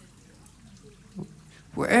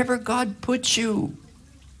 Wherever God puts you,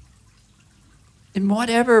 in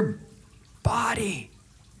whatever body,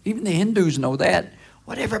 even the Hindus know that,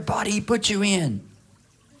 whatever body He puts you in,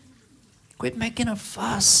 quit making a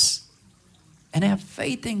fuss and have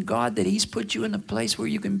faith in God that He's put you in a place where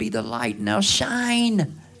you can be the light. Now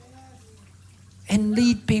shine and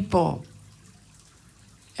lead people.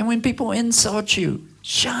 And when people insult you,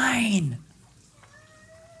 shine.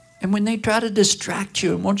 And when they try to distract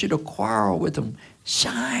you and want you to quarrel with them,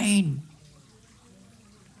 shine.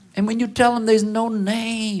 And when you tell them there's no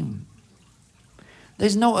name,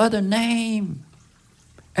 there's no other name,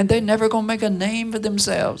 and they're never going to make a name for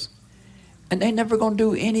themselves, and they're never going to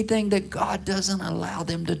do anything that God doesn't allow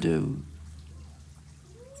them to do.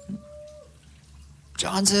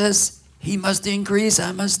 John says, He must increase,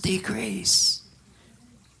 I must decrease.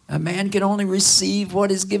 A man can only receive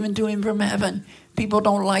what is given to him from heaven. People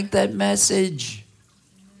don't like that message.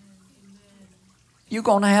 You're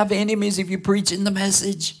going to have enemies if you preach in the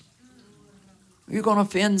message. You're going to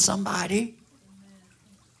offend somebody.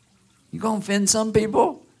 You're going to offend some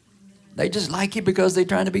people. They just like you because they're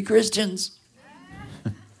trying to be Christians.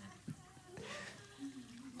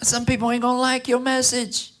 Some people ain't going to like your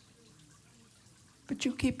message. But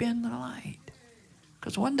you keep in the light.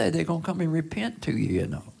 Because one day they're going to come and repent to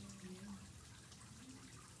you,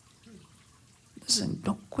 Listen,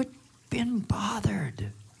 don't quit being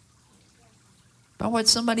bothered by what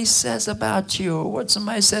somebody says about you, or what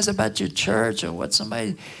somebody says about your church, or what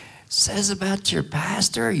somebody says about your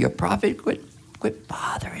pastor or your prophet. Quit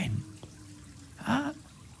bothering. Huh?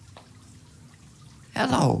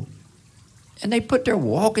 Hello. And they put their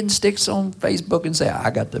walking sticks on Facebook and say, I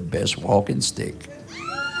got the best walking stick.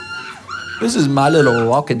 This is my little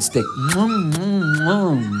walking stick.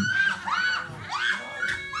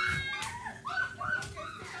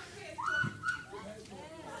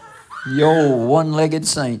 Yo, one-legged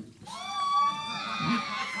saint.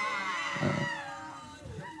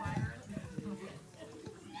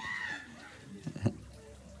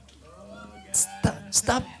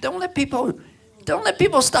 Stop. Don't let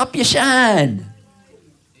people stop your shine.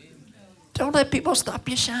 Don't let people stop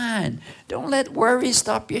your shine. Don't let worry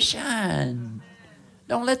stop your shine.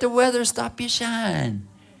 Don't let the weather stop your shine.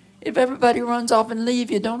 If everybody runs off and leave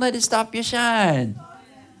you, don't let it stop your shine.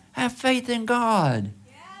 Have faith in God.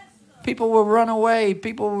 People will run away.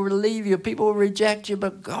 People will leave you. People will reject you,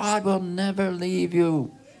 but God will never leave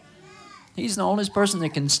you. He's the only person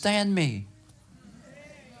that can stand me.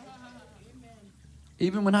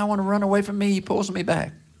 Even when I want to run away from me, He pulls me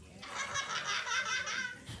back.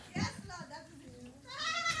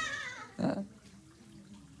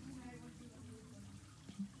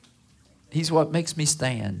 He's what makes me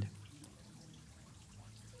stand.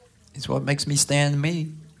 He's what makes me stand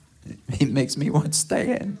me. He makes me want to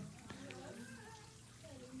stand.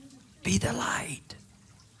 Be the light.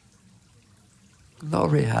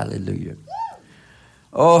 Glory, hallelujah.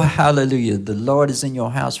 Oh, hallelujah. The Lord is in your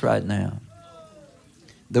house right now.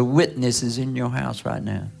 The witness is in your house right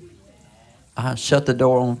now. Shut the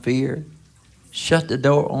door on fear. Shut the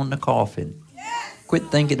door on the coffin. Quit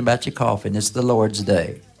thinking about your coffin. It's the Lord's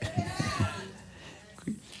day.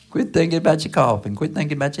 Quit thinking about your coffin. Quit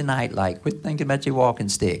thinking about your nightlight. Quit thinking about your walking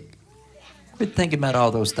stick. Quit thinking about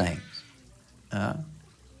all those things.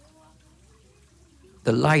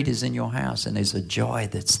 The light is in your house, and there's a joy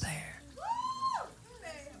that's there.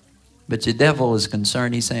 But your devil is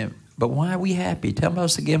concerned. He's saying, but why are we happy? Tell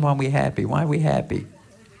us again why we're happy. Why are we happy?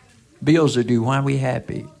 Bills are due. Why are we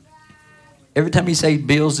happy? Every time he says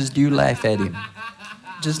bills is due, laugh at him.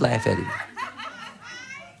 Just laugh at him.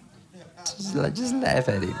 Just laugh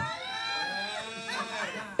at him.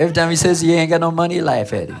 Every time he says he ain't got no money,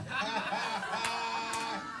 laugh at him.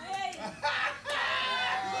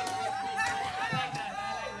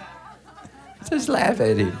 Just laugh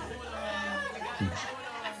at him.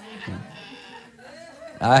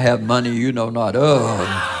 I have money, you know not.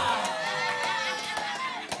 Oh.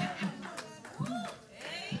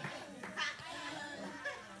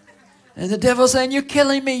 And the devil's saying, you're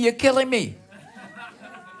killing me, you're killing me.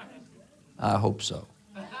 I hope so.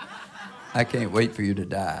 I can't wait for you to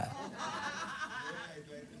die.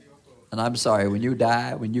 And I'm sorry, when you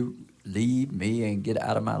die, when you leave me and get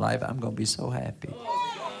out of my life, I'm going to be so happy.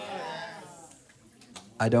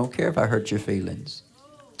 I don't care if I hurt your feelings.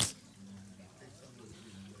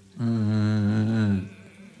 Mm-hmm.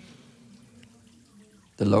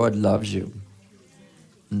 The Lord loves you.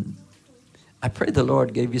 I pray the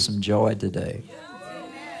Lord gave you some joy today.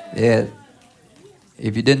 Yeah.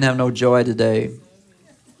 If you didn't have no joy today,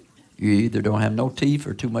 you either don't have no teeth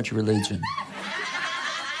or too much religion.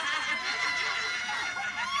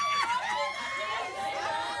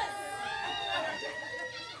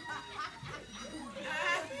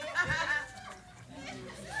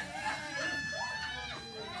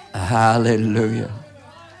 Hallelujah.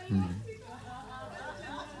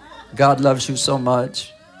 God loves you so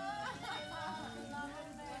much.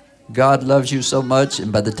 God loves you so much,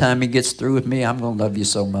 and by the time he gets through with me, I'm going to love you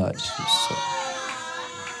so much.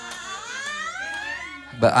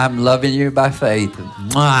 But I'm loving you by faith.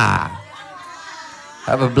 Mwah!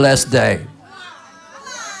 Have a blessed day.